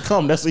about to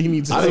come. That's what he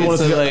needs to I do. didn't want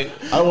to So,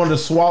 like. I wanted to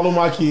swallow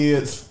my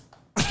kids.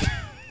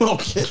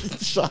 Okay,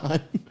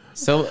 Sean.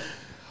 So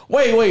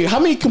Wait. How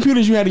many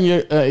computers you had in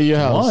your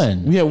house?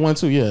 One. We had one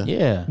too. Yeah.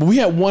 Yeah. But we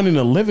had one in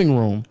the living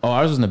room.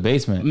 ours was in the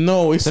basement.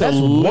 No, it's So that's a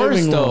worse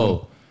living though.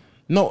 room.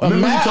 No,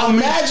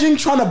 imagine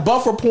trying to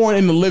buffer porn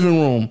in the living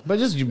room. But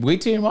just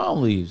wait till your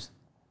mom leaves.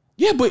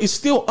 Yeah, but it's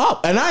still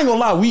up. And I ain't gonna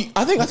lie,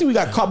 I think we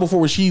got caught before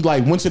where she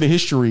like went to the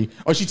history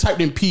or she typed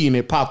in P and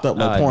it popped up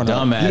like porn.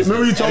 Dumbass.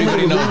 Remember you told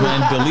me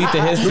man, delete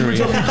the history. Remember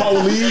you told me you caught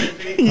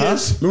Waleed?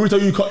 Yes. Remember you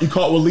told me you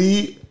caught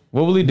Waleed?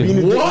 What will he do? Beating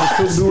his dick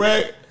with a silk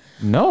do-rag?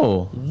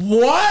 No.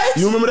 What?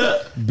 You remember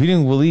that?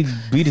 Beating Waleed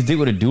beat his dick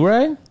with a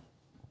do-rag? It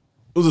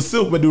was a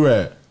silk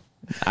do-rag.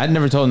 I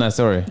never told him that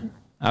story.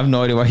 I have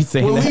no idea why he's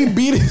saying Will that. he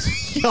beat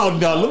his... Yo,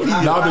 no, look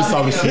at No, I'm just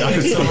talking shit. I'm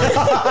just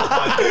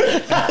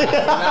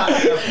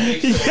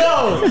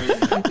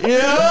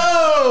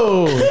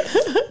Yo!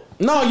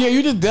 No, yeah,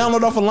 you just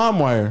download off a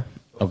LimeWire.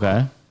 Okay.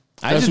 I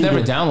That's just what never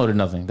you do. downloaded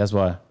nothing. That's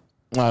why.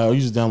 You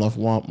just download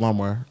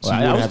LimeWire. So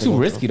Well, you I wouldn't was have to too go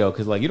risky though,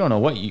 because like you don't know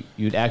what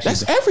you'd actually.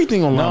 That's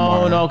everything on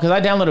LimeWire. No, because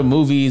I downloaded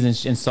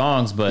movies and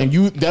songs, but And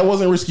that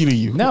wasn't risky to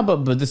you. no,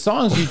 but the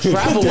songs you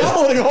travel with.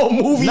 Downloading a whole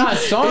movie Not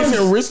songs.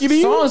 isn't risky to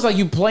you? Songs like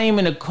you play them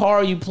in a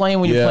car, you play them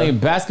when you're Yeah. playing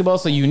basketball,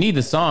 so you need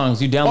the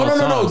songs. You download Oh,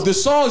 no. songs. The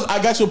songs,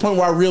 I got to a point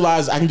where I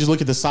realized I can just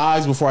look at the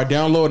size before I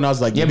download, and I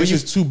was like, yeah, but this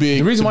is too big.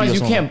 The reason to why be is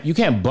a you song.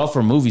 can't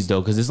buffer movies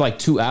though, because it's like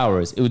 2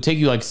 hours. It would take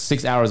you like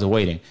 6 hours of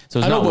waiting, so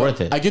it's I know, not but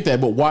worth it. I get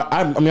that, but why?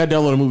 I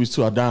downloaded movies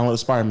too. I downloaded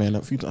Spider-Man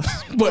a few times.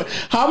 But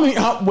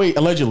wait,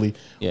 allegedly.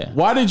 Yeah.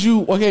 Why did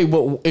you, okay,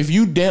 but if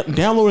you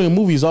downloading a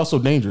movie is also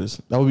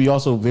dangerous. That would be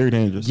also very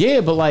dangerous.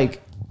 Yeah, but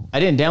like I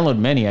didn't download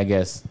many, I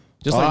guess.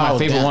 Just like my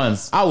favorite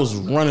ones. I was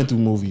running through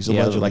movies.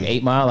 Yeah, Allegedly. like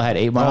 8 Mile. I had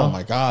 8 Mile. Oh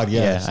my God,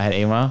 yes. Yeah, I had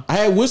 8 Mile. I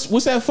had, what's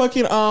that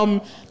fucking,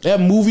 that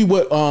movie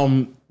with,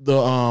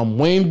 the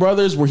Wayne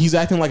brothers where he's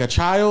acting like a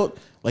child?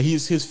 Like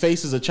his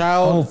face is a Oh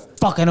child.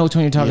 fuck! I know which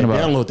one you're talking about.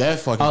 Download that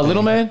fucking thing.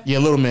 Little Man? Yeah,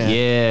 Little Man.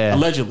 Yeah,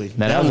 Allegedly.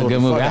 That was a Download good the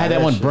movie. fuck I out had of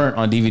that one shit. burnt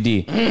on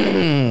DVD. Yeah,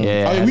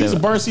 Oh, yeah, we used to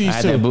burn CDs I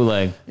had too. that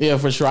bootleg. Yeah,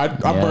 for sure. I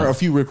burnt a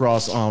few Rick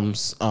Ross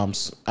albums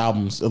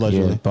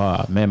allegedly. Yeah,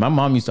 Bob. Man, my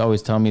mom used to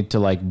always tell me to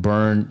like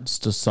burn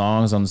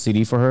songs on the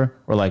CD for her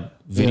or like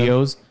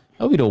videos.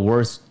 That would be the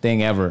worst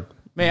thing ever.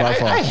 Man, By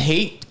far. I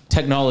hate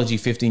technology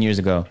 15 years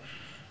ago.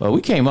 But we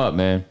came up,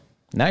 man.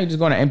 Now you just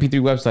go on an MP3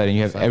 website and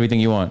you have everything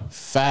you want.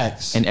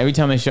 Facts. And every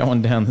time they shut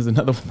one down, there's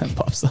another one that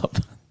pops up.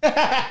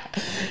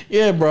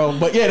 Yeah, bro.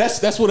 But yeah,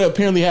 that's what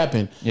apparently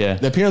happened. Yeah.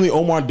 Apparently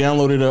Omar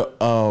downloaded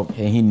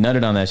And he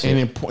nutted on that shit.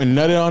 and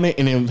nutted on it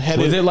and then had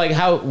Was it. it like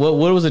how? What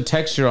was the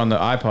texture on the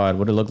iPod?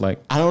 What did it look like?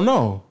 I don't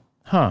know.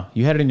 Huh?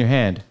 You had it in your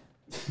hand.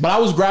 But I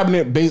was grabbing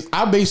it.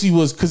 I basically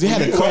was because it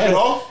had You cut it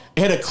off?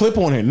 it had a clip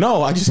on it.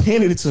 No, I just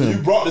handed it to You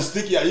him. brought the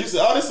sticky out. You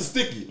said, "Oh, this is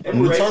sticky."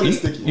 I'm returning the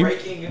sticky.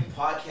 Breaking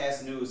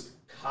podcast news: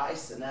 Kai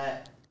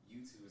Cenat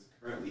YouTube is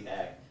currently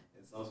hacked,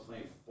 and someone's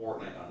playing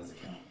Fortnite on his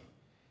account.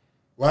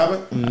 What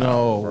happened?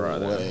 No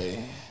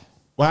way.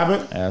 What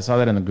happened? Yeah, I saw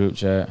that in the group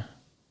chat.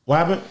 What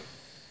happened?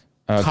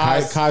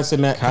 Kai said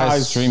that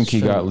Kai's stream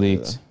key got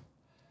leaked.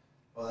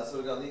 Oh, that's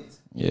what got leaked.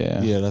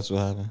 Yeah. Yeah, that's what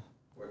happened.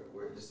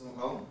 Where did someone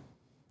call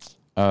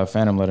him?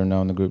 Phantom let her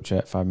know in the group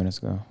chat 5 minutes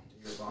ago.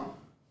 Did you respond?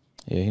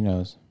 Yeah, he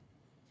knows.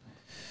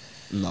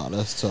 No,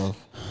 that's tough.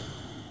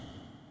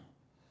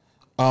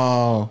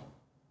 But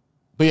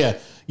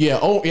yeah.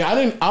 Oh,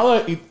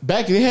 yeah.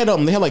 Back they had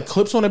like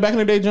clips on it back in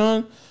the day,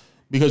 John,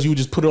 because you would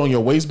just put it on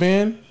your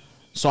waistband.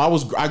 So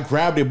I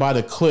grabbed it by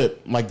the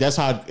clip, like that's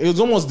how it was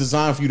almost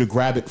designed for you to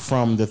grab it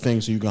from the thing,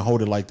 so you can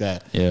hold it like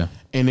that. Yeah.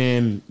 And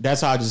then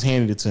that's how I just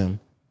handed it to him.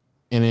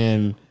 And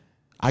then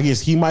I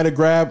guess he might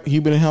have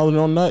been held it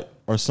on nut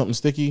or something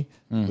sticky.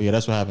 But yeah,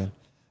 that's what happened.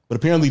 But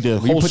apparently the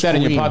whole You put that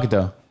in your screen- pocket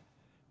though.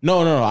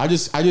 No. I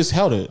just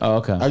held it. Oh,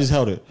 okay. I just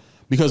held it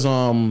because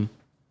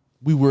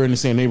we were in the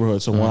same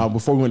neighborhood. So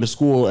before we went to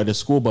school at the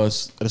school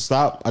bus at the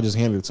stop, I just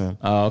handed it to him.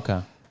 Oh,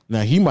 okay.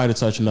 Now he might have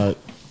touched nut,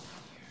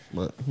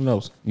 but who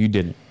knows? You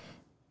didn't.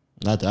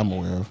 Not that I'm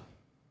aware of.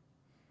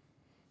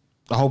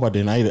 I hope I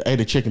didn't. I ate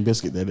a chicken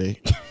biscuit that day.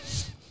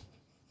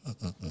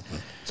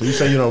 So you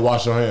say you don't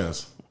wash your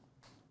hands?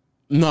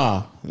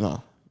 Nah.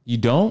 You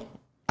don't?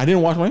 I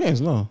didn't wash my hands.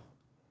 No.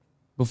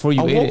 Before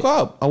you I ate woke it?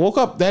 up. I woke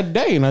up that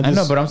day and I I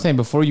know, but I'm saying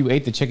before you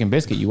ate the chicken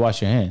biscuit, you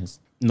wash your hands.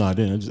 no, I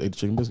didn't. I just ate the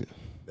chicken biscuit.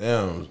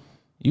 Damn.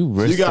 You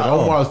So risked you got it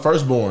all. Omar's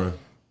firstborn.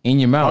 In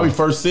your mouth. Probably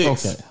first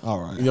six. Okay. All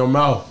right. In your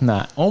mouth.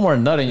 Nah, Omar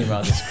nut in your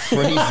mouth is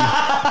crazy.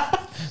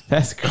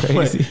 That's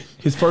crazy.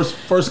 His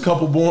first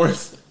couple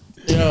borns.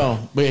 Yeah,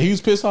 but he was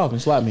pissed off and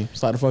slapped me.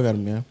 Slapped the fuck out of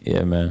me, man.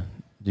 Yeah, man.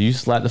 Do you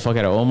slap the fuck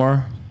out of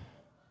Omar?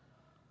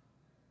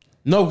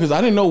 No, because I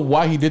didn't know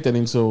why he did that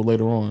until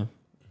later on.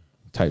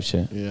 Type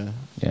shit. Yeah.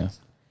 Yeah.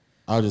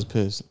 I was just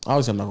pissed.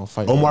 Obviously, I'm not gonna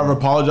fight. Omar ever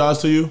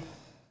apologized to you?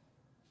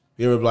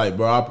 He ever be like,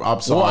 bro, I'm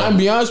sorry. Well, I'm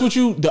be honest with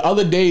you. The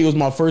other day, it was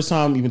my first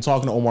time even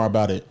talking to Omar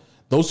about it.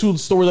 Those two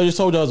stories I just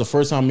told you was the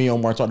first time me and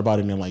Omar talked about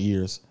it in like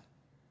years.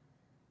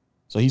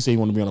 So he said he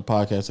wanted to be on a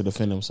podcast to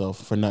defend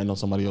himself for nutting on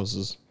somebody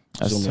else's.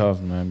 That's assuming.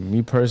 tough, man.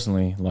 Me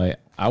personally, like,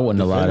 I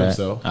wouldn't allow Defend that.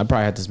 himself. I'd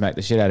probably have to smack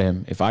the shit out of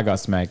him if I got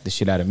smacked the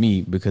shit out of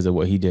me because of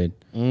what he did.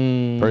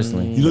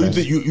 Personally. You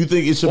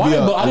think it should Well, be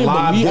a I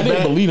live didn't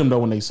debate? believe him though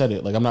when they said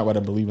it. Like I'm not about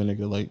to believe a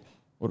nigga. Like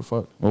what the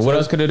fuck? Well, what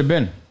else could it have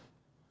been?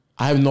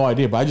 I have no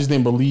idea, but I just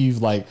didn't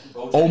believe like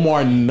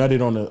Omar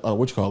nutted on the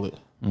what you call it.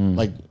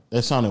 Like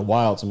that sounded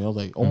wild to me. I was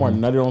like, Omar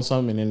nutted on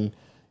something and then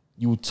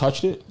you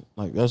touched it.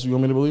 Like that's what you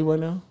want me to believe right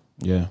now?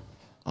 Yeah.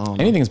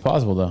 Anything's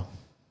possible though.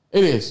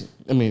 It is.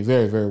 I mean,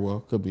 very, very well.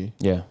 Could be.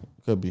 Yeah.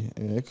 Could be.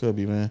 Yeah, it could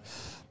be, man.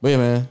 But yeah,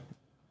 man.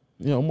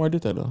 Yeah, Omar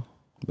did that though.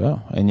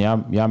 Well, and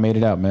y'all made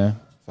it out, man.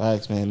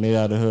 Facts, man. Made it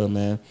out of the hood,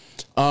 man.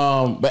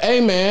 But hey,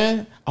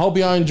 man. I hope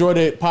y'all enjoyed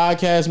the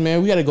podcast,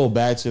 man. We got to go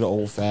back to the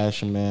old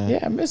fashioned, man. Yeah,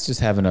 I miss just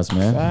having us,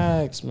 man.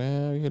 Facts,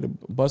 man. We got to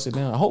bust it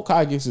down. I hope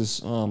Kai gets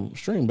his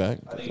stream back.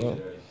 I think you're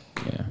ready.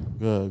 Yeah.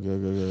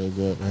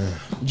 Good.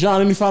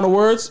 John, any final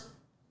words?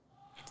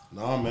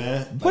 Nah,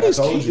 man. What is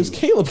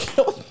Caleb?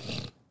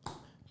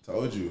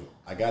 Told you.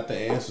 I got the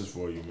answers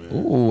for you,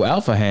 man. Ooh,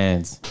 alpha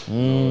hands. You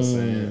know what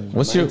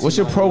I'm saying? What's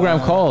your program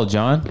called,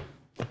 John?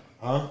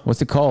 Huh?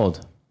 What's it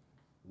called?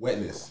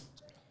 Wetness.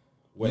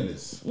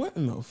 What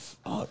in the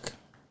fuck?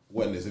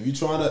 Wetness. If you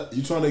trying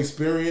to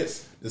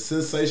experience the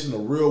sensation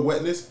of real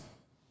wetness,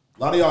 a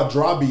lot of y'all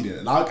dry beating,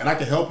 and I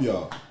can help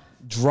y'all.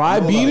 Dry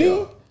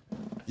beating?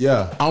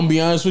 Yeah. I'm gonna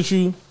be honest with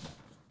you.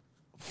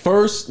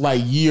 First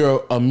year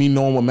of me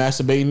knowing what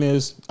masturbating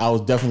is, I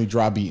was definitely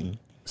dry beating.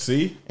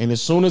 See? And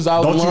as soon as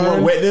I Don't you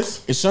want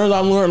wetness? As soon as I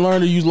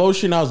learned to use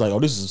lotion, I was like, oh,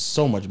 this is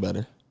so much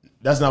better.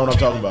 That's not what I'm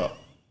talking about.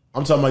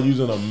 I'm talking about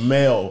using a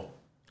male.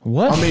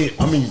 What? I mean.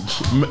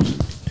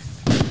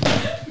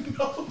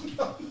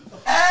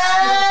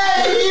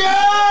 Hey, yo!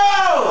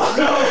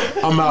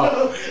 I'm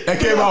out. That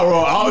came out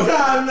wrong. I was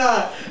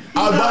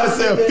about to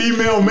say a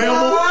female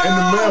mammal and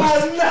the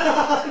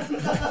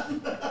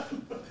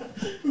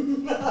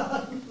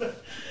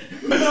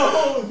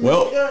male.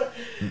 Well,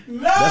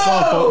 that's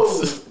all,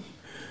 folks.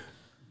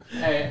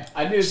 Hey,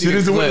 I need to see She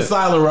just went the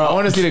silent route. I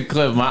want to see the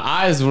clip. My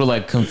eyes were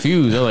like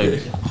confused. They're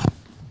like,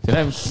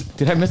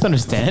 did I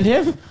misunderstand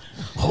him?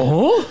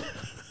 Oh,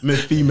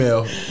 Miss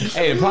Female.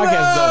 hey, the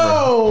podcast is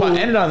over.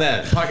 End it on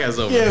that. Podcast is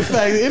over. Yeah, in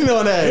fact, end it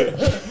on that.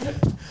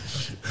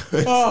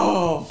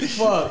 Oh,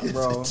 fuck,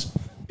 bro.